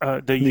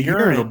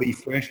urine will be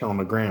fresh on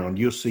the ground.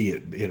 You'll see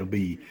it. It'll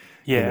be,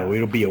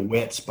 it'll be a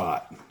wet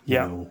spot.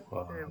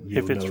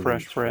 If it's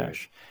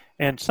fresh.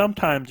 And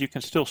sometimes you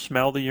can still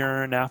smell the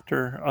urine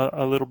after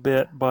a little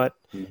bit, but,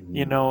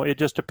 it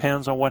just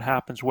depends on what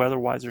happens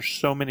weather-wise. There's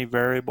so many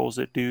variables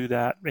that do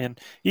that. And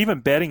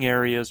even bedding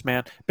areas,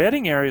 man,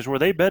 where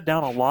they bed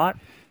down a lot,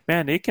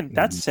 man,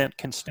 that scent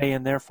can stay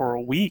in there for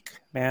a week,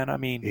 man. I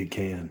mean, it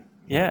can.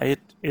 Yeah,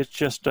 it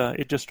just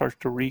starts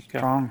to reek.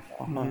 Strong.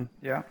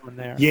 Yeah.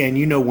 There. Yeah,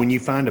 and when you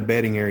find a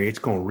bedding area, it's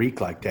going to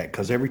reek like that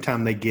because every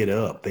time they get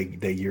up,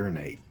 they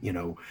urinate.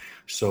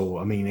 So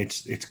I mean,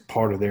 it's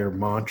part of their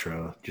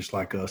mantra, just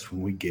like us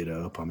when we get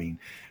up. I mean,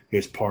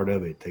 it's part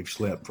of it. They've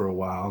slept for a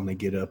while and they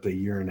get up, they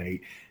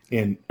urinate,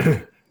 and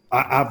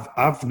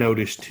I've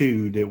noticed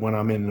too that when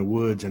I'm in the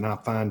woods and I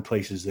find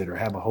places that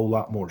have a whole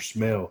lot more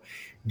smell,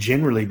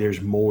 generally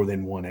there's more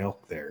than one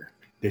elk there.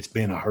 It's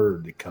been a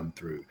herd that come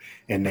through,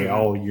 and they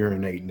all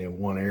urinate in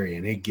one area,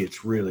 and it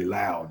gets really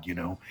loud,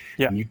 Yeah.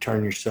 And you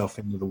turn yourself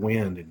into the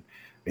wind, and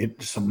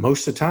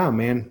most of the time,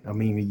 man. I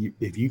mean,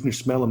 if you can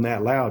smell them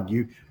that loud,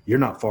 you're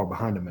not far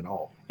behind them at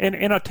all.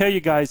 And I'll tell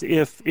you guys,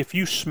 if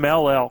you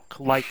smell elk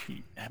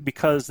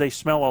because they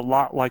smell a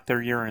lot like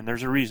their urine,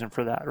 there's a reason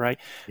for that, right?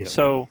 Yep.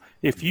 So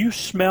if you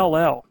smell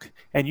elk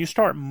and you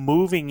start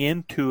moving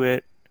into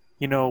it,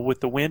 with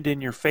the wind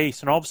in your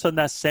face, and all of a sudden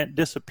that scent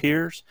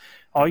disappears,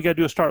 all you got to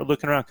do is start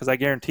looking around, because I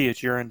guarantee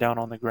it's urine down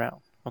on the ground,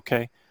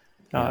 okay?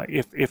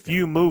 If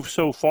you move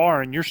so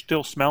far and you're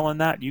still smelling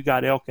that, you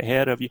got elk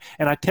ahead of you.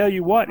 And I tell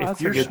you what, if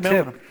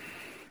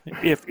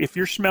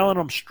you're smelling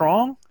them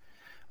strong,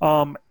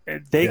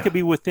 they could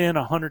be within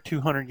 100,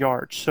 200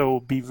 yards. So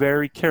be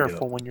very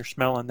careful when you're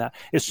smelling that.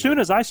 As soon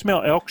as I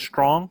smell elk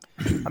strong,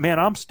 man,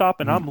 I'm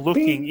stopping. I'm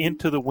looking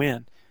into the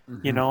wind.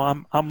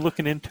 I'm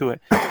looking into it.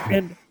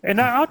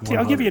 And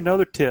I'll give you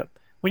another tip.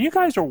 When you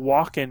guys are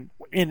walking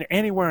in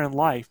anywhere in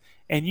life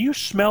and you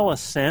smell a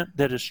scent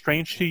that is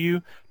strange to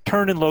you,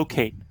 turn and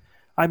locate.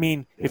 I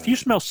mean, if you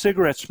smell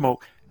cigarette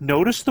smoke,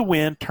 notice the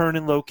wind, turn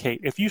and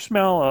locate. If you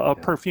smell a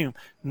perfume,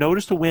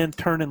 notice the wind,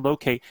 turn and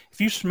locate.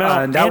 If you smell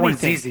anything,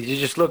 one's easy. You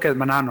just look at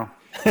Manano.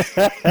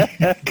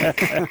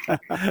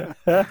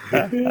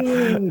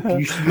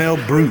 You smell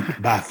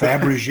Brute by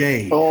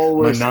Fabergé.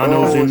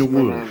 Manano's in the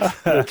woods.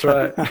 That's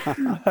right.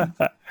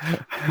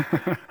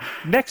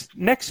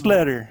 Next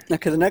letter.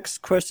 Okay, the next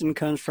question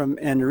comes from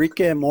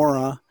Enrique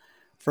Mora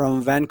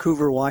from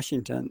Vancouver,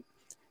 Washington.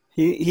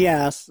 He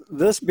asks,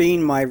 this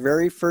being my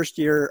very first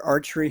year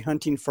archery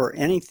hunting for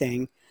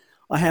anything,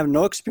 I have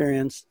no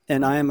experience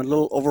and I am a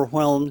little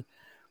overwhelmed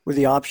with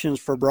the options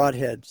for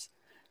broadheads.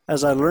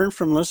 As I learned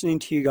from listening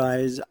to you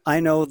guys, I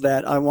know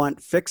that I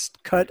want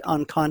fixed cut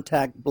on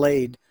contact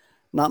blade,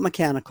 not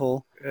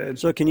mechanical.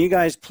 So can you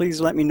guys please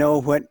let me know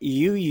what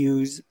you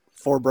use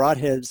for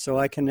broadheads so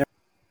I can...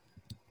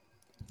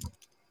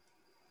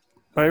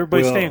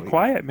 Everybody's staying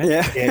quiet,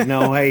 man. Yeah,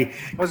 no, hey.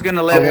 I was going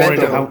to let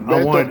Beto.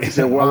 I wanted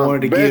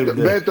to give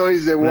Beto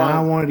is the one.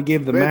 I wanted to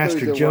give the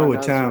Master Joe a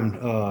time.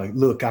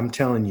 Look, I'm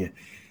telling you,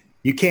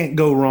 you can't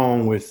go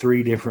wrong with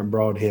 3 different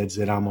broadheads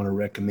that I'm going to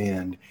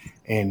recommend.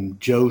 And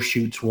Joe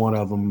shoots one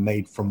of them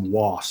made from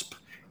Wasp.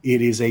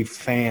 It is a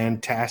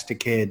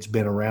fantastic head. It's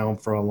been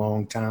around for a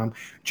long time.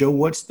 Joe,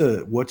 what's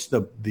the Wasp?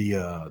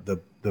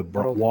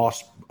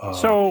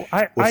 So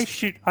I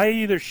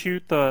either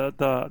shoot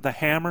the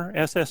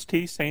Hammer SST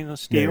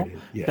stainless steel,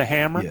 the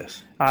Hammer.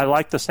 Yes. I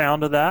like the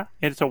sound of that.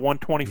 It's a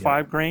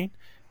 125 grain.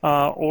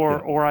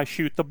 Or I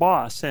shoot the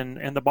Boss,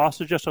 and the Boss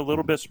is just a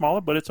little bit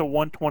smaller, but it's a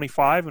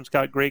 125 and it's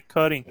got great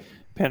cutting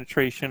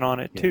penetration on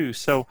it too.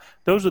 So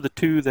those are the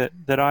 2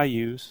 that I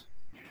use.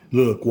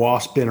 Look,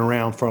 Wasp's been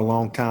around for a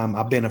long time.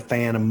 I've been a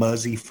fan of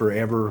Muzzy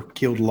forever.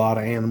 Killed a lot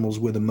of animals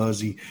with a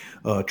Muzzy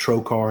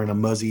Trocar and a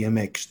Muzzy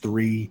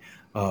MX3.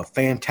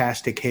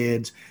 Fantastic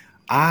heads.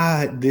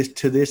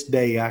 To this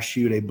day, I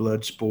shoot a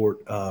Bloodsport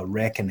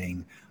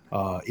Reckoning.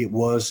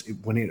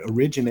 When it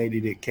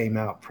originated, it came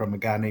out from a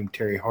guy named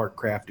Terry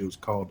Hartcraft. It was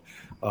called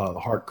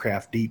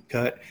Hartcraft Deep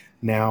Cut.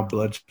 Now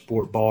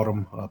Bloodsport bought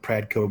them,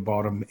 Pradco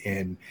bought them,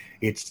 and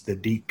it's the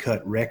Deep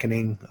Cut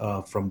Reckoning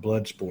from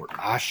Bloodsport.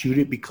 I shoot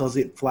it because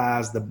it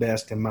flies the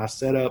best in my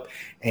setup,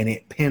 and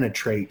it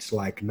penetrates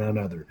like none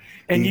other.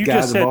 And These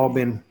guys have all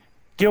been...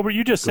 Gilbert,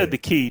 you just said the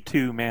key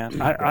too, man.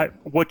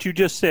 What you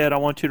just said, I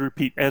want you to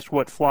repeat. That's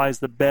what flies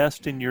the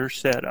best in your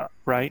setup,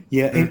 right?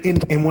 Yeah,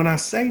 and when I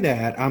say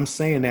that, I'm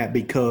saying that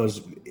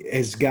because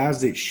as guys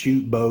that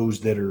shoot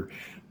bows that are,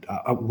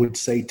 I would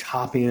say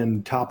top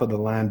of the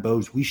line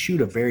bows, we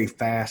shoot a very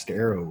fast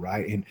arrow,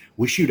 right? And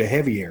we shoot a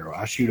heavy arrow.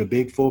 I shoot a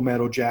big Full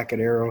Metal Jacket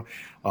arrow.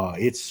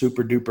 It's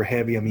super duper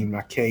heavy. I mean,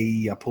 my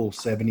KE, I pull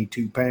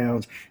 72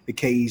 pounds. The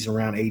KE's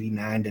around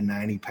 89 to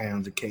 90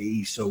 pounds of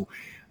KE. So,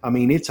 I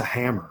mean, it's a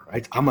hammer.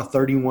 I'm a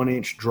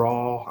 31-inch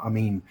draw. I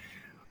mean,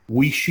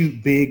 we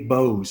shoot big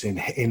bows and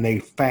they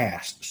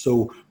fast.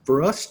 So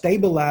for us,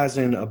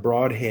 stabilizing a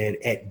broadhead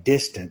at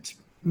distance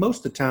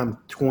most of the time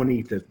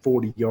 20 to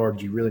 40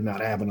 yards, you're really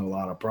not having a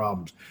lot of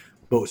problems.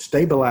 But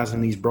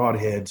stabilizing these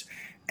broadheads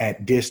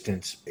at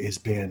distance has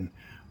been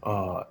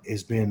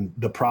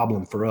the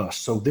problem for us.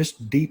 So this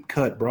deep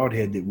cut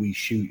broadhead that we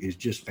shoot is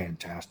just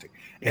fantastic.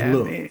 And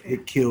look,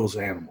 it kills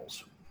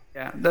animals.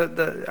 Yeah,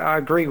 I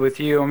agree with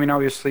you. I mean,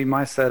 obviously,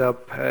 my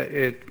setup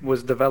it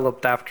was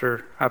developed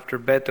after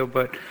Beto,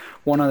 but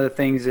one of the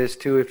things is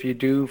too, if you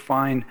do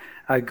find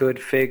a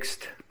good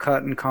fixed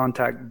cut and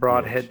contact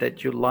broadhead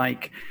that you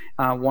like,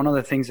 one of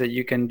the things that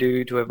you can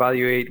do to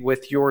evaluate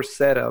with your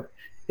setup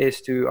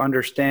is to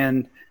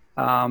understand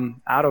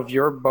out of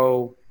your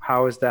bow,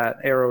 how is that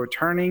arrow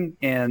turning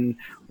and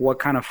what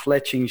kind of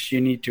fletchings you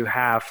need to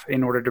have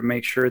in order to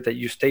make sure that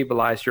you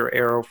stabilize your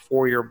arrow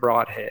for your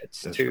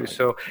broadheads. That's too. Right.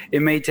 So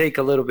it may take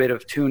a little bit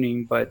of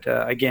tuning, but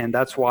again,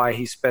 that's why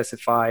he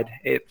specified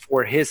it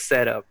for his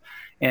setup.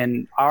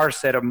 And our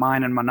setup,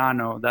 mine and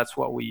Manano, that's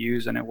what we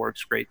use, and it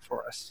works great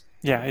for us.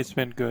 Yeah, it's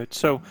been good.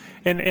 So,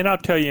 and I'll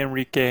tell you,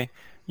 Enrique,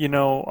 you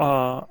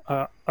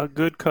know, a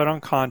good cut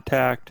on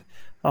contact,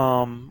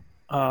 a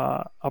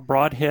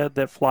broadhead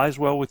that flies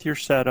well with your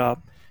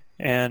setup,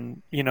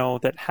 and, you know,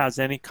 that has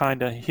any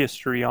kind of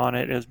history on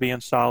it as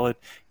being solid.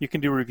 You can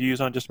do reviews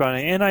on just about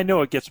anything. And I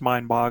know it gets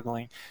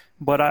mind-boggling,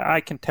 but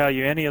I can tell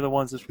you any of the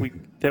ones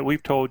that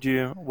we've told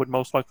you would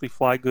most likely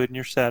fly good in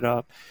your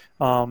setup.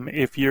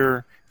 If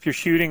you're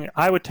shooting,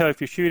 I would tell you,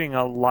 if you're shooting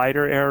a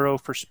lighter arrow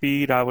for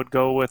speed, I would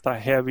go with a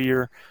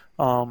heavier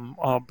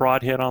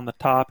broadhead on the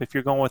top. If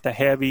you're going with a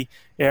heavy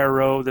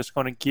arrow that's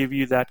going to give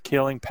you that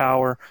killing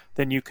power,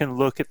 then you can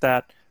look at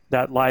that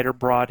lighter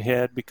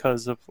broadhead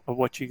because of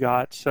what you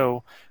got.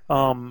 So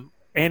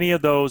any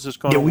of those is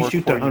going to work. Yeah, we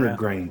shoot the 100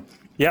 grain.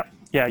 Yep.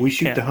 Yeah, we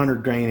shoot the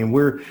 100 grain, and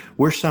we're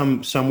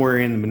somewhere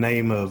in the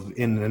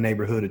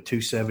neighborhood of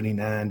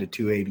 279 to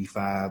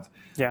 285.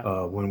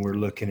 Yeah. When we're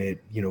looking at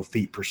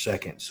feet per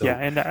second. So yeah,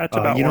 and that's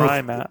about where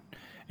I'm at.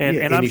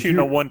 And I'm shooting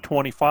a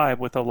 125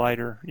 with a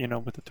lighter,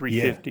 with a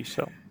 350. Yeah.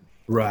 So.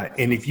 Right,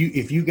 and if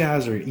you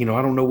guys are,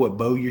 I don't know what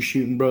bow you're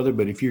shooting, brother,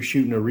 but if you're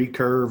shooting a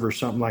recurve or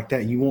something like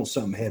that, you want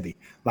something heavy,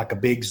 like a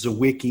big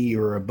Zwickey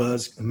or a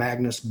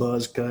Magnus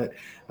buzz cut.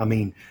 I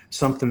mean,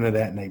 something of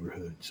that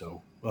neighborhood.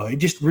 So it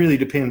just really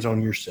depends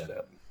on your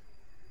setup.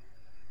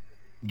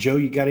 Joe,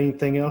 you got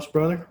anything else,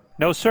 brother?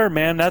 No, sir,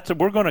 man.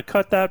 We're going to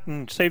cut that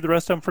and save the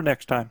rest of them for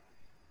next time.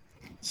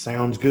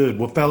 Sounds good.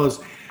 Well, fellas,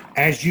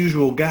 as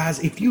usual,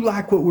 guys, if you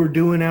like what we're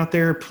doing out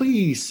there,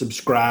 please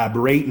subscribe,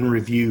 rate, and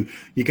review.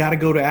 You got to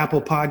go to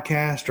Apple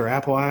Podcast or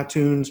Apple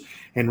iTunes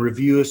and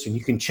review us, and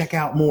you can check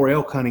out more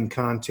elk hunting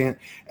content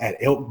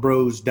at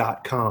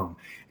elkbros.com.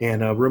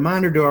 And a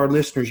reminder to our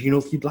listeners,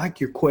 if you'd like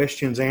your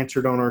questions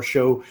answered on our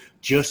show,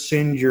 just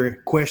send your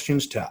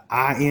questions to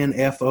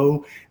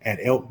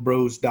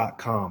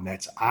info@elkbros.com.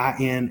 That's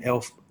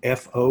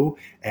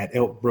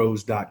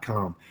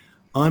info@elkbros.com.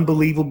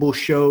 Unbelievable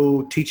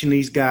show, teaching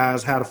these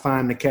guys how to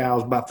find the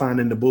cows by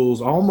finding the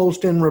bulls,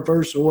 almost in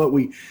reverse of what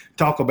we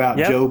talk about,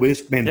 yep. Joe. But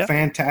it's been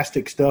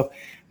fantastic stuff.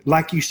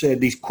 Like you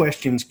said, these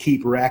questions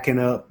keep racking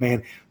up,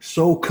 man.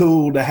 So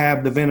cool to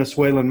have the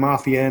Venezuelan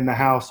mafia in the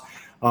house.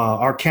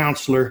 Our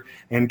counselor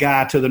and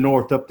guy to the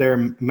north up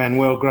there,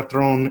 Manuel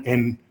Gratron,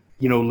 and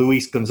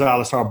Luis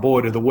Gonzalez, our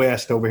boy to the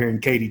west over here in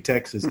Katy,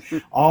 Texas.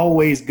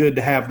 Always good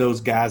to have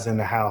those guys in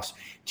the house.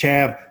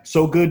 Chav,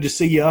 so good to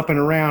see you up and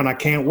around. I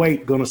can't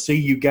wait. Going to see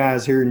you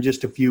guys here in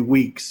just a few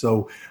weeks.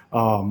 So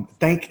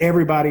thank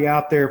everybody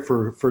out there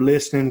for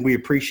listening. We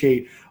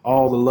appreciate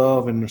all the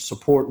love and the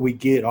support we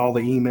get, all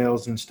the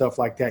emails and stuff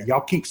like that.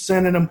 Y'all keep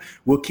sending them.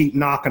 We'll keep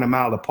knocking them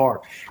out of the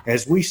park.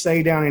 As we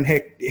say down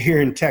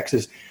here in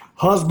Texas,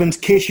 husbands,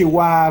 kiss your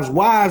wives.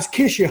 Wives,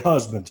 kiss your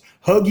husbands.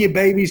 Hug your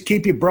babies.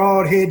 Keep your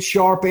broadhead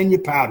sharp and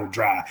your powder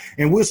dry.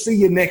 And we'll see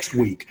you next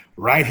week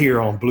right here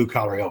on Blue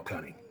Collar Elk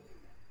Hunting.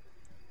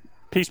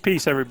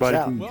 Peace, everybody.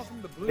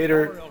 Welcome to Blue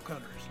Collar Elk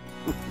Hunters.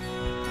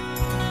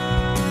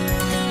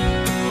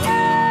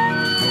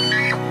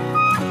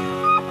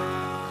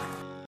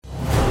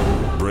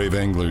 Brave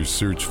anglers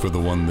search for the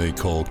one they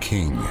call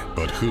king,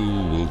 but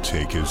who will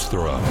take his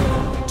throne?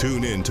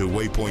 Tune in to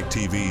Waypoint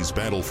TV's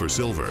Battle for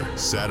Silver,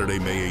 Saturday,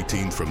 May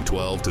 18th from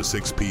 12 to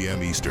 6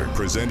 p.m. Eastern,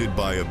 presented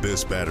by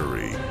Abyss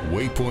Battery.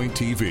 Waypoint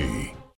TV.